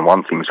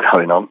 1,001 things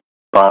going on.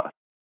 But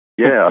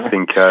yeah, I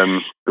think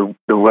the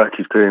work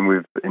he's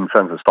doing in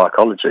terms of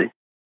psychology,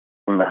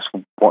 and that's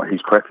what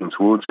he's prepping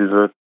towards, is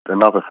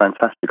another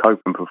fantastic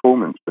Open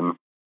performance, and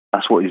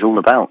that's what he's all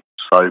about.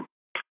 So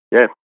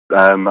yeah,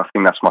 I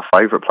think that's my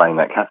favourite play in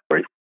that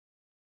category.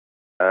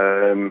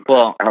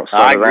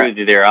 I agree with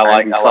you there. I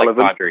like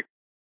Patrick.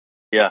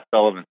 Yeah,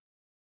 Sullivan.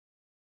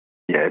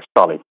 Yeah, it's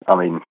Sully.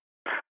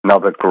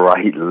 Another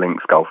great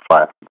links golf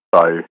player.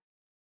 So,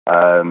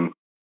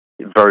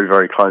 very,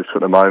 very close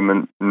at the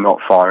moment, not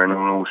firing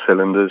on all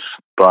cylinders,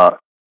 but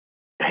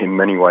in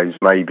many ways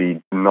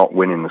maybe not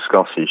winning the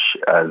Scottish,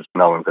 as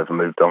no one's ever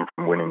moved on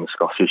from winning the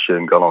Scottish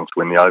and gone on to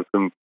win the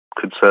Open,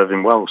 could serve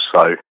him well.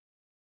 So,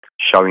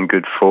 showing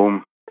good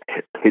form,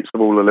 hits the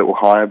ball a little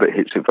higher, but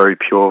hits it very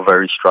pure,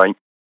 very straight.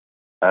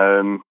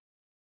 And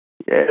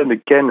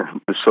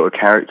again, the sort of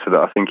character that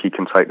I think he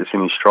can take this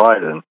in his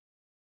stride, and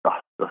I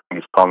think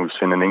it's time we've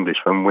seen an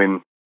Englishman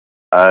win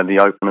the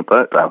Open at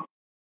Birkdale.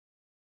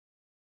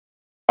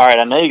 All right,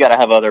 I know you got to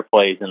have other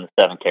plays in the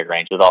 7K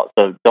range,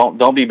 so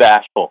don't be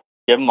bashful.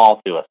 Give them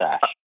all to us,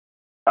 Ash.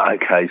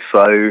 Okay,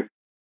 so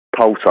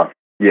Poulter,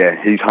 yeah,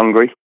 he's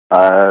hungry.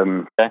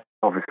 Okay.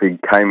 Obviously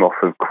came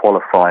off of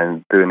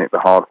qualifying, doing it the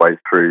hard way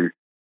through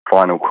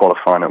final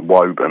qualifying at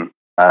Woburn.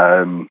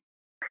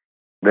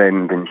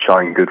 Then been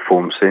showing good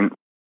form since.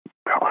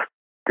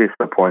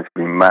 Disappointed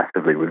me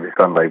massively with his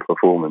Sunday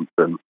performance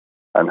and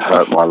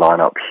hurt my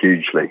lineup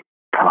hugely.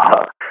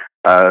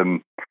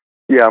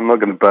 Yeah, I'm not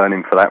going to burn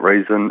him for that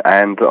reason,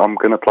 and I'm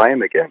going to play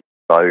him again.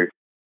 So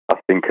I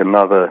think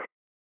another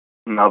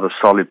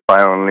solid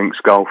player on links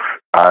golf.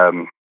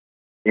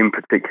 In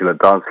particular,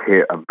 does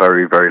hit a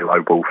very, very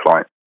low ball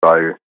flight,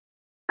 so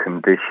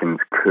conditions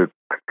could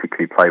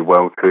particularly play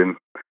well to him.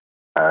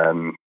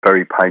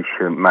 Very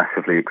patient,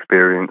 massively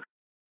experienced,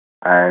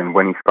 and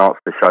when he starts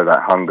to show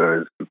that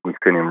hunger, as we've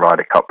seen in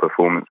Ryder Cup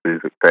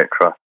performances,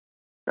 etc.,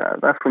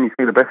 that's when you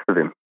see the best of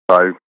him.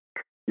 So,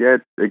 yeah,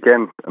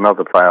 again,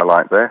 another player I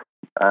like there.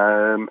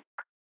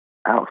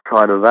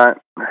 Outside of that,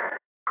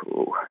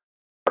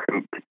 I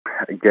think,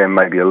 again,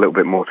 maybe a little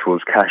bit more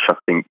towards cash. I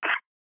think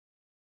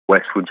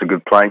Westwood's a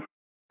good play.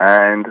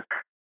 And,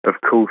 of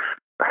course,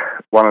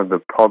 one of the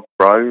pod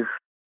bros,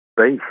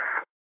 Beef.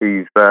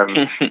 He's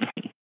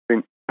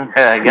been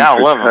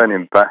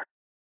turning back.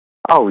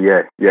 Oh,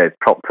 yeah,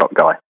 top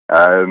guy.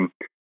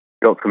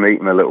 Got to meet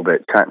him a little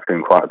bit, chat to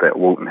him quite a bit at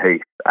Walton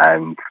Heath,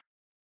 and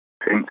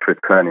since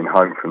returning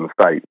home from the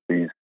States,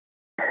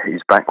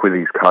 he's back with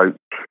his coach,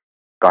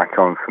 back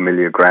on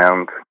familiar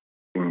ground,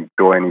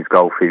 enjoying his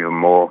golf even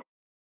more,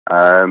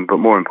 but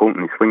more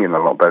importantly, swinging a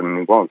lot better than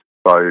he was.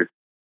 So,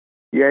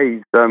 yeah,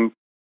 he's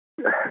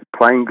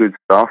playing good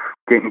stuff,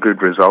 getting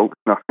good results,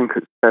 and I think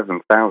at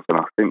 7,000,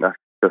 I think that's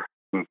just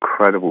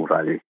incredible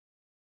value.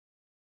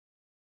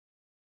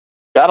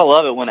 Gotta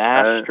love it when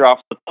Ash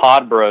drops the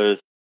pod bros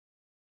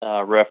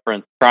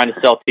reference trying to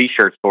sell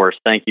T-shirts for us.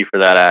 Thank you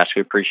for that, Ash.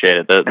 We appreciate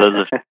it.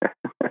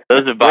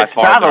 Those are by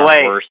far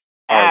our worst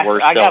selling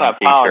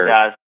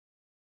T-shirts.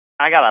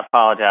 I gotta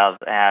apologize,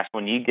 Ash.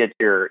 When you get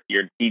your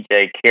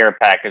DJ care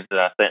package that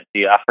I sent to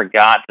you, I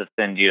forgot to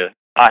send you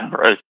a Todd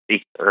Bros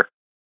T-shirt.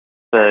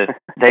 So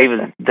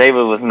David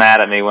was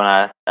mad at me when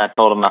I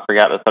told him I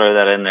forgot to throw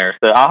that in there.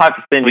 So I'll have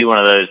to send you one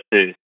of those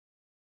too.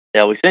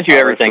 Yeah, we sent you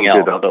everything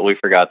else, but we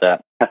forgot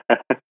that.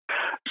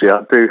 Yeah,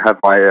 I do have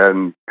my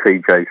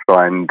TJ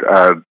signed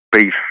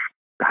beef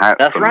hat.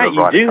 That's right.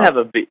 You do have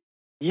a beef.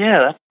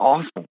 Yeah, that's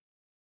awesome.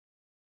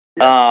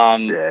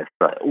 Yeah.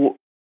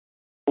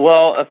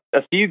 Well,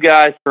 a few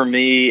guys for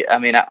me. I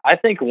mean, I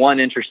think one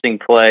interesting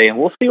play, and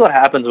we'll see what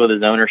happens with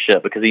his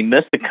ownership because he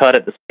missed the cut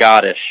at the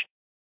Scottish.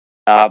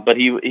 But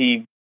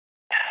he's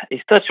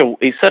such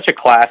a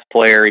class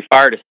player. He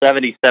fired a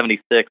 70-76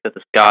 at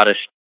the Scottish,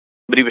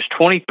 but he was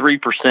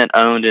 23%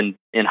 owned in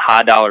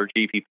high dollar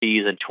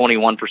GPPs and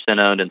 21%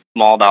 owned in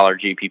small dollar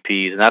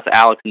GPPs, and that's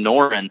Alex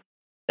Noren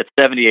at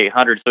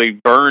 7,800. So he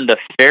burned a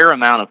fair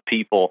amount of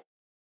people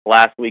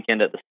last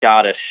weekend at the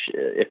Scottish.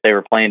 If they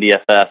were playing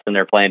DFS and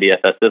they're playing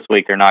DFS this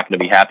week, they're not going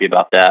to be happy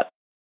about that.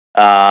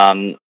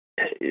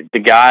 The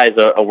guy is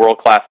a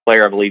world-class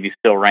player. I believe he's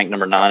still ranked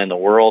number 9 in the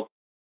world.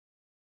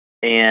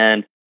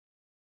 And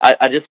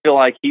I just feel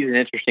like he's an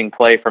interesting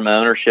play from an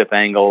ownership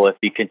angle. If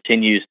he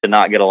continues to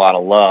not get a lot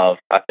of love,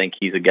 I think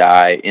he's a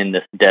guy in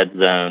this dead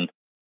zone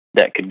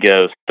that could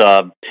go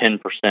sub 10%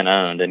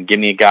 owned. And give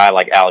me a guy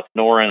like Alex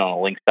Noren on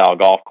a link-style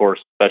golf course,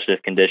 especially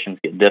if conditions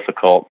get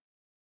difficult.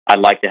 I'd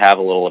like to have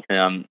a little of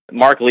him.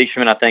 Mark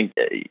Leishman, I think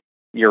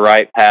you're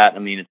right, Pat. I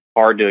mean, it's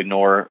hard to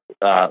ignore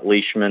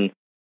Leishman.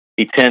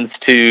 He tends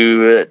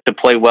to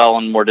play well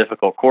on more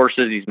difficult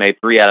courses. He's made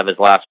 3 out of his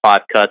last 5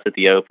 cuts at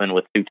the Open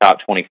with 2 top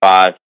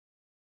 25s.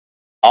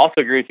 I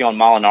also agree with you on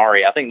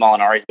Molinari. I think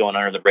Molinari's going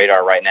under the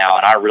radar right now,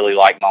 and I really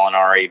like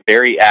Molinari.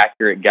 Very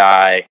accurate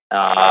guy.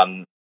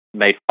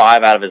 Made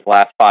 5 out of his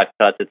last 5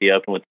 cuts at the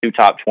Open with 2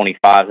 top 25s.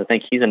 I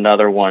think he's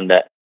another one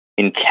that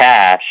in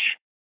cash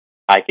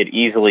I could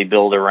easily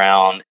build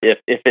around. If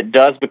it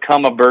does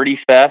become a birdie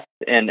fest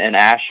and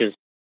Ash is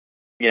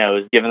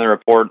given the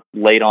report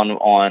late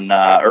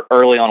or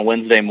early on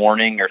Wednesday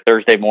morning or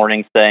Thursday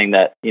morning saying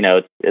that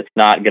it's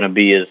not going to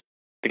be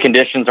the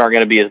conditions aren't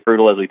going to be as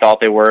brutal as we thought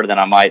they were, then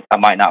I might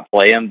not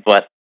play him.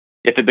 But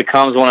if it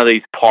becomes one of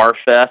these par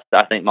fests,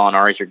 I think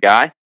Molinari's your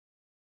guy.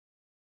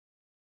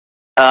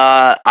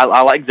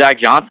 I like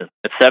Zach Johnson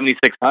at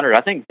 7,600.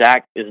 I think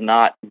Zach is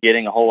not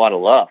getting a whole lot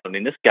of love. I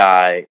mean, this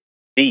guy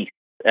feasts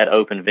at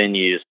open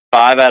venues.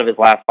 5 out of his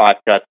last 5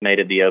 cuts made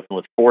at the Open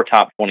with 4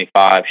 top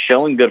 25,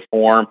 showing good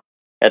form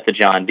at the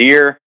John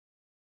Deere.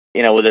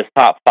 With his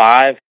top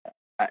 5,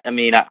 I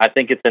mean, I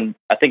think it's the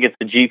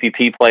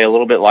GPP play a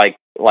little bit like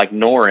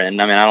Noren.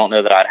 I mean, I don't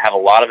know that I'd have a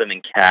lot of him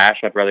in cash.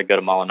 I'd rather go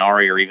to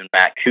Molinari or even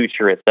Matt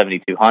Kuchar at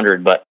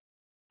 7,200. But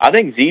I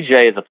think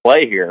ZJ is a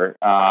play here.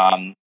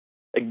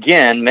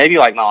 Again, maybe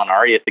like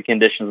Molinari if the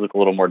conditions look a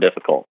little more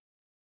difficult.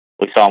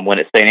 We saw him win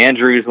at St.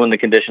 Andrews when the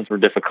conditions were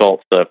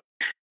difficult. So,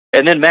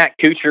 and then Matt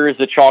Kuchar is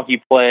a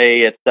chalky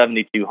play at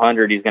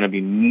 7,200. He's going to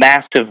be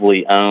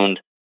massively owned,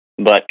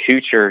 but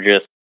Kuchar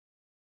just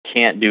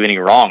can't do any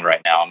wrong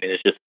right now. I mean,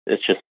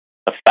 it's just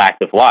a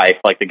fact of life.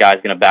 Like, the guy's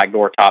going to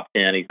backdoor top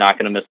 10. He's not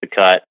going to miss the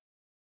cut.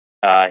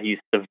 He's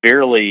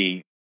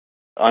severely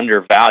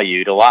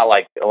undervalued, a lot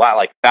like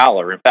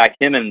Fowler. In fact,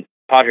 him and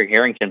Padraig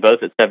Harrington,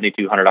 both at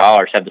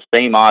 $7,200, have the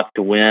same odds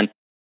to win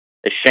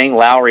as Shane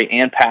Lowry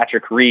and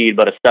Patrick Reed,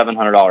 but a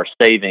 $700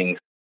 savings.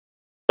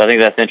 So I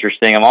think that's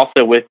interesting. I'm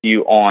also with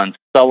you on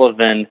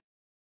Sullivan,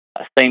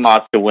 same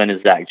odds to win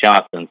as Zach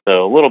Johnson,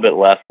 so a little bit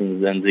less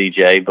than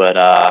ZJ, but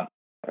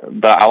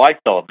I like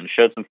Sullivan.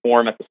 Showed some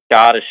form at the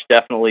Scottish,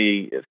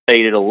 definitely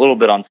faded a little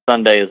bit on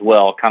Sunday as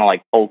well, kind of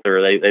like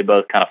Poulter. They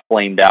both kind of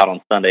flamed out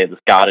on Sunday at the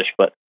Scottish,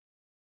 but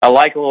I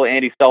like a little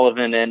Andy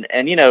Sullivan, and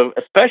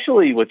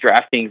especially with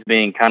DraftKings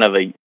being kind of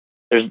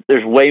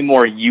there's way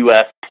more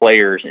U.S.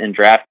 players in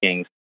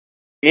DraftKings.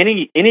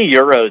 Any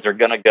Euros are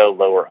going to go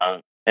lower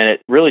owned, and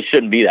it really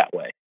shouldn't be that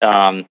way.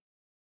 So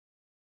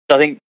I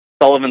think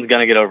Sullivan's going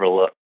to get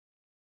overlooked.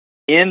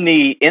 In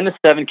the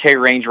 7K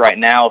range right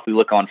now, if we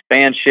look on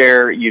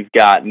FanShare, you've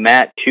got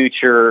Matt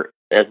Kuchar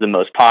as the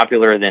most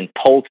popular, then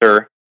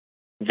Poulter,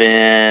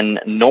 then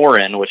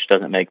Noren, which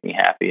doesn't make me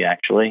happy,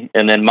 actually,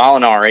 and then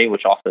Molinari,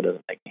 which also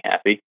doesn't make me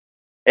happy,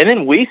 and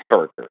then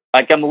Wiesberger.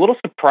 Like, I'm a little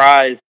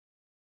surprised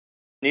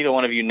neither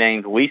one of you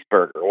named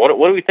Wiesberger. What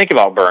do we think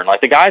about Byrne?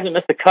 Like, the guy hasn't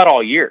missed the cut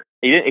all year.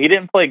 He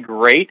didn't play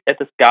great at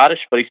the Scottish,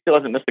 but he still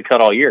hasn't missed the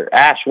cut all year.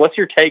 Ash, what's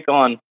your take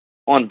on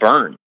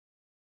Byrne?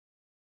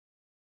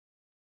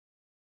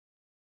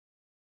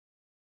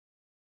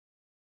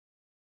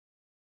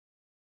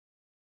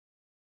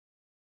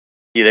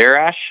 You there,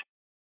 Ash?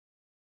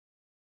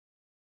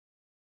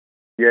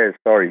 Yeah,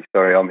 sorry,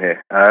 I'm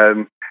here.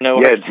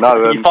 No, yeah,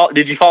 no.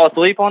 Did you fall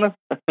asleep on us?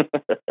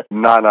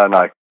 No,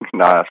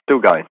 still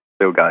going.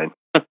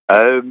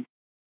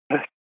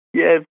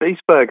 Yeah,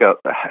 Wiesberger,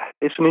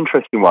 it's an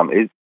interesting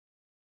one.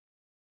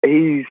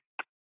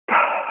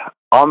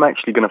 I'm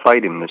actually going to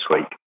fade him this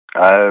week.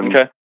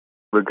 Okay.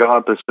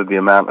 Regardless of the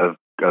amount of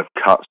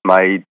cuts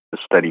made, the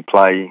steady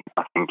play,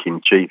 I think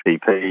in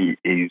GPP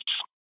he's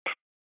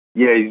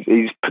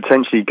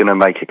potentially going to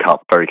make a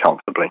cut very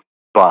comfortably.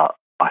 But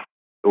I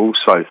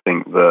also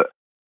think that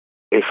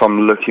if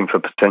I'm looking for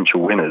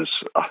potential winners,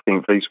 I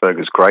think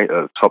Wiesberger's great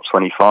at top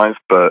 25,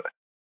 but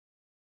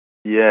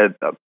yeah,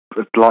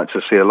 I'd like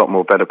to see a lot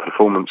more better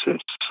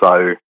performances.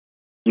 So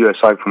US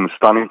Open was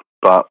stunning,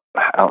 but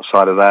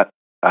outside of that,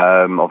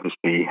 obviously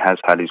he has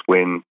had his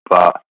win,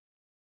 but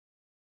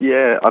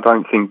yeah, I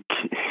don't think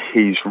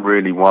he's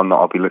really one that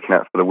I'll be looking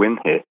at for the win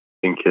here. I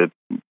think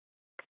he'd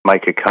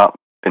make a cut,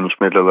 finish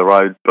middle of the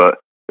road, but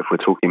if we're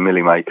talking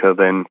Millie Maker,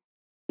 then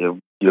you're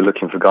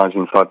looking for guys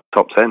inside the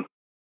top 10.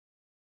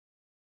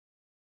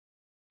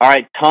 All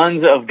right,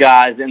 tons of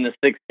guys in the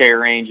 6K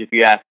range, if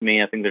you ask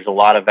me. I think there's a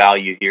lot of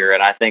value here,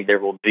 and I think there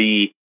will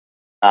be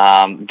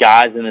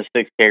guys in the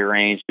 6K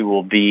range who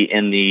will be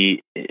in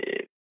the,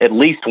 at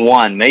least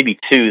one, maybe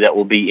two, that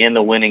will be in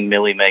the winning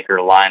Millie Maker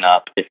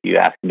lineup, if you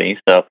ask me.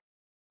 So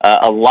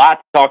a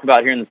lot to talk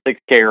about here in the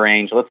 6K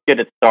range. Let's get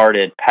it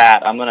started.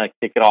 Pat, I'm going to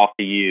kick it off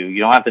to you. You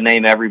don't have to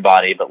name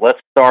everybody, but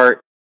let's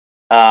start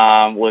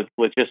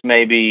with just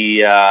maybe...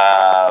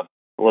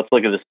 let's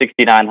look at the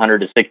 $6,900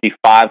 to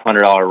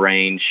 $6,500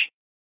 range.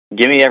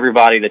 Give me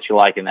everybody that you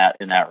like in that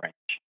range.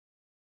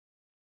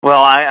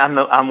 Well,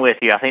 I'm with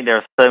you. I think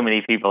there's so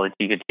many people that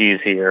you could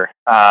choose here.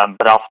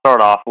 But I'll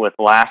start off with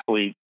last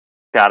week's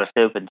Scottish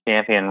Open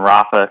champion,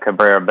 Rafa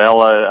Cabrera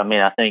Bello. I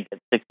mean, I think at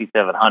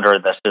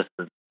 $6,700, that's just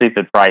a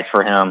stupid price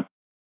for him.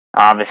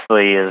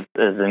 Obviously, is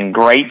in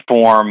great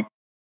form.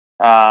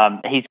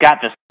 He's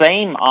got the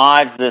same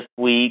odds this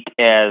week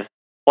as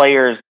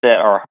players that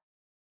are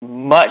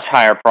much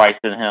higher price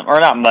than him, or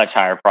not much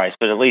higher price,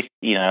 but at least,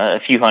 a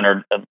few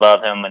hundred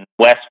above him, and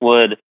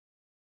Westwood,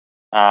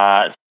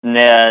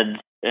 Ned,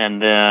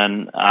 and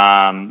then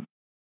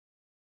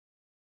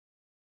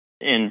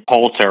in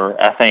Poulter,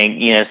 I think,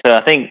 so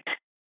I think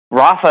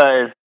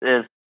Rafa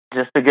is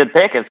just a good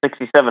pick at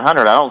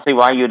 $6,700. I don't see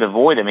why you'd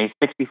avoid him. He's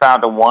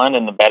 65-1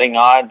 in the betting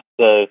odds,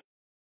 so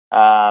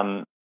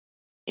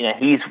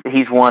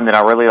he's one that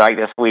I really like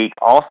this week.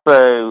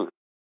 Also,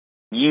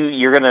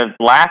 You're going to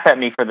laugh at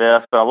me for this,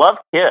 but I love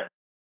Kidd.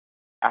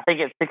 I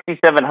think at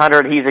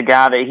 $6,700, he's a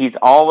guy that he's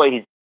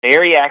always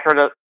very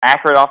accurate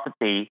off the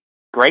tee,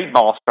 great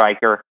ball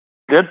striker,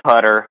 good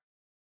putter,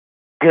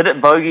 good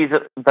at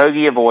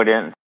bogey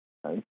avoidance,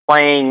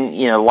 playing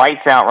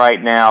lights out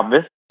right now.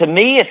 This, to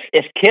me,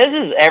 if Kidd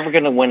is ever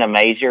going to win a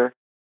major,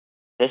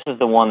 this is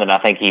the one that I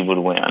think he would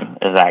win.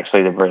 Is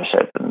actually the British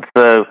Open.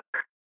 So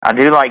I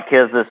do like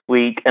Kiz this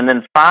week. And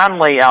then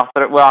finally, I'll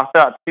throw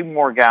out two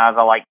more guys.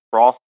 I like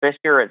Ross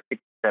Fisher at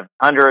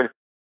 $6,700.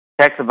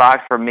 Checks the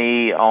box for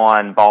me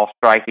on ball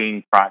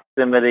striking,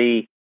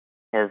 proximity,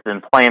 has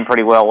been playing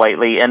pretty well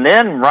lately. And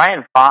then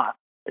Ryan Fox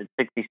at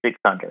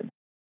 $6,600.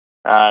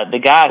 The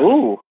guy's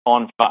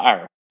on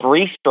fire.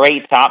 3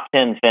 straight top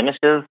 10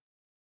 finishes.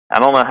 I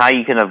don't know how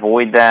you can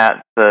avoid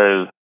that.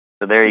 So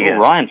there you go.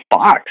 Ryan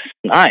Fox.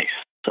 Nice.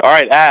 All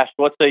right, Ash,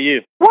 what say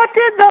you? What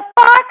did the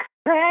fox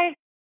say?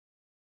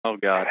 Oh,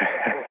 God.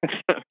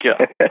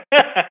 God.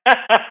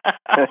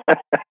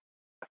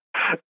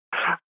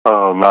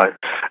 Oh, no.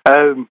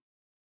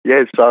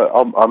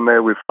 So I'm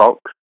there with Fox,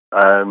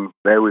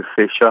 there with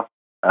Fisher.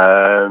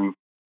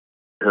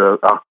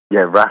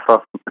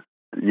 Rafa.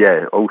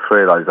 Yeah, all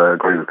three of those I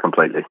agree with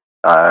completely.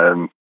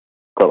 Got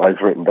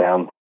those written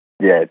down.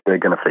 Yeah, they're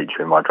going to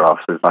feature in my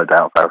drafts. There's no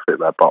doubt about it at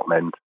that bottom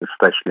end,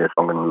 especially if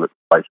I'm going to look to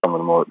play some of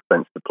the more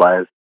expensive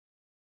players.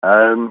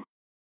 I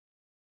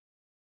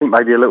think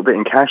maybe a little bit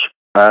in cash.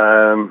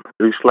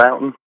 Bruce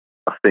Loughton,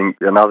 I think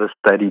another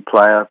steady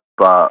player,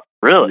 but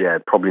really, yeah,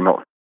 probably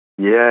not.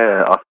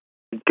 Yeah,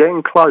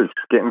 getting close,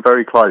 getting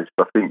very close.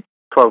 I think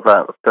 12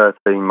 out of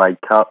 13 made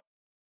cut,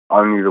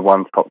 only the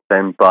one top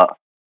 10, but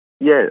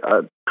yeah,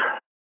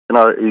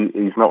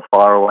 he's not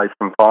far away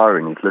from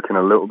firing. He's looking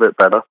a little bit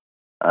better.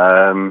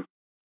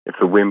 If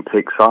the wind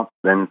picks up,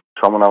 then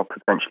someone I'll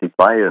potentially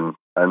play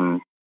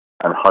and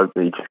hope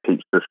that he just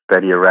keeps us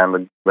steady around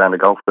the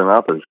golf than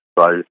others.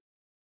 So.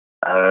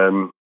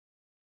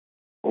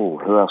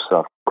 Who else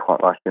I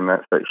quite like in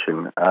that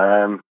section?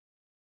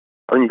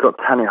 You've got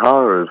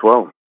Tanihara as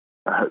well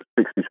at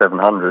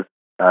 $6,700.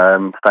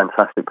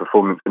 Fantastic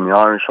performance in the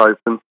Irish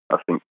Open. I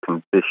think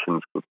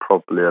conditions were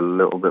probably a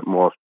little bit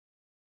more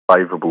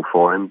favourable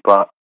for him.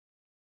 But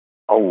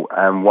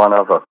and one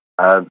other,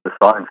 the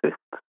scientist,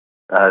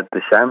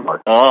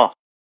 DeChambeau. Oh,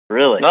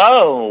 really?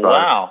 Oh,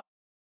 wow.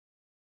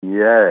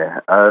 Yeah.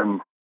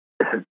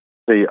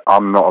 See,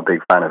 I'm not a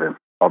big fan of him.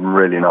 I'm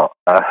really not.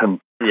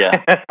 Yeah.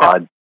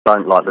 I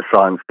don't like the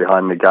science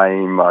behind the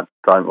game. I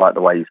don't like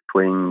the way he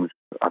swings.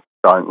 I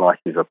don't like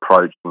his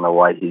approach and the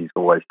way he's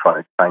always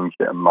trying to change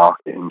it and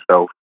market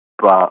himself.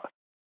 But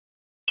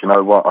do you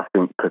know what? I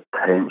think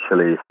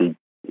potentially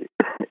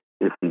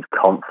if he's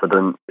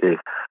confident, if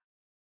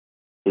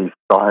his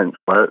science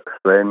works,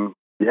 then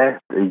yeah,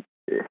 he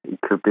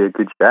could be a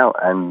good shout.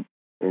 And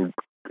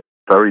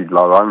very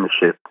low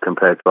ownership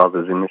compared to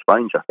others in this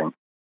range, I think.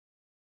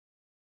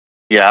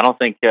 Yeah, I don't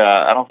think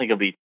it'll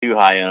be too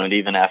high owned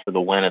even after the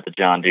win at the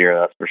John Deere.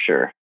 That's for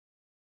sure.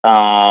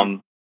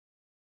 I'm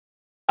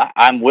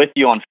with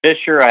you on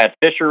Fisher. I had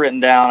Fisher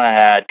written down. I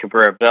had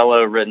Cabrera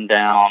Bello written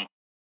down.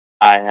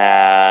 I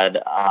had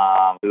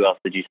who else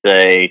did you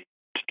say?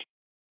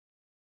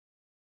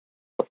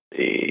 Let's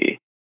see.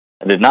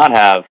 I did not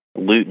have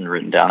Luton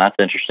written down. That's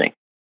interesting.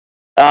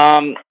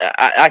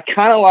 I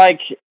kind of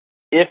like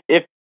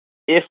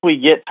if we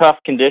get tough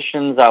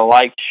conditions, I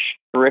like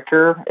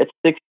Stricker at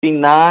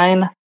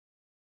 69.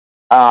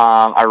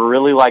 I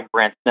really like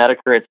Brant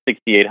Snedeker at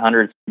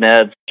 6,800.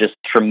 Sned's just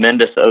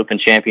tremendous Open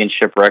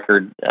Championship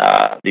record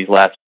these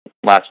last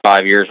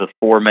 5 years with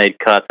 4 made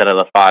cuts out of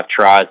the 5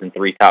 tries and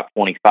 3 top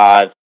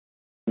 25s.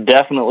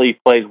 Definitely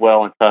plays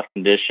well in tough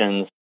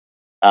conditions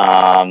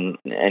and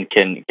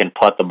can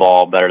putt the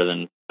ball better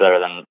than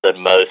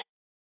most.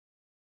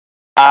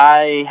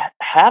 I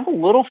have a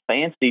little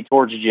fancy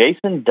towards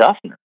Jason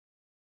Duffner,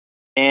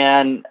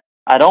 and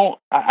I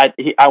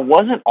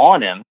wasn't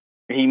on him.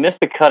 He missed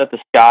the cut at the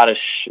Scottish,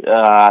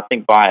 I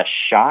think by a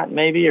shot,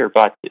 maybe, I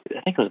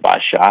think it was by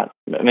a shot,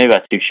 maybe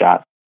by 2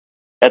 shots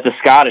at the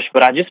Scottish.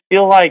 But I just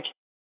feel like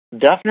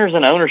Duffner's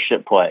an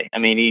ownership play. I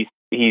mean,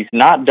 he's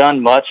not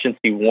done much since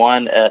he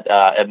won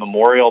at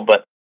Memorial,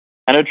 but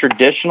I know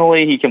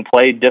traditionally he can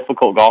play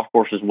difficult golf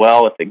courses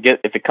well. If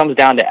it comes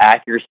down to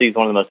accuracy, he's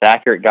one of the most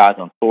accurate guys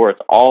on tour.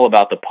 It's all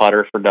about the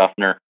putter for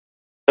Duffner.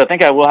 So I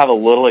think I will have a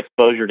little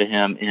exposure to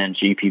him in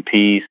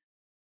GPPs.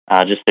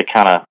 Just to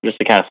kind of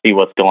see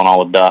what's going on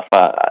with Duff.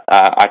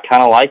 I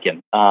kind of like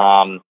him.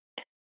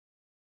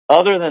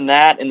 Other than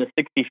that, in the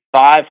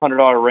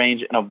 $6,500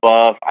 range and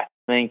above, I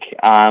think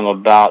I'm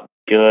about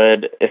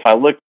good. If I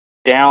look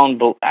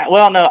down, I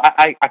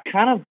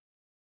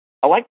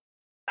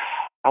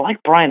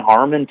like Brian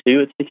Harmon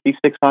too at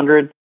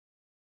 6,600.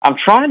 I'm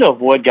trying to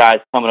avoid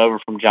guys coming over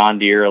from John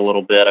Deere a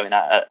little bit. I mean,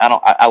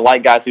 I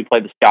like guys who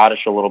play the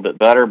Scottish a little bit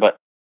better, but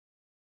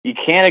you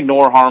can't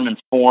ignore Harmon's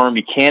form.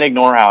 You can't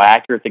ignore how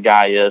accurate the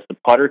guy is. The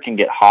putter can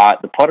get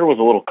hot. The putter was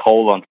a little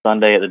cold on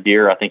Sunday at the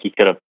Deere. I think he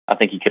could have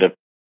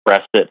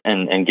pressed it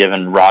and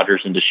given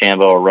Rogers and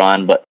DeChambeau a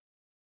run. But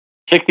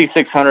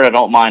 6,600, I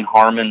don't mind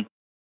Harmon.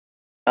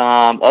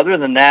 Other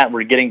than that,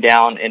 we're getting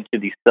down into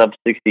the sub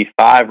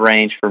 65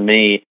 range for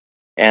me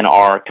and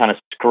our kind of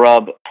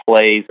scrub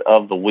plays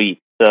of the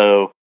week.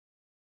 So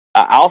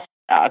I'll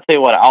tell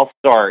you what, I'll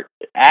start.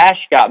 Ash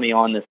got me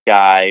on this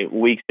guy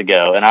weeks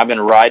ago, and I've been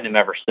riding him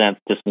ever since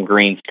to some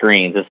green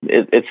screens.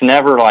 It's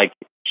never like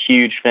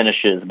huge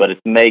finishes, but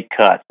it's made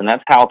cuts, and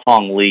that's Hao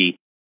Tong Lee.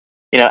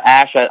 You know,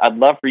 Ash, I'd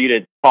love for you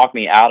to talk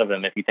me out of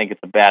him if you think it's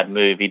a bad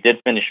move. He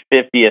did finish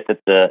 50th at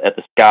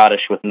the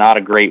Scottish with not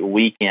a great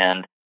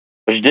weekend,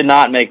 which did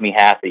not make me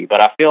happy.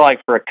 But I feel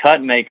like for a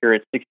cut maker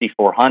at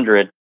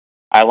 6,400,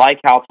 I like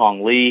Hao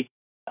Tong Lee.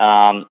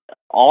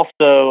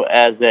 Also,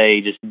 as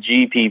a just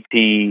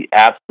GPP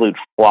absolute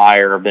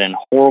flyer, been in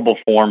horrible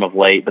form of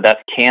late, but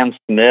that's Cam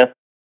Smith.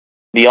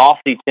 The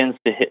Aussie tends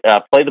to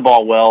play the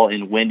ball well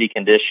in windy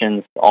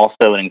conditions.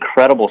 Also, an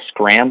incredible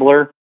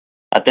scrambler.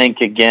 I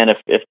think, again,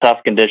 if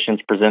tough conditions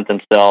present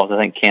themselves, I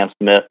think Cam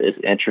Smith is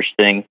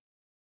interesting.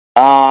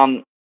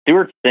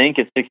 Stuart Sink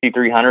at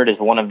 6,300 is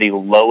one of the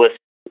lowest,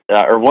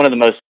 or one of the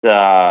most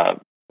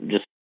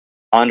just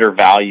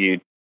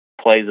undervalued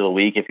plays of the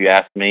week, if you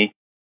ask me.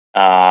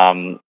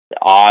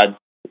 Odds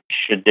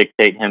should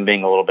dictate him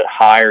being a little bit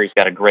higher. He's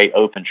got a great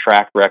open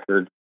track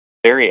record,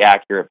 very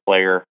accurate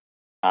player.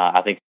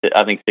 I think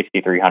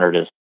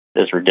 6,300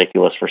 is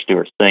ridiculous for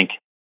Stuart Sink.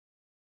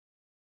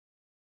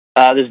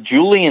 This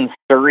Julian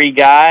Surrey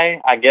guy,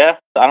 I guess,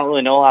 I don't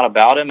really know a lot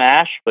about him,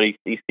 Ash, but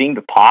he seemed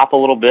to pop a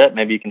little bit.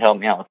 Maybe you can help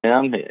me out with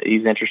him.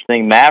 He's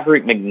interesting.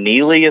 Maverick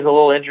McNeely is a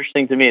little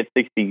interesting to me at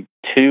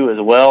 62 as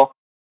well.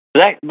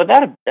 That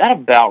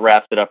about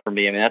wraps it up for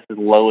me. I mean, that's as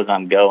low as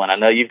I'm going. I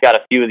know you've got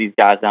a few of these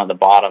guys down at the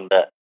bottom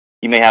that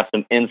you may have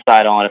some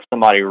insight on if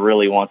somebody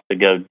really wants to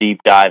go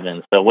deep dive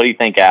in. So what do you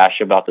think, Ash,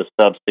 about the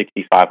sub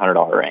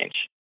 $6,500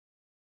 range?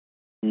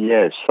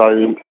 Yeah,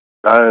 so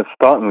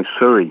starting with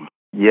Surrey,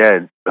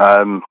 I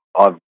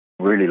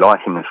really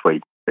like him this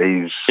week. Do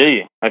you?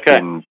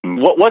 Okay.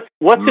 What's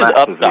his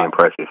upside?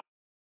 Impressive.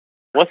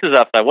 What's his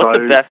upside? What's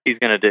the best he's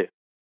going to do?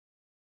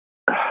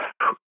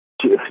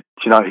 Do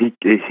you know, he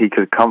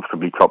could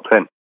comfortably top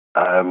 10.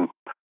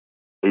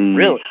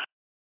 Really?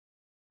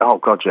 Oh,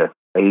 God, yeah.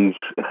 He's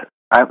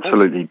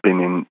absolutely been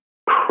in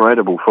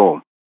incredible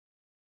form.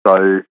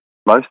 So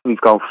most of his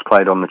golf's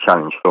played on the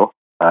Challenge Tour.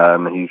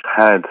 He's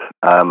had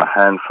a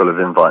handful of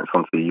invites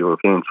onto the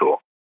European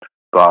Tour,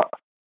 but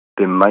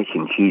been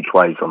making huge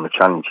waves on the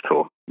Challenge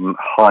Tour.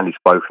 Highly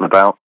spoken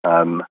about.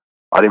 I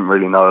didn't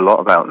really know a lot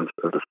about him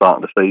at the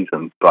start of the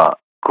season, but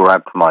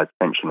grabbed my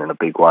attention in a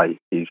big way.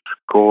 His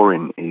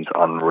scoring is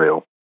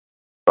unreal.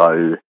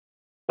 So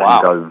he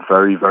can go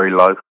very, very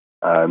low.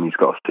 He's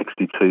got a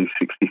 62,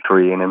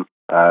 63 in him.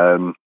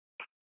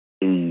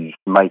 He's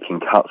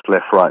making cuts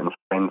left, right and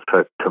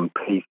centre,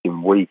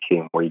 competing week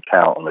in, week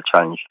out on the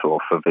Challenge Tour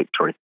for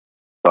victory.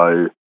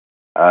 So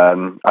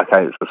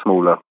Okay, it's a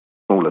smaller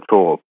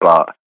tour,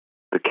 but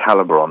the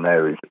caliber on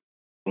there is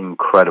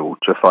incredible,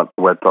 just like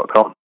the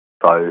web.com.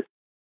 So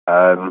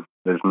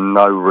there's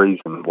no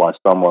reason why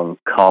someone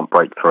can't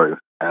break through.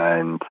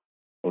 And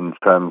in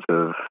terms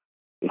of,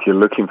 if you're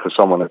looking for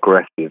someone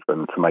aggressive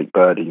and to make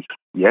birdies,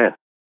 yeah,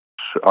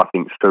 I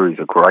think Sturi's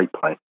a great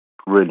play.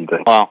 Really do.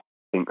 Wow.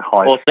 I think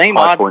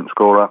high point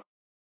scorer.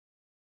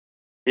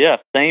 Yeah,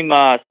 same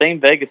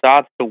Vegas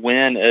odds to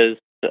win as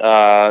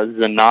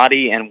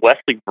Zanotti and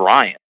Wesley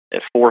Bryant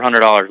at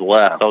 $400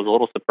 less. I was a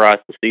little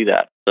surprised to see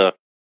that. So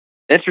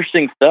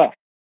interesting stuff.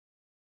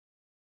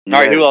 Yeah,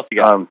 all right, who else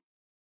you got?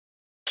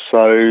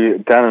 So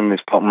down in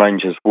this bottom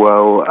range as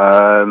well,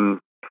 and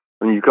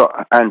you've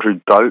got Andrew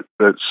Dote,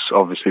 that's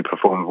obviously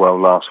performed well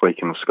last week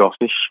in the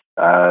Scottish.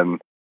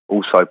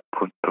 Also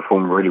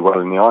performed really well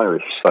in the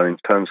Irish. So in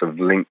terms of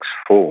links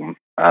form,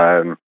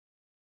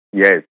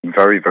 yeah,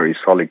 very, very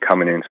solid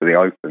coming into the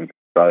Open.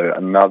 So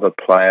another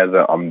player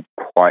that I'm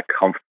quite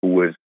comfortable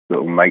with that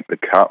will make the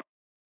cut.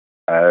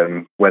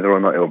 Whether or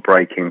not he'll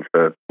break into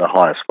the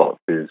higher spots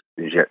is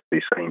yet to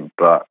be seen,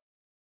 but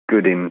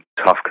good in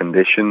tough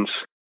conditions.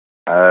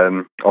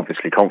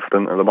 Obviously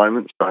confident at the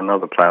moment, so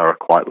another player I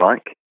quite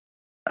like.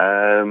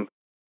 I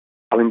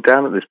mean,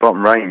 down at this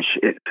bottom range,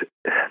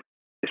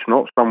 it's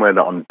not somewhere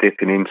that I'm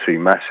dipping into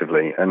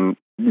massively, and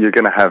you're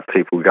going to have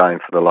people going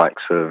for the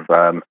likes of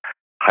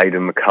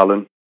Hayden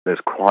McCullen. There's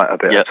quite a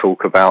bit of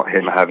talk about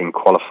him having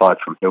qualified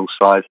from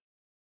Hillside.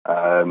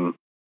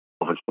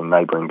 Obviously,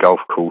 neighbouring golf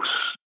course,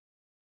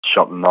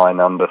 shot 9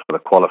 under for the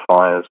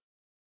qualifiers.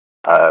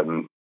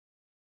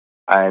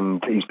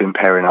 And he's been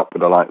pairing up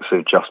with the likes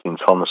of Justin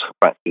Thomas for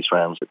practice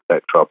rounds,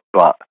 etc.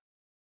 But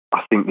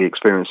I think the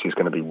experience is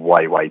going to be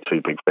way, way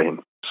too big for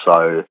him.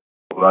 So,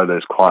 although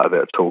there's quite a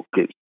bit of talk,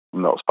 it's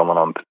not someone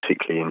I'm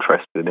particularly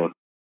interested in.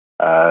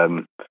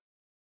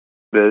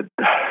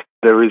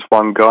 There is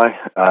one guy,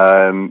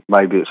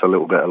 maybe it's a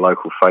little bit of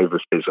local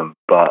favouritism,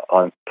 but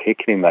I'm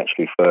picking him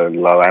actually for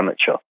low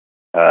amateur,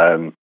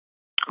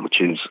 which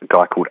is a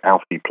guy called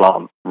Alfie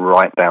Plant,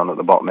 right down at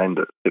the bottom end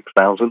at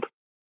 6,000.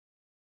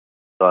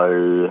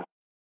 So,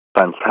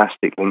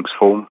 fantastic links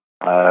form.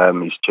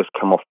 He's just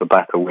come off the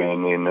back of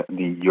winning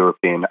the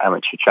European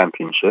Amateur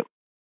Championship.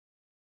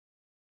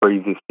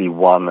 Previously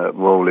won at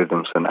Royal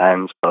Lytham St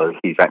Anne's, so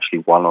he's actually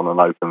won on an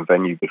open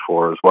venue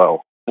before as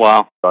well.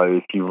 Wow. So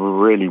if you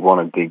really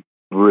want to dig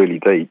really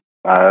deep,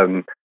 I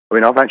mean,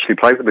 I've actually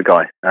played with the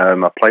guy.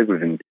 I played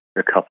with him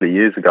a couple of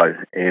years ago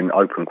in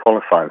open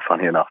qualifying,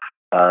 funny enough.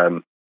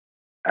 And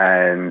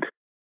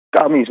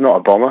I mean, he's not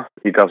a bomber.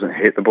 He doesn't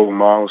hit the ball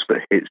miles, but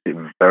hits it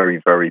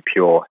very, very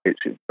pure, hits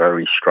it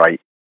very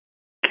straight,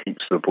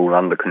 keeps the ball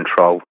under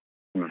control,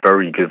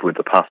 very good with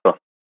the putter.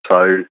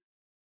 So,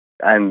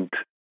 and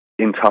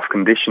in tough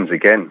conditions,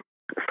 again,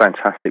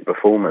 fantastic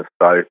performers.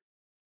 So,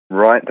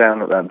 right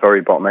down at that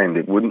very bottom end,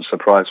 it wouldn't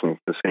surprise me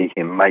to see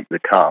him make the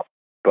cut,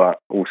 but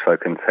also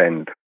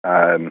contend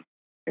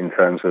in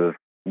terms of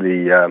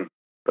the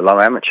low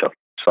amateur.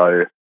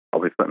 So, I'll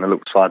be putting a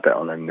little side bet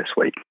on him this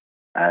week.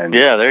 And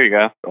yeah, there you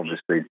go.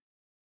 Obviously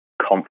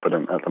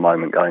confident at the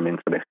moment going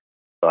into this.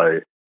 So,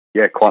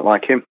 yeah, quite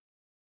like him.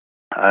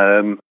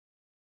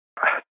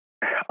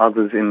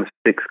 Others in the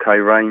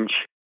 6K range,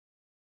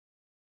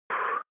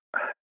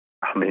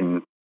 I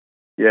mean,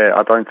 yeah,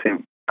 I don't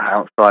think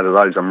outside of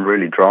those I'm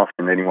really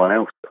drafting anyone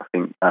else. I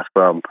think that's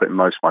where I'm putting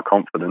most of my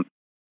confidence.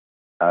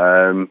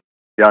 The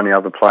only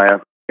other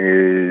player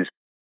is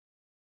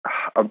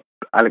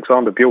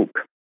Alexander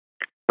Bjork.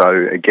 So,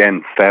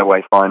 again,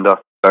 fairway finder,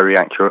 very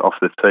accurate off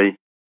the tee.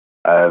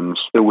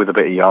 Still with a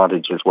bit of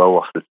yardage as well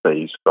off the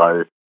tee.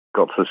 So,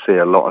 got to see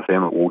a lot of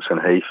him at Walton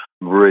Heath.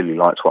 Really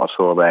liked what I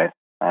saw there.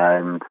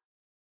 And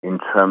in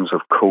terms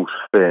of course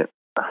fit,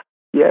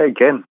 yeah,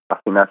 again, I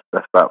think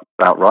that's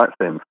about right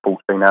for him.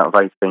 14 out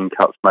of 18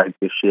 cuts made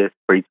this year,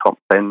 3 top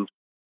 10s.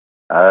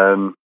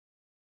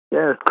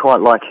 Yeah,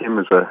 quite like him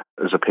as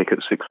a pick at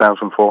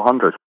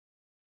 6,400.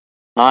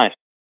 Nice.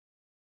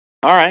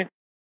 All right.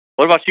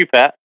 What about you,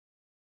 Pat?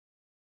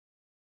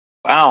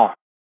 Wow.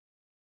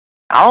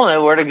 I don't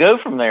know where to go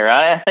from there.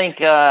 I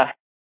think Ash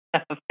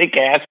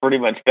pretty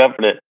much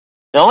covered it.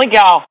 The only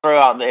guy I'll throw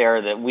out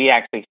there that we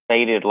actually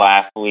stated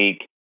last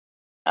week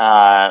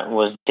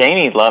was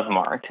Jamie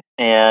Lovemark,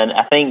 and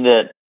I think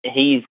that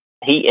he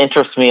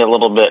interests me a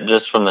little bit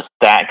just from the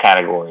stat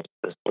categories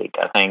this week.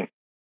 I think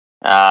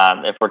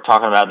if we're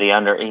talking about the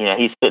under,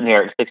 he's sitting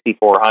here at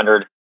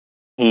 6,400.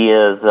 He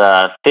is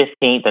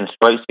 15th in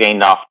strokes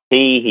gained off the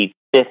tee.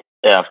 He's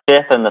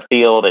fifth in the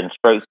field in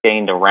strokes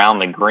gained around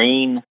the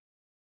green.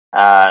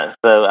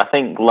 So I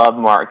think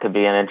Lovemark could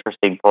be an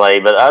interesting play.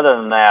 But other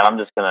than that, I'm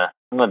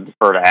gonna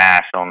defer to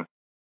Ash on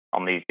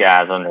these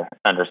guys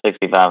under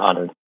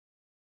 6,500.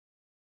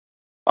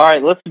 All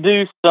right, let's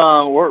do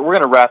some. We're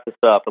going to wrap this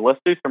up, but let's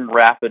do some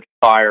rapid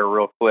fire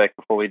real quick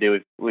before we do.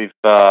 We've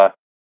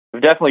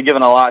definitely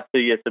given a lot to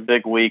you. It's a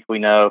big week, we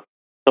know.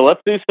 So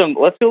let's do a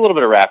little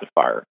bit of rapid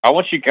fire. I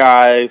want you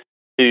guys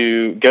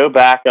to go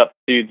back up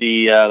to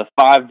the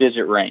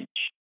 5-digit range.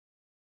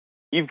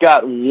 You've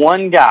got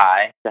one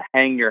guy to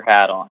hang your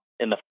hat on.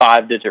 in the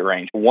 5-digit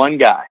range. One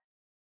guy.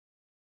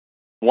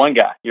 One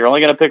guy. You're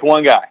only going to pick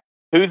one guy.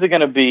 Who's it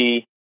going to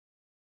be,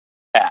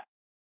 Pat?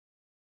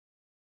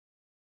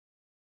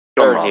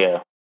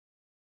 Sergio.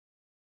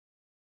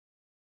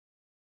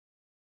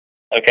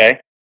 Okay.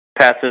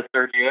 Pat says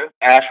Sergio.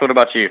 Ash, what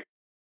about you?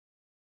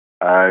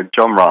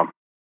 John Rahm.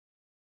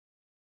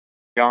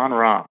 John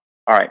Rahm.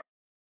 All right.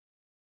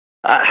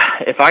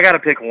 If I got to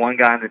pick one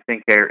guy in the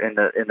 10K in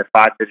the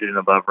 5-digit and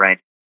above range,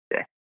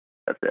 okay,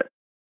 that's it.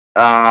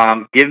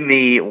 Give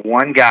me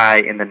one guy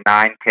in the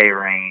 9K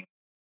range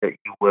that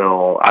you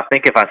will. I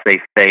think if I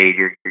say fade,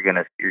 you're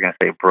gonna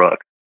say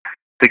Brooks.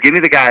 So give me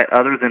the guy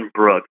other than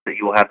Brooks that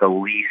you will have the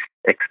least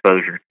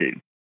exposure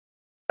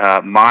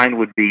to. Mine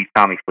would be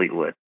Tommy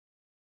Fleetwood.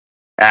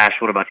 Ash,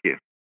 what about you?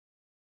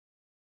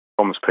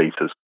 Thomas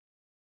Peters.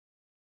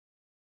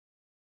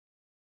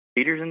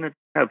 Peter's in the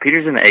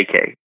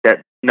 8K.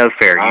 No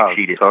fair. You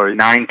cheated. Sorry.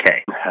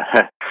 9K.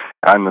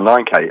 I'm the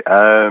 9K.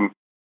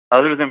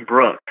 Other than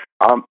Brooks.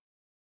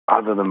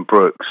 Other than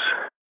Brooks,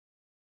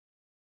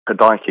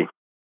 Hideki.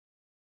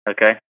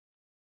 Okay.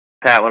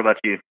 Pat, what about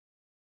you?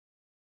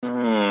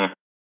 And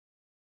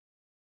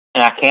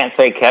I can't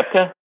say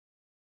Koepka?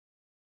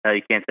 No,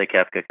 you can't say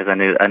Koepka because I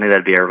knew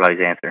that'd be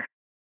everybody's answer.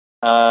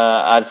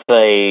 I'd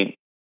say...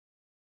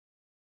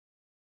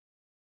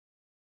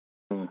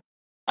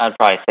 I'd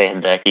probably say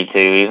Hideki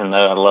too, even though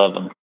I love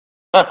him.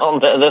 That's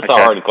a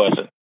hard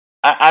question.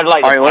 I'd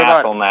like to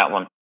pass on that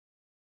one.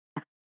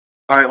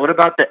 All right, what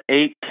about the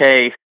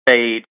 8K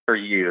fade for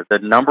you? The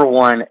number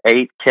one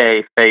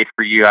 8K fade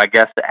for you, I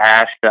guess,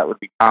 Ash, that would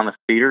be Thomas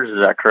Peters.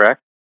 Is that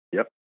correct?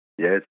 Yep.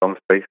 Yeah, Thomas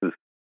Peters.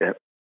 Yep.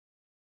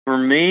 For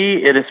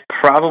me, it is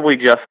probably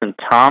Justin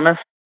Thomas.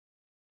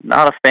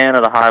 Not a fan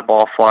of the high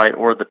ball flight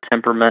or the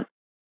temperament,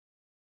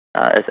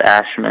 as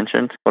Ash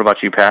mentioned. What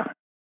about you, Pat?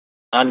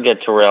 I'd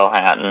get Terrell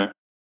Hatton.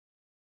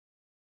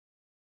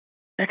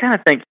 I kind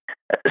of think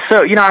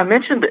so. I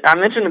mentioned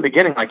in the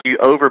beginning, like you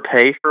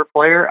overpay for a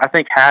player. I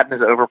think Hatton is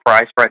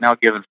overpriced right now,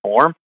 given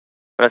form.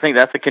 But I think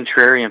that's a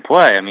contrarian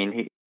play. I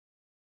mean,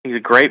 he's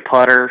a great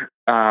putter.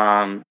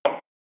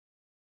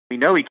 We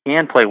know he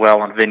can play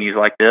well on venues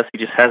like this. He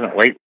just hasn't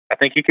lately. I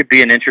think he could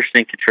be an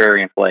interesting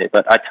contrarian play.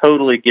 But I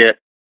totally get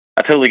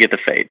the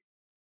fade.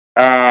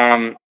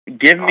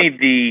 Give me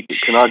the.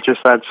 Can I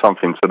just add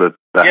something to the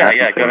Hatton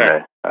go thing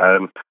ahead.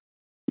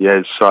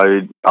 there?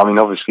 So I mean,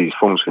 obviously his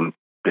form's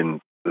been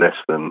less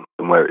than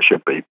where it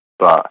should be,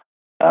 but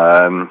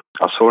I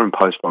saw him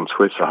post on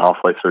Twitter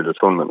halfway through the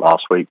tournament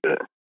last week that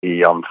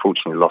he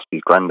unfortunately lost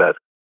his granddad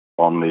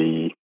on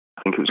the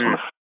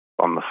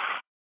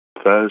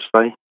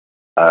Thursday,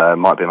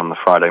 might have been on the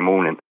Friday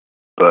morning,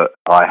 but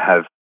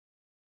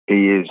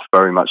he is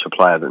very much a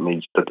player that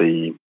needs to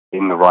be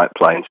in the right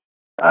place,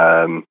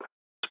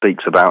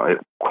 speaks about it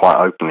quite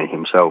openly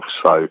himself,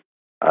 so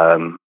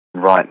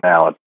right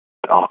now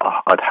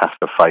I'd have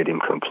to fade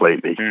him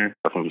completely.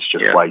 I think it's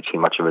just way too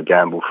much of a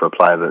gamble for a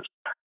player that's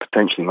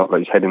potentially not got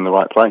his head in the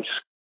right place.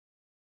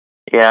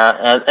 Yeah,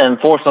 and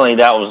unfortunately,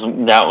 that was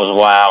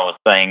why I was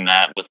saying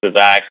that, was because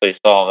I actually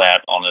saw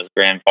that on his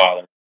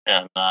grandfather,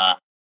 and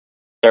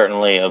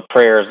certainly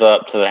prayers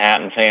up to the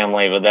Hatton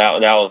family. But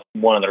that was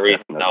one of the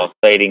reasons I was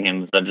fading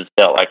him. I just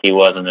felt like he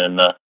wasn't in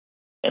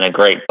a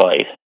great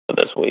place for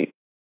this week.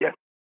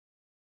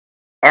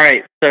 All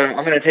right, so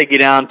I'm going to take you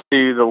down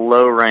to the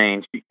low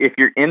range. If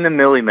you're in the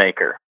Millie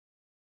Maker,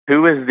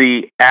 who is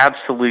the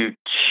absolute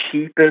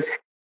cheapest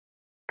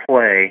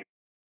play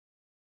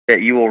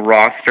that you will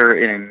roster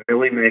in a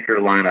Millie Maker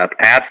lineup?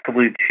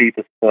 Absolute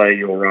cheapest play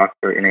you will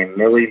roster in a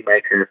Millie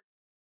Maker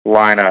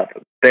lineup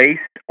based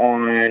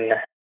on.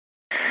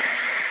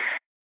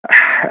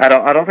 I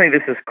don't think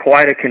this is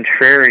quite a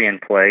contrarian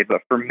play,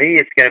 but for me,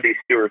 it's going to be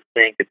Stuart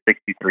Sink at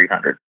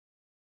 6,300.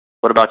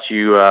 What about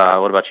you?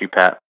 What about you,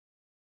 Pat?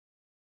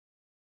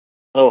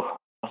 Oh,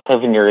 I was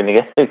hoping you were going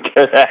to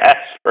go to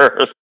Ash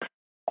first.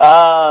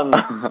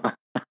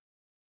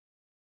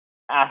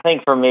 I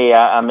think for me,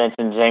 I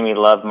mentioned Jamie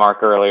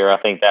Lovemark earlier. I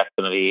think that's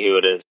going to be who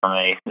it is for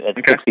me. It's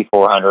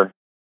 6,400.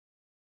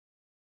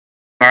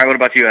 All right, what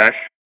about you, Ash?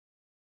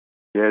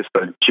 Yeah,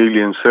 so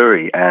Julian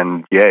Surrey,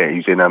 and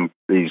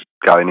he's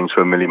going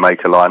into a Millie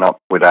Maker lineup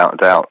without a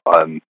doubt.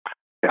 The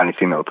only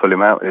thing that will pull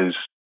him out is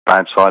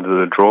bad side of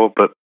the draw,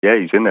 but yeah,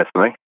 he's in there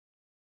for me.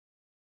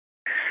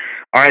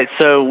 All right,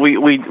 so we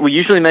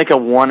usually make a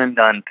one and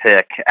done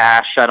pick.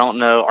 Ash, I don't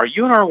know. Are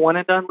you in our one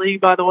and done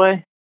league, by the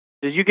way?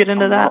 Did you get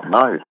into that?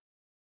 No.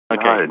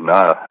 Okay. No,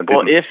 I didn't.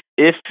 Well,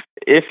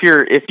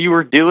 if you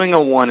were doing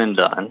a one and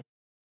done,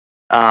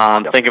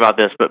 think about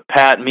this. But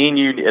Pat, me and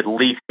you at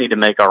least need to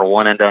make our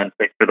one and done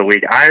pick for the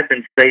week. I have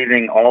been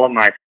saving all of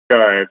my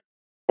studs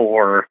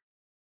for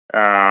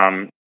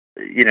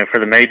for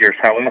the majors.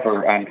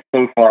 However, I'm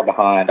so far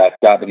behind. I've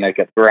got to make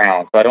up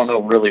ground, so I don't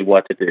know really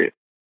what to do.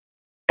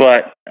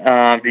 But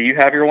do you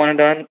have your one and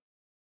done?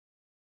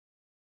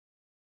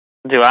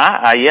 Do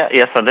I?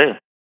 Yes, I do.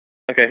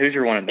 Okay, who's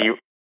your one and done?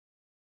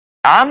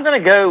 I'm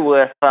going to go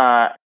with,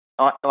 I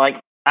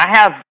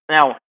have,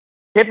 now,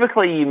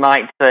 typically you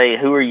might say,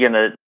 who are you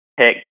going to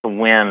pick to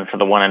win for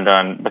the one and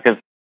done? Because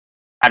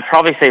I'd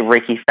probably say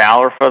Ricky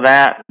Fowler for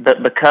that,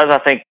 but because I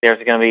think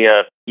there's going to be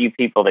a few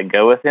people that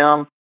go with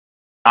him,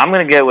 I'm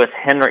going to go with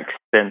Henrik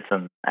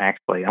Stenson,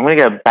 actually. I'm going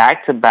to go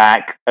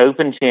back-to-back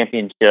Open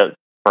Championships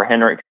for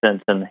Henrik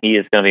Stenson. He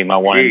is going to be my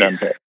one-and-done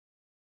pick.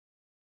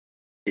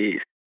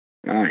 Jeez.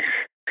 Nice.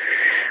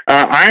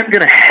 I'm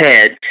going to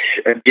hedge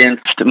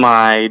against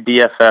my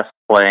DFS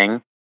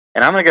playing,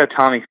 and I'm going to go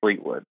Tommy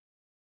Fleetwood.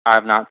 I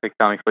have not picked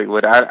Tommy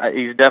Fleetwood.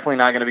 He's definitely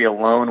not going to be a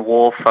lone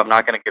wolf. I'm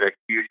not going to get a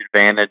huge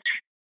advantage.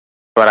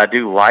 But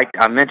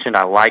I mentioned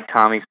I like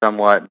Tommy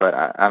somewhat, but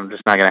I'm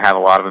just not going to have a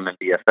lot of them in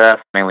DFS,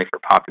 mainly for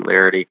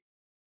popularity.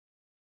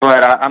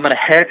 But I'm going to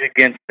hedge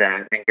against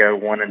that and go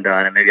one and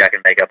done, and maybe I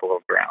can make up a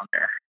little ground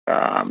there.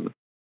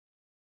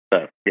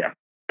 So, yeah,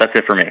 that's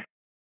it for me.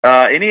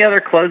 Any other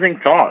closing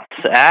thoughts?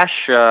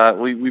 Ash,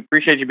 we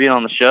appreciate you being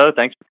on the show.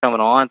 Thanks for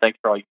coming on. Thanks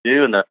for all you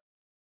do and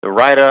the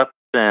write-ups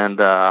and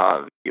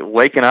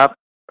waking up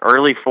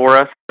early for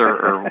us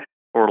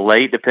or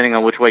late, depending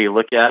on which way you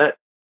look at it.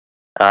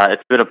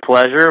 It's been a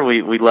pleasure.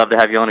 We'd love to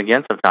have you on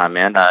again sometime,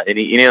 man.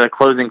 Any other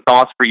closing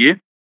thoughts for you?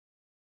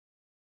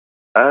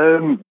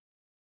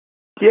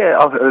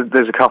 Yeah,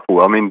 there's a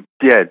couple. I mean,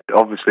 yeah,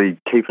 obviously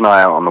keep an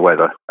eye out on the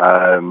weather.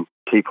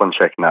 Keep on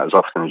checking that as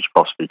often as you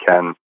possibly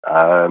can.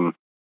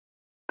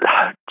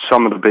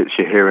 Some of the bits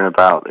you're hearing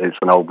about, it's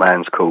an old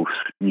man's course.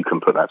 You can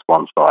put that to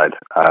one side.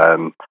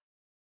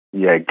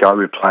 Yeah, go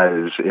with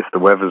players. If the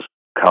weather's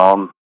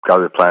calm,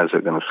 go with players that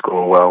are going to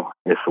score well.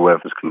 If the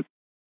weather's going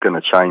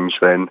to change,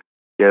 then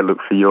yeah, look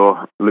for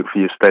your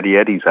steady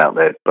eddies out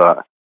there.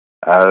 But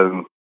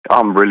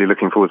I'm really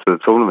looking forward to the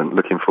tournament.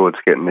 Looking forward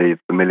to getting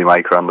the Millie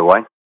Maker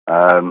underway.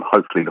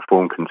 Hopefully the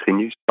form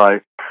continues. So,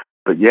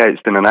 but yeah,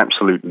 it's been an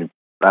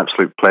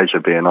absolute pleasure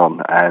being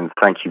on, and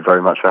thank you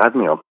very much for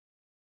having me on.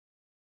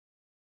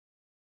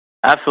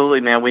 Absolutely,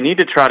 man. We need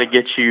to try to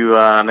get you.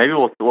 Maybe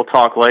we'll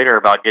talk later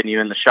about getting you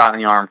in the Shot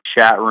in the Arm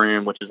chat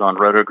room, which is on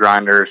Roto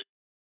Grinders.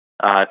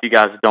 If you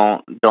guys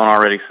don't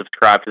already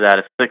subscribe to that,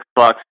 it's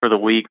 $6 for the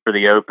week for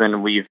the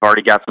Open. We've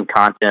already got some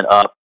content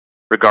up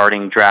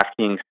regarding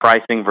DraftKings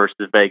pricing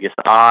versus Vegas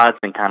odds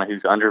and kind of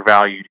who's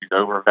undervalued, who's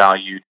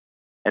overvalued,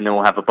 and then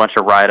we'll have a bunch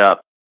of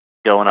write-ups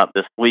going up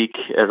this week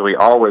as we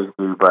always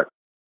do. But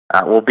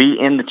we'll be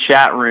in the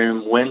chat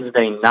room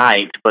Wednesday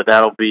night, but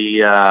that'll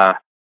be.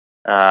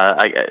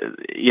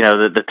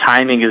 The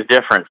timing is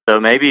different, so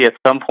maybe at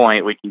some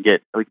point we can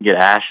get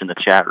Ash in the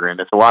chat room.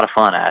 It's a lot of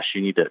fun, Ash.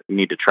 You need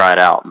to try it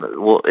out.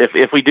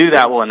 If we do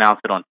that, we'll announce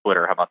it on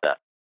Twitter. How about that?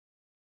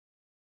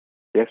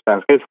 Yeah,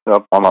 sounds good.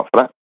 I'm up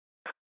for that.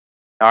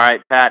 All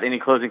right, Pat. Any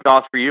closing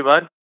thoughts for you,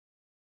 bud?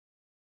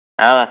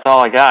 That's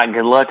all I got.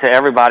 Good luck to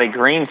everybody.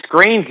 Green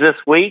screens this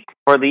week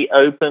for the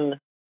Open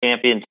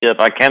Championship.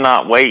 I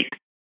cannot wait.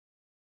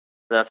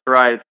 That's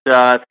right.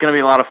 It's going to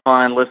be a lot of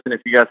fun. Listen,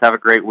 if you guys have a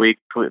great week,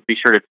 be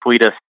sure to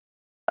tweet us.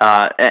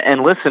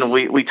 And listen,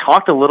 we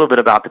talked a little bit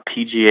about the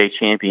PGA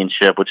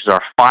Championship, which is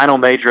our final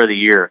major of the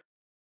year.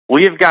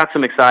 We have got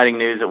some exciting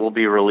news that we'll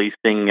be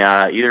releasing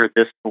either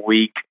this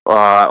week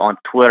on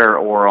Twitter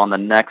or on the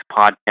next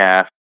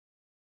podcast.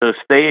 So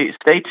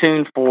stay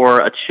tuned for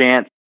a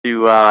chance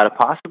to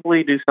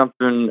possibly do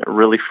something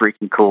really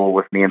freaking cool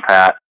with me and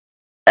Pat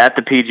at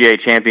the PGA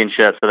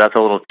Championship. So that's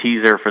a little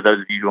teaser for those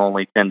of you who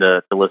only tend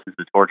to listen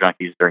to Tour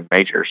Junkies during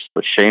majors,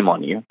 but shame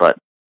on you. But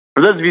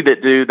for those of you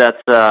that do,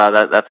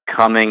 that's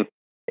coming.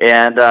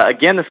 And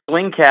again, the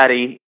Swing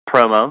Caddy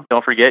promo,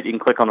 don't forget, you can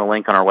click on the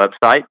link on our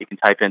website. You can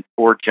type in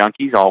Tour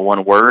Junkies, all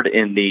one word,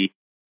 in the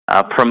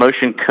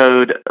promotion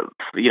code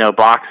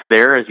box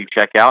there as you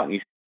check out, and you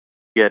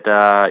get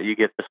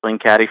the Swing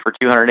Caddy for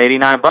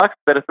 $289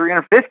 instead of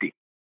 $350. And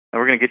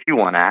we're going to get you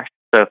one, Ash.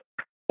 So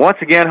once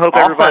again, hope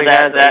everybody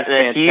has that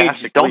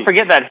huge. Don't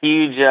forget that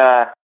huge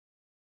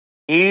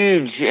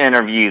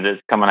interview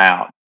that's coming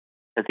out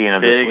at the end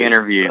of this week.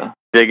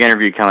 Big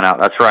interview coming out.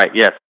 That's right.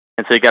 Yes,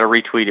 and so you got to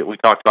retweet it. We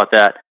talked about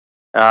that.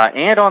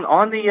 And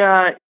on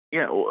the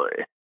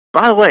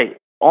by the way,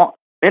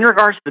 in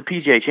regards to the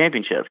PGA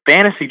Championship,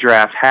 Fantasy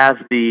Draft has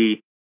the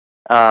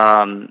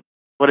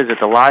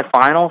the live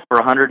final for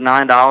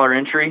 $109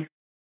 entry.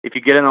 If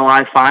you get in the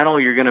live final,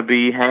 you're going to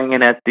be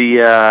hanging at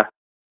the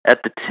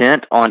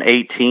tent on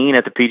 18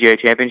 at the PGA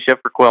Championship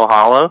for Quail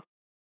Hollow,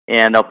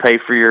 and they'll pay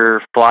for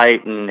your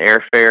flight and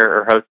airfare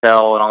or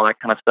hotel and all that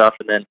kind of stuff,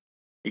 and then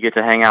you get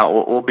to hang out.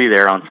 We'll be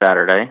there on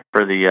Saturday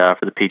for the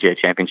PGA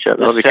Championship.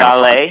 The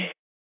chalet.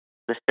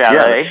 Yeah,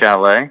 the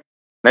chalet.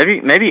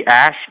 Maybe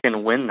Ash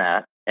can win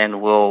that,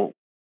 and we'll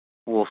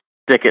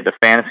stick it to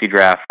Fantasy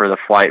Draft for the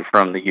flight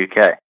from the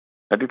UK.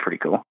 That'd be pretty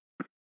cool.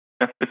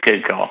 That's a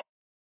good call.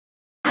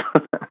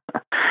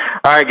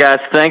 All right, guys.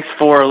 Thanks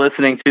for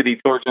listening to the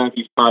Tour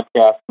Junkies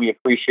podcast. We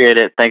appreciate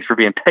it. Thanks for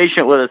being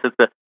patient with us.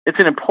 It's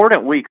an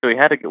important week, so we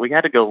had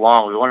to go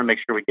long. We wanted to make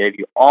sure we gave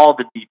you all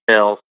the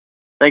details.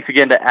 Thanks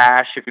again to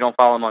Ash. If you don't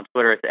follow him on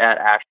Twitter, it's at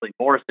Ashley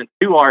Morrison.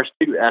 2 R's,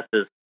 2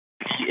 S's.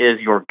 He is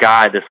your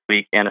guy this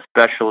week, and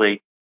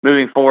especially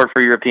moving forward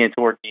for European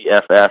Tour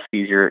DFS,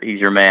 he's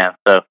your man.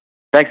 So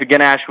thanks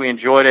again, Ash. We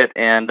enjoyed it,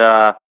 and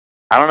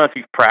I don't know if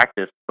you've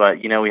practiced,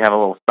 but, you know, we have a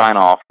little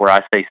sign-off where I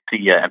say see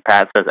ya and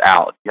Pat says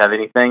out. Do you have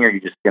anything, or are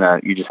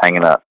you just hang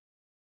it up?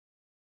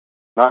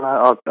 No,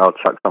 I'll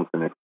chuck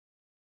something in.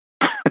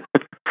 All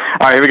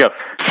right, here we go.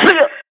 See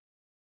ya!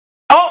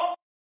 Oh!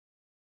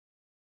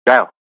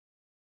 Ciao.